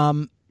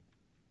 I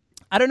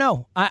don't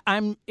know.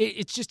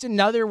 It's just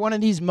another one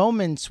of these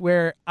moments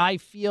where I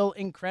feel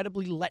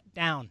incredibly let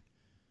down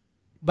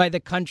by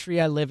the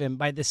country I live in,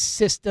 by the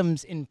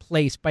systems in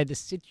place, by the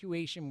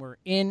situation we're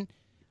in.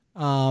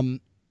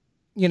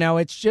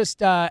 It's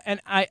just,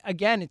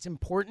 it's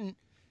important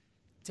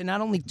to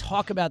not only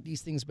talk about these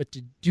things, but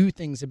to do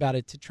things about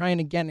it, to try and,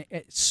 again,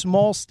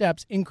 small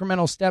steps,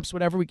 incremental steps,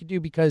 whatever we could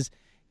do, because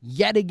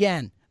yet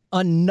again,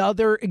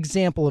 another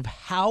example of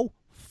how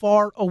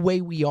far away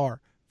we are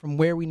from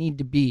where we need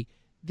to be.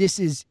 This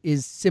is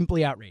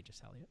simply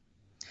outrageous, Elliot.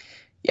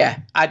 Yeah,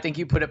 I think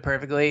you put it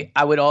perfectly.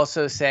 I would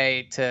also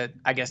say to,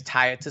 I guess,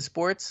 tie it to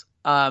sports.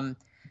 I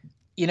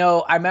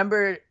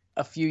remember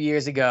a few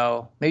years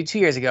ago, maybe 2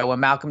 years ago, when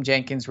Malcolm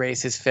Jenkins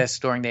raised his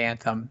fist during the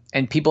anthem,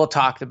 and people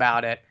talked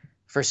about it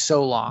for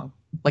so long.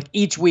 Like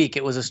each week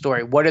it was a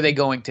story.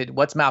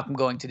 What's Malcolm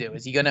going to do?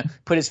 Is he going to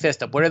put his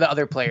fist up? What are the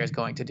other players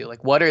going to do?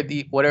 Like what's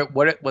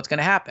going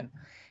to happen?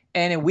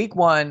 And in week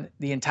 1,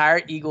 the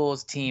entire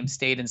Eagles team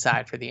stayed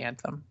inside for the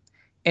anthem.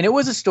 And it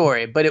was a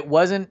story, but it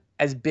wasn't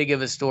as big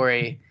of a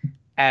story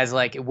as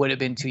like it would have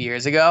been 2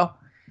 years ago.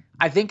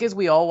 I think as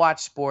we all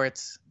watch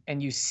sports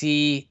and you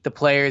see the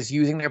players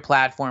using their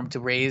platform to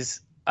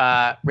raise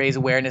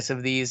awareness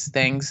of these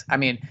things. I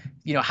mean,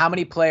 how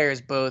many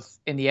players, both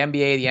in the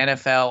NBA, the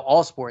NFL,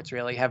 all sports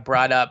really, have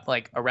brought up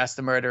like arrest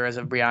the murderers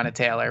of Breonna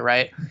Taylor,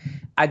 right?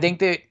 I think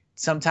that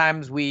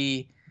sometimes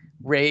we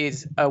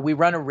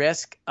run a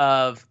risk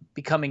of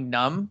becoming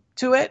numb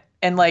to it.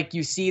 And like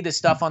you see the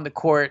stuff on the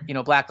court,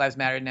 Black Lives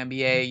Matter in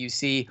NBA, you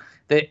see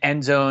the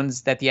end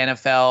zones that the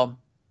NFL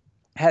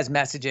has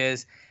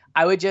messages.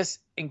 I would just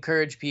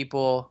encourage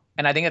people,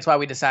 and I think that's why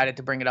we decided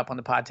to bring it up on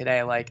the pod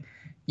today. Like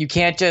you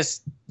can't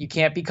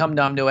become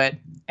numb to it.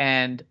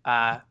 And,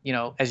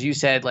 as you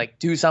said, like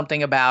do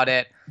something about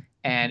it.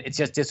 And it's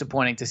just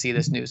disappointing to see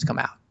this news come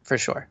out for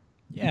sure.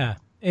 Yeah.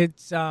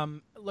 It's,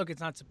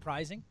 it's not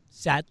surprising.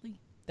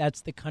 Sadly,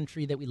 that's the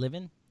country that we live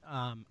in.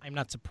 I'm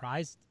not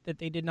surprised that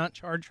they did not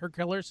charge her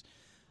killers,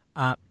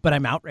 but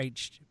I'm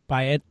outraged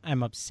by it.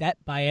 I'm upset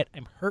by it.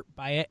 I'm hurt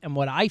by it. And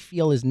what I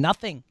feel is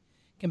nothing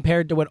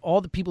compared to what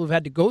all the people who've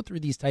had to go through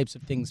these types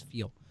of things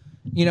feel.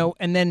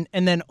 And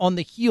then on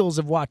the heels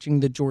of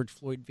watching the George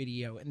Floyd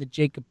video and the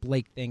Jacob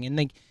Blake thing, and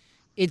like,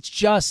 it's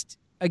just,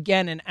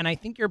 again, and I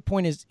think your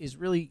point is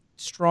really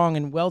strong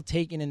and well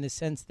taken in the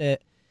sense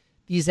that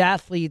these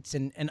athletes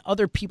and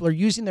other people are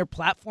using their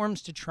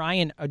platforms to try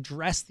and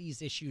address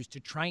these issues, to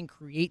try and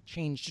create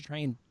change, to try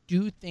and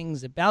do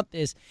things about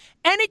this.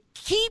 And it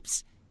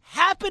keeps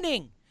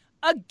happening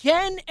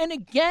again and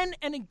again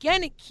and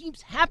again. It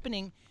keeps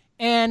happening.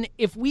 And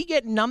if we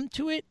get numb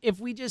to it, if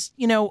we just,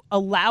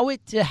 allow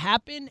it to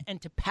happen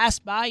and to pass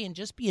by and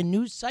just be a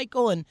news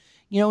cycle and,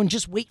 and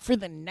just wait for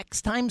the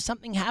next time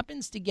something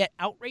happens to get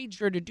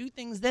outraged or to do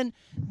things, then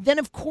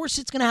of course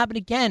it's going to happen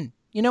again.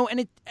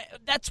 And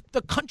that's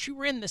the country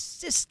we're in, the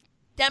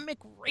systemic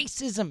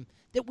racism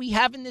that we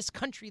have in this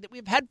country that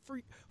we've had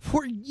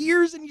for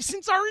years. And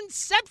since our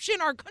inception,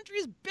 our country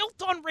is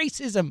built on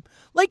racism.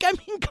 Like, I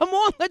mean, come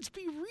on, let's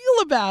be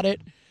real about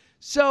it.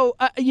 So,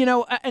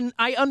 and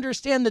I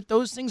understand that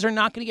those things are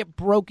not going to get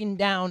broken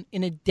down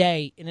in a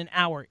day, in an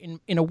hour,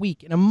 in a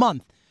week, in a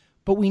month.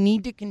 But we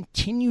need to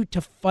continue to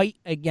fight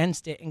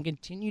against it and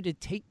continue to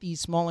take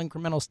these small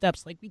incremental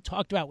steps like we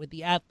talked about with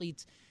the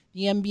athletes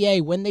the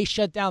NBA, when they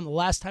shut down, the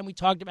last time we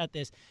talked about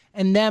this,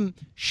 and them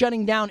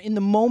shutting down in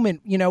the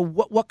moment,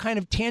 what kind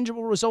of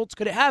tangible results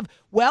could it have?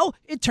 Well,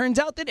 it turns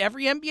out that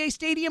every NBA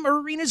stadium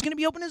or arena is going to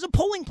be open as a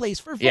polling place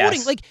for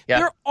voting. Yes.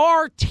 There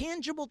are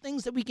tangible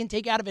things that we can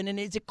take out of it. And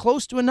is it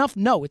close to enough?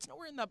 No, it's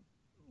nowhere in the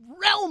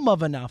realm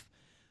of enough.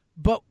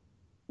 But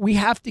we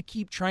have to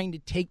keep trying to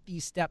take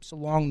these steps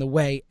along the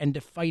way and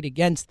to fight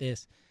against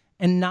this.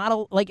 And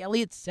not, like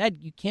Elliot said,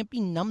 you can't be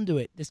numb to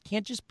it. This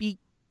can't just be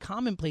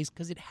commonplace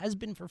because it has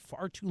been for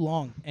far too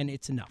long, and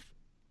it's enough.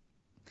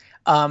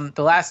 The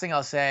last thing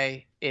I'll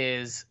say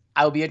is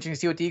I will be interested to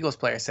see what the Eagles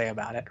players say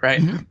about it, right?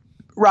 Mm-hmm.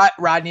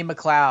 Rodney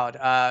McLeod,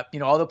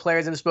 all the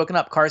players that have spoken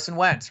up, Carson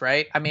Wentz,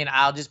 right? I mean,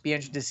 I'll just be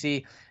interested to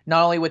see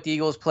not only what the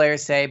Eagles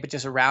players say, but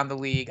just around the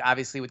league,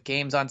 obviously with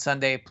games on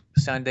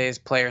Sundays,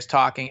 players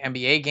talking,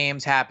 NBA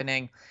games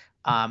happening,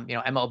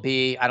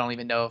 MLB. I don't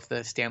even know if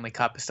the Stanley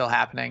Cup is still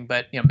happening,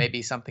 but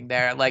maybe something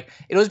there. Like,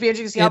 it'll be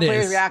interesting to see how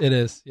players react. It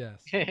is,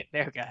 yes. There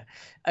we go.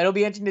 It'll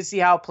be interesting to see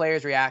how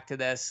players react to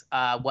this,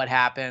 what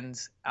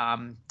happens.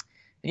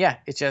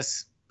 It's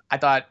just, I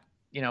thought,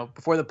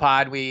 before the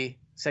pod, we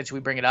said, should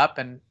we bring it up?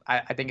 And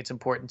I think it's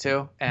important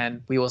too.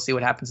 And we will see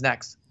what happens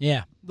next.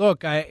 Yeah.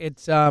 Look, I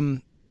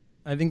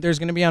think there's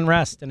going to be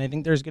unrest, and I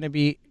think there's going to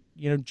be,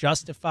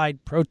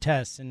 justified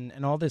protests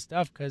and all this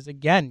stuff. Because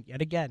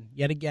yet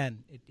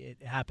again, it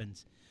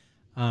happens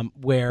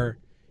where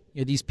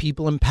these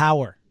people in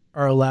power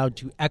are allowed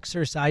to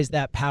exercise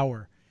that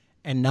power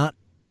and not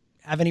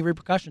have any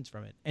repercussions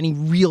from it, any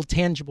real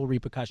tangible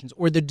repercussions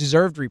or the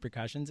deserved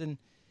repercussions. And,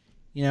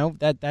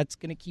 that's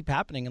going to keep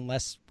happening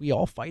unless we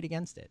all fight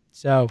against it.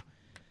 So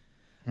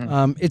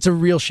it's a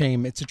real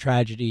shame. It's a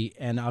tragedy.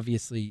 And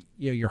obviously,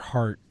 your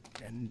heart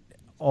and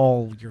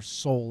all your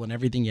soul and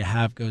everything you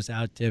have goes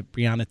out to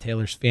Breonna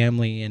Taylor's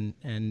family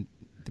and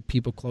the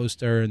people close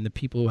to her and the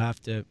people who have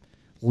to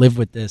live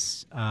with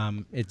this.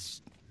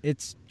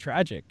 It's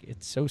tragic.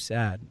 It's so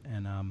sad.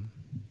 And,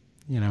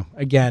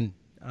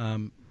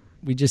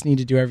 we just need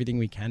to do everything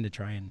we can to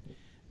try and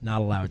not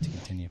allow it to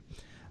continue.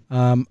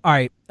 All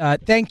right.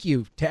 Thank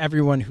you to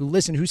everyone who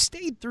listened, who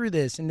stayed through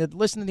this and that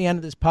listened to the end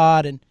of this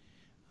pod and,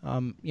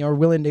 are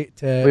willing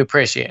to. We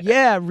appreciate it.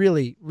 Yeah,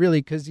 really,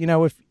 really. Because,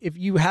 if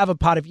you have a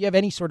pod, if you have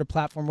any sort of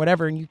platform,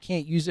 whatever, and you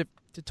can't use it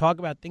to talk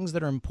about things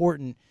that are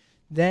important,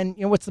 then,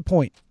 what's the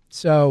point?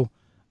 So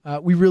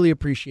we really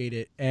appreciate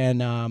it.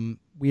 And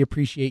we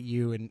appreciate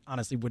you and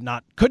honestly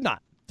could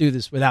not do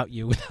this without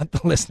you, without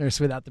the listeners,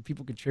 without the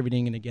people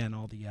contributing. And again,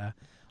 all the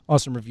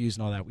awesome reviews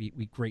and all that.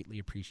 We greatly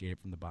appreciate it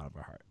from the bottom of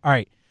our heart. All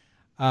right.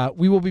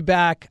 We will be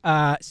back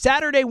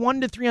Saturday,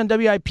 1 to 3 on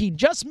WIP.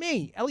 Just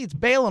me. Elliot's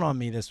bailing on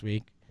me this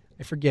week.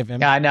 I forgive him.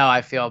 Yeah, I know.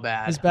 I feel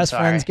bad. His best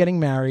friend's getting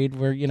married.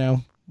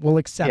 We'll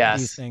accept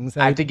these things.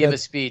 I have to give a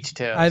speech,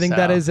 too. I think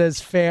that is as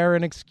fair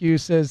an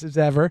excuse as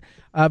ever.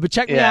 But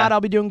check me out.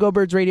 I'll be doing Go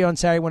Birds Radio on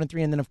Saturday, 1 to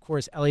 3. And then, of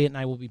course, Elliot and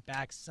I will be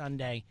back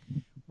Sunday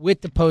with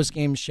the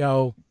post-game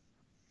show,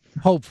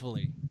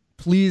 hopefully.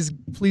 Please,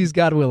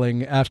 God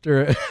willing,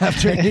 after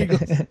an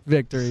Eagles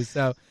victory.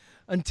 So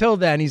until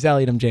then, he's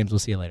Elliot. I'm James. We'll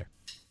see you later.